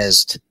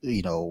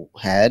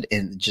had,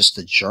 and just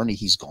the journey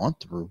he's gone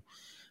through.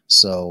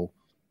 So,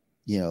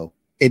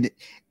 it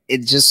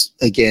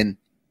just, again,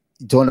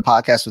 doing a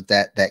podcast with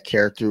that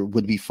character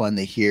would be fun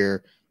to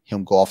hear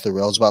him go off the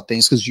rails about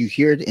things, because you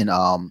hear it in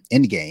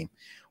Endgame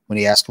when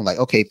he asked him, like,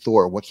 okay,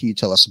 Thor, what can you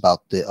tell us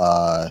about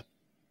the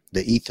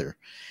ether?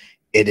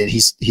 And then he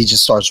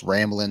just starts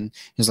rambling.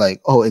 He's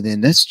like, oh, and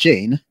then that's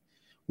Jane.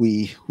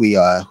 We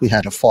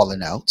had a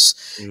falling out,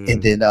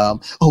 and then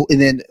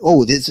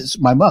this is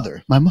my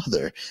mother.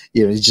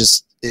 So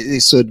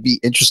it'd be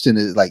interesting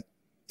to like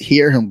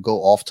hear him go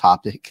off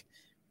topic.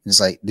 It's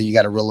like, then you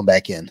got to reel him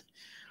back in.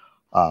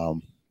 I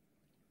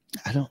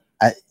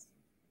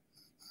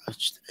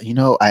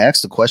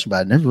asked the question, but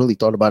I never really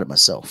thought about it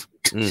myself.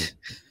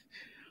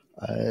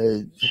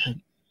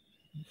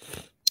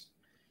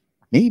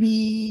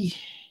 Maybe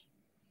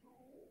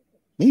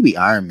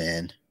Iron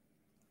Man,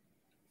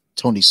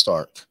 Tony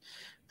Stark.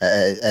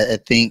 I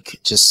think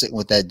just sitting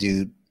with that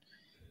dude,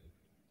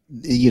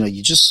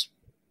 you just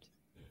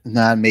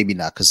maybe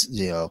not, because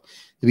there'd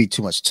be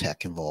too much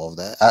tech involved.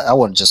 I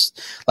want to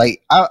just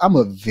like I'm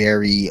a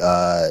very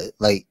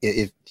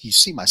if you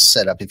see my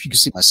setup, if you can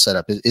see my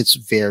setup, it's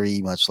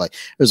very much like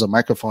there's a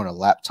microphone, a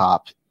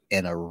laptop,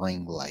 and a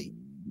ring light.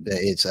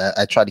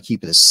 I try to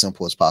keep it as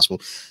simple as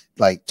possible.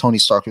 Like Tony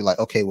Stark would be like,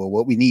 okay, well,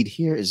 what we need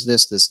here is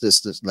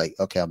this. Like,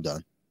 okay, I'm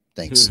done.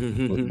 Thanks.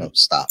 No,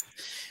 stop.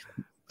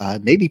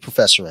 Maybe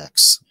Professor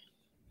X.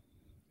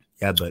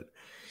 Yeah, but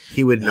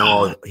he would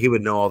know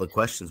all the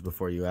questions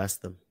before you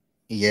ask them.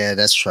 Yeah,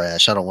 that's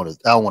trash. I don't want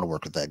to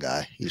work with that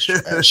guy. He's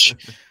trash.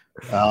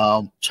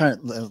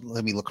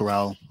 Let me look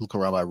around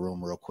my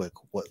room real quick.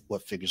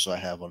 What figures do I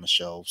have on the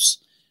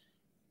shelves?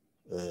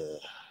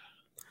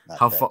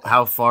 How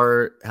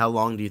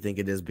long do you think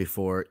it is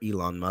before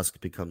Elon Musk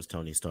becomes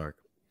Tony Stark?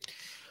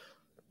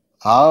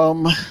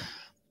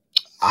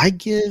 I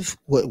give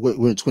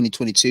we're in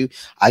 2022.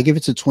 I give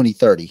it to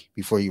 2030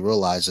 before he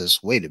realizes,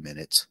 wait a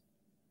minute,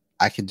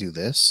 I can do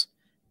this.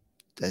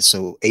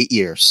 So 8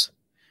 years.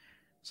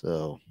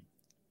 So,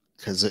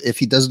 because if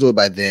he doesn't do it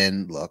by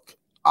then, look,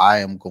 I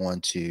am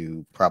going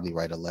to probably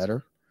write a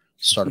letter,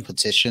 start a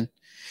petition,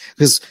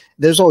 because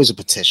there's always a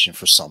petition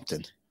for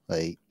something.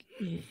 Like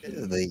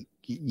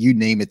you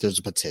name it, there's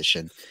a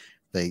petition.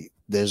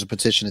 There's a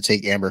petition to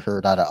take Amber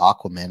Heard out of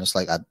Aquaman. It's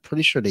like, I'm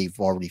pretty sure they've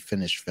already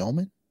finished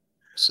filming.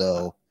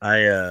 So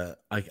I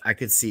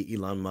could see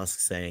Elon Musk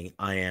saying,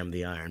 "I am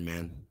the Iron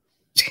Man."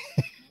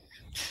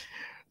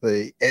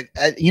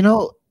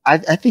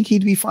 I think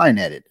he'd be fine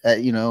at it.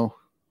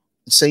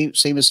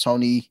 Same as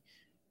Tony,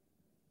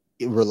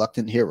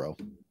 reluctant hero.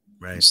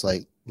 Right. It's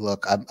like,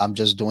 look, I'm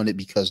just doing it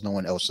because no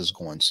one else is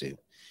going to.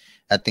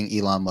 I think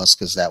Elon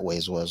Musk is that way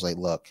as well. It's like,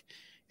 look,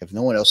 if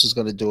no one else is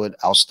going to do it,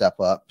 I'll step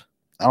up.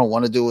 I don't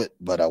want to do it,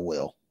 but I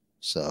will.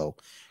 So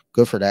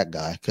good for that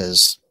guy,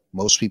 because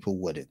most people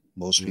wouldn't.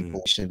 Most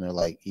people, they're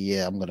like,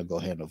 yeah, I'm going to go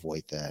ahead and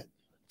avoid that.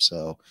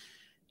 So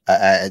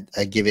I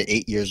give it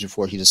 8 years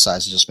before he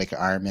decides to just make an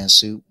Iron Man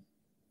suit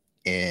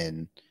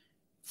and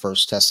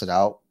first test it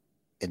out.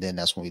 And then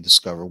that's when we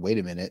discover, wait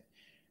a minute,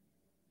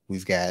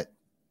 we've got,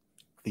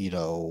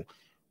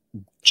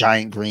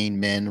 giant green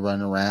men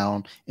running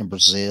around in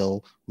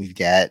Brazil. We've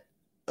got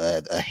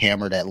a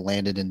hammer that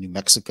landed in New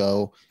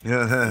Mexico.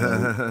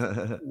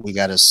 We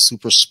got a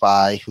super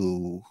spy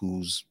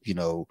who's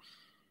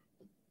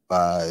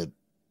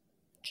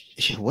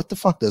what the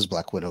fuck does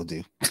Black Widow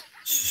do?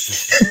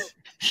 She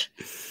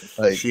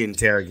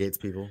interrogates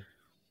people.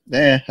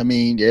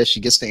 She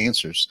gets the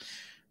answers.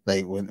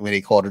 Like when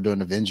they called her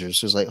during Avengers,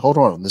 she was like, hold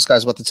on, this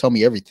guy's about to tell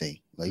me everything.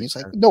 Like, he's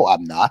like, no,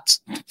 I'm not.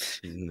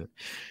 That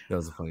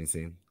was a funny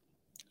scene.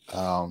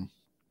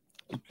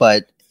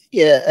 But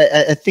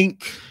yeah, I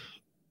think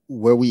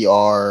where we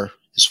are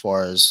as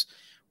far as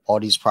all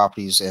these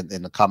properties and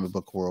the comic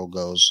book world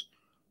goes,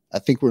 I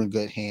think we're in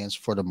good hands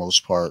for the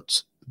most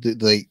part.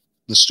 The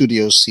the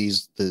studio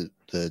sees the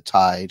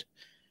tide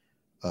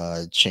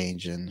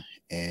changing,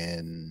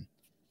 and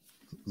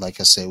like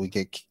I said,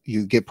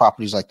 you get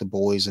properties like The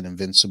Boys and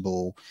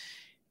Invincible.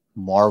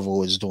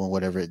 Marvel is doing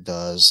whatever it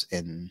does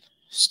and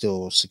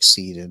still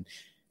succeeding.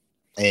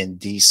 And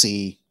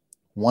DC,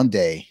 one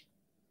day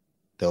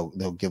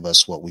they'll give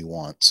us what we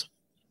want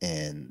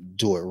and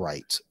do it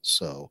right.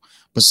 So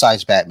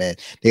besides Batman,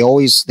 they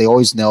always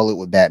nail it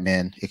with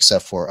Batman,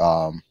 except for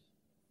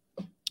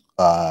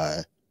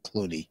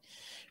Clooney,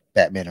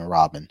 Batman and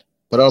Robin.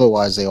 But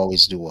otherwise, they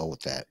always do well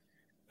with that.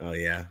 Oh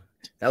yeah,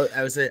 that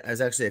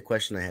was actually a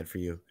question I had for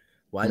you.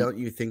 Why don't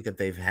you think that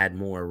they've had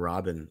more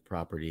Robin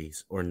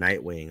properties or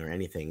Nightwing or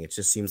anything? It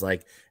just seems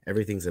like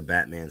everything's a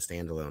Batman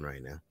standalone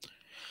right now.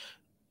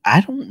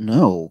 I don't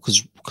know,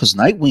 because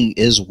Nightwing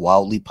is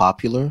wildly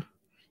popular,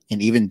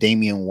 and even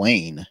Damian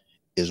Wayne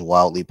is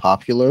wildly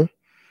popular.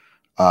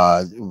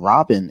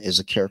 Robin is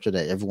a character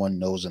that everyone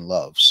knows and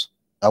loves.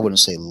 I wouldn't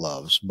say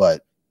loves,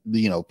 but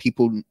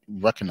people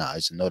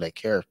recognize and know that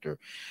character.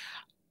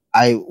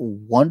 I'm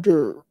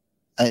wondering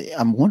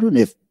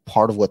if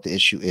part of what the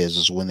issue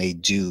is when they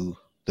do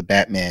the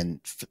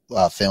Batman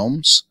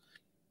films.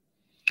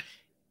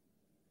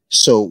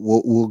 So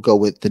we'll go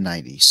with the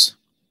 90s.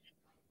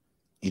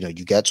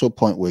 You got to a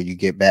point where you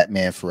get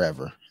Batman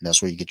Forever, and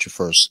that's where you get your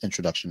first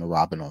introduction to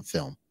Robin on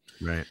film.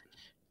 Right.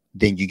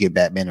 Then you get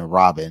Batman and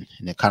Robin,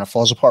 and it kind of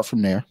falls apart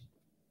from there.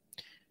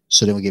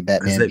 So then we get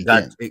Batman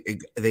Begins.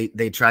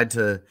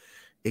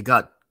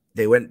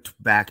 They went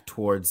back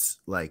towards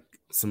like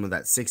some of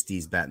that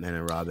 60s Batman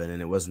and Robin,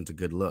 and it wasn't a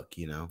good look,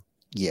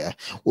 Yeah.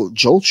 Well,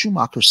 Joel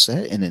Schumacher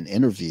said in an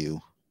interview,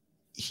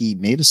 he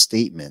made a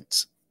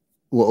statement.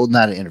 Well,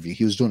 not an interview.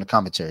 He was doing a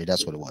commentary.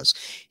 That's what it was.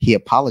 He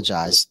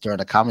apologized during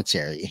the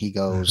commentary. He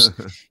goes,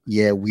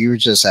 yeah, we were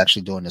just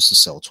actually doing this to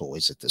sell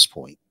toys at this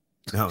point.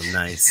 Oh,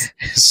 nice.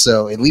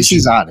 So at least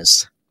he's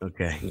honest.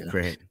 Okay,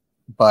 great.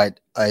 But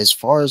as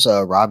far as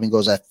Robin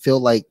goes, I feel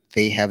like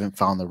they haven't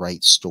found the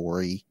right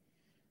story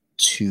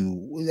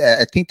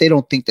I think they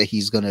don't think that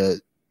he's going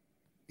to,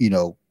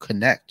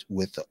 connect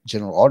with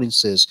general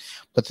audiences.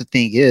 But the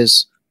thing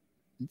is,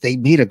 they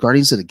made a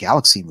Guardians of the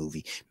Galaxy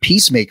movie.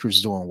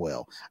 Peacemaker's doing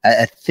well.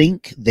 I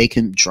think they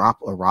can drop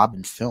a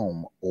Robin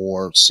film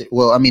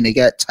they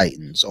got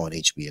Titans on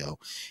HBO,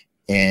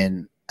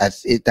 and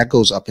that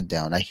goes up and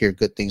down. I hear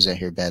good things, I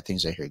hear bad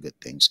things, I hear good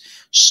things.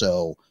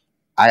 So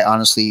I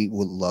honestly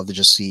would love to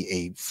just see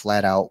a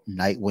flat out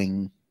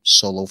Nightwing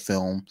solo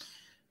film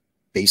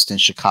based in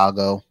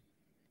Chicago.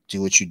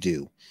 Do what you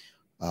do.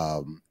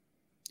 And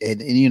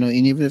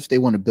even if they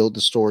want to build the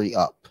story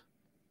up,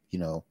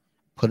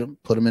 put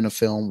him in a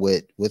film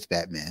with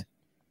Batman.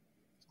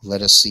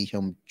 Let us see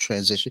him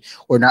transition,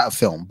 or not a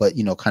film, but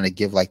kind of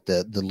give like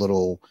the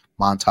little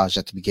montage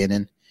at the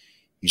beginning.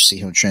 You see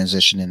him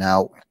transitioning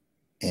out,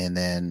 and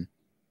then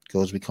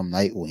goes become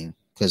Nightwing,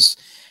 because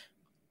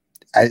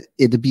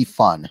it'd be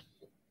fun.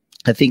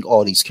 I think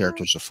all these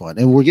characters are fun,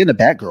 and we're getting a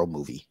Batgirl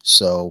movie,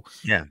 so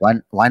yeah,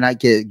 why not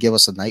give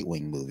us a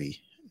Nightwing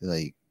movie?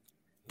 Like,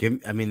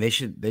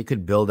 they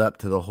could build up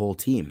to the whole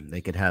team. They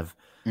could have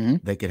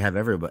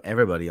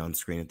everybody on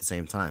screen at the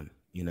same time.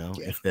 Yeah.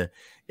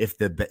 If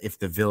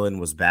the villain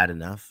was bad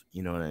enough,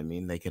 you know what I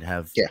mean? They could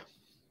have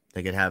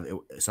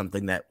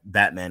something that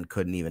Batman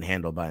couldn't even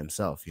handle by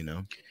himself.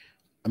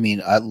 I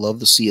mean, I'd love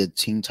to see a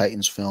Teen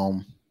Titans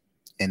film,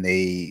 and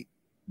they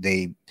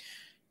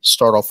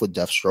start off with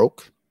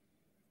Deathstroke,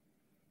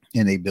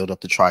 and they build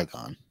up the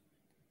Trigon,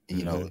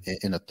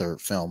 in a third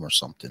film or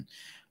something.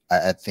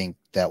 I think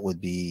that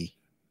would be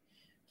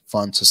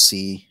fun to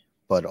see,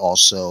 but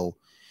also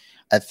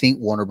I think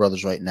Warner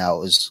Brothers right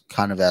now is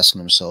kind of asking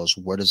themselves,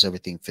 where does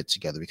everything fit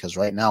together? Because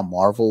right now,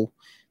 Marvel,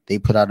 they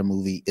put out a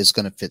movie, it's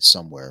going to fit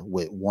somewhere.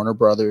 With Warner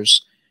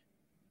Brothers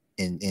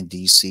in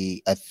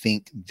DC, I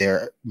think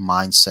their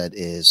mindset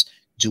is,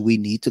 do we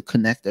need to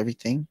connect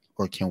everything,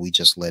 or can we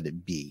just let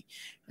it be?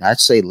 And I'd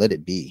say let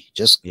it be.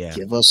 Just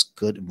give us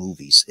good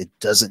movies. It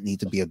doesn't need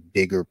to be a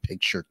bigger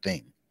picture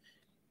thing.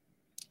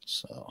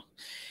 So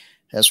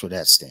that's where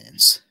that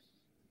stands.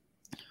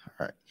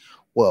 All right.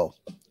 Well,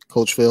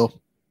 Coach Phil,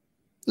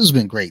 this has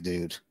been great,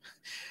 dude.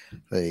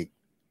 Like,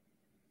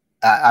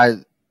 I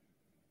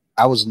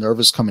was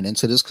nervous coming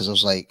into this, because I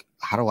was like,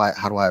 how do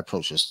I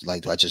approach this?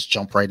 Like, do I just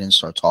jump right in and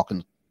start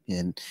talking?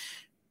 And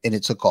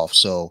it took off.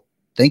 So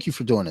thank you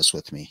for doing this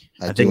with me.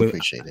 I do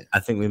appreciate it. I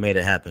think we made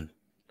it happen.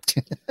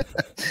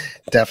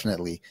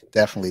 Definitely.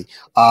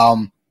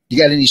 You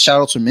got any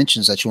shout outs or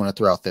mentions that you want to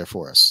throw out there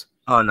for us?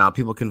 Oh, no.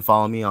 People can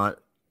follow me on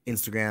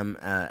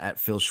Instagram at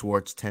Phil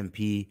Schwartz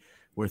 10P.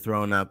 We're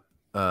throwing up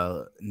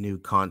new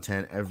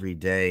content every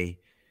day.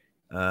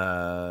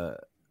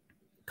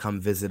 Come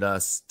visit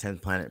us,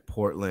 10th Planet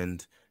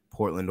Portland,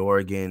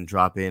 Oregon.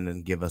 Drop in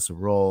and give us a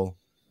roll.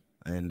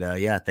 And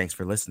thanks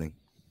for listening.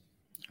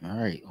 All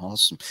right,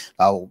 awesome.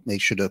 I'll make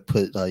sure to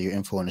put your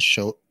info in the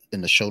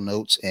show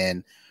notes,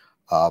 and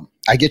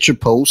I get your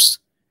posts,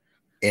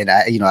 and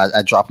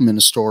I drop them in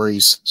the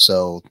stories.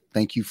 So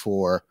thank you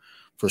for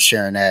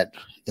sharing that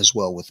as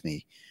well with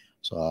me.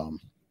 So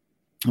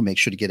I'll make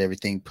sure to get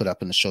everything put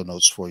up in the show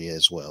notes for you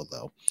as well,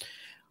 though.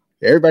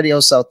 Everybody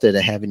else out there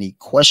that have any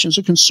questions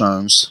or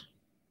concerns,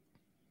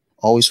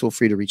 always feel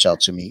free to reach out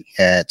to me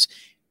at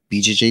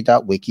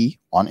bjj.wiki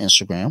on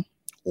Instagram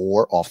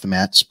or Off the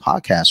Mats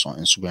Podcast on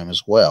Instagram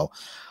as well.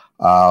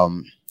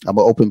 I'm an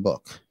open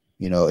book,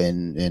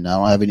 and I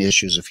don't have any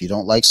issues. If you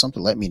don't like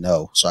something, let me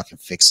know so I can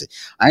fix it.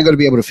 I ain't going to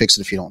be able to fix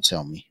it if you don't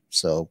tell me.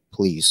 So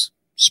please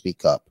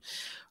speak up.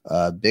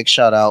 Big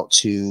shout out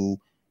to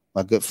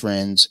my good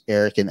friends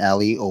Eric and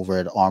Ali over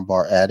at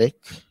Armbar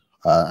Addict.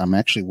 I'm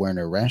actually wearing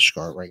their rash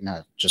guard right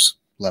now. Just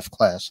left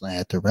class and I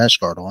had their rash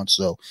guard on.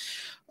 So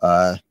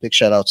big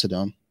shout out to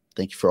them.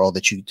 Thank you for all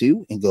that you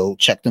do, and go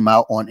check them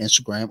out on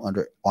Instagram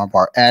under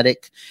Armbar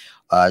Addict.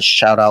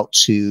 Shout out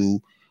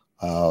to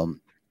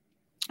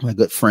my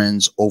good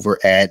friends over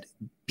at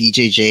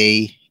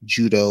bjjjudo.co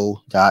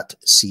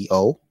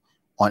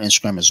on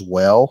Instagram as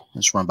well.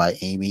 It's run by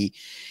Amy.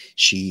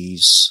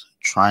 She's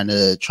trying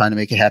to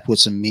make it happen with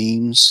some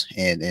memes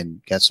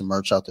and get some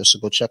merch out there. So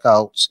go check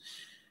out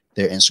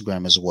their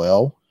Instagram as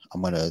well.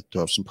 I'm going to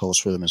throw up some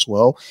posts for them as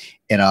well.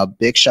 And a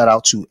big shout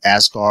out to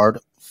Asgard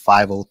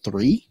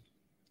 503.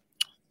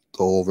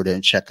 Go over there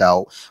and check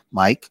out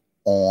Mike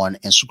on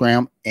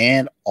Instagram,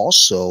 and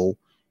also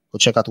go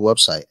check out the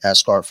website,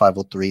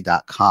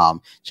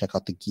 asgard503.com. Check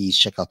out the geese,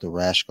 check out the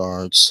rash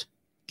guards,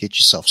 get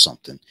yourself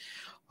something.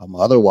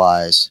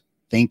 Otherwise,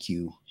 thank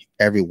you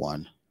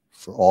everyone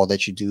for all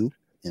that you do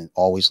and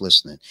always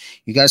listening.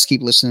 You guys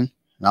keep listening,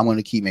 and I'm going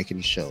to keep making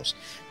these shows.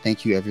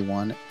 Thank you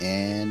everyone,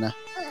 and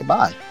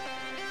goodbye.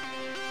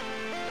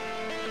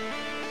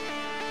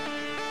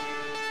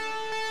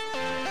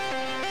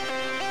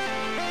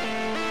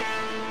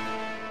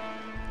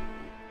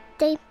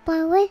 They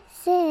with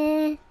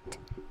it.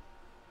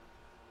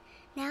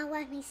 Now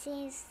let me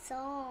sing a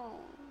song.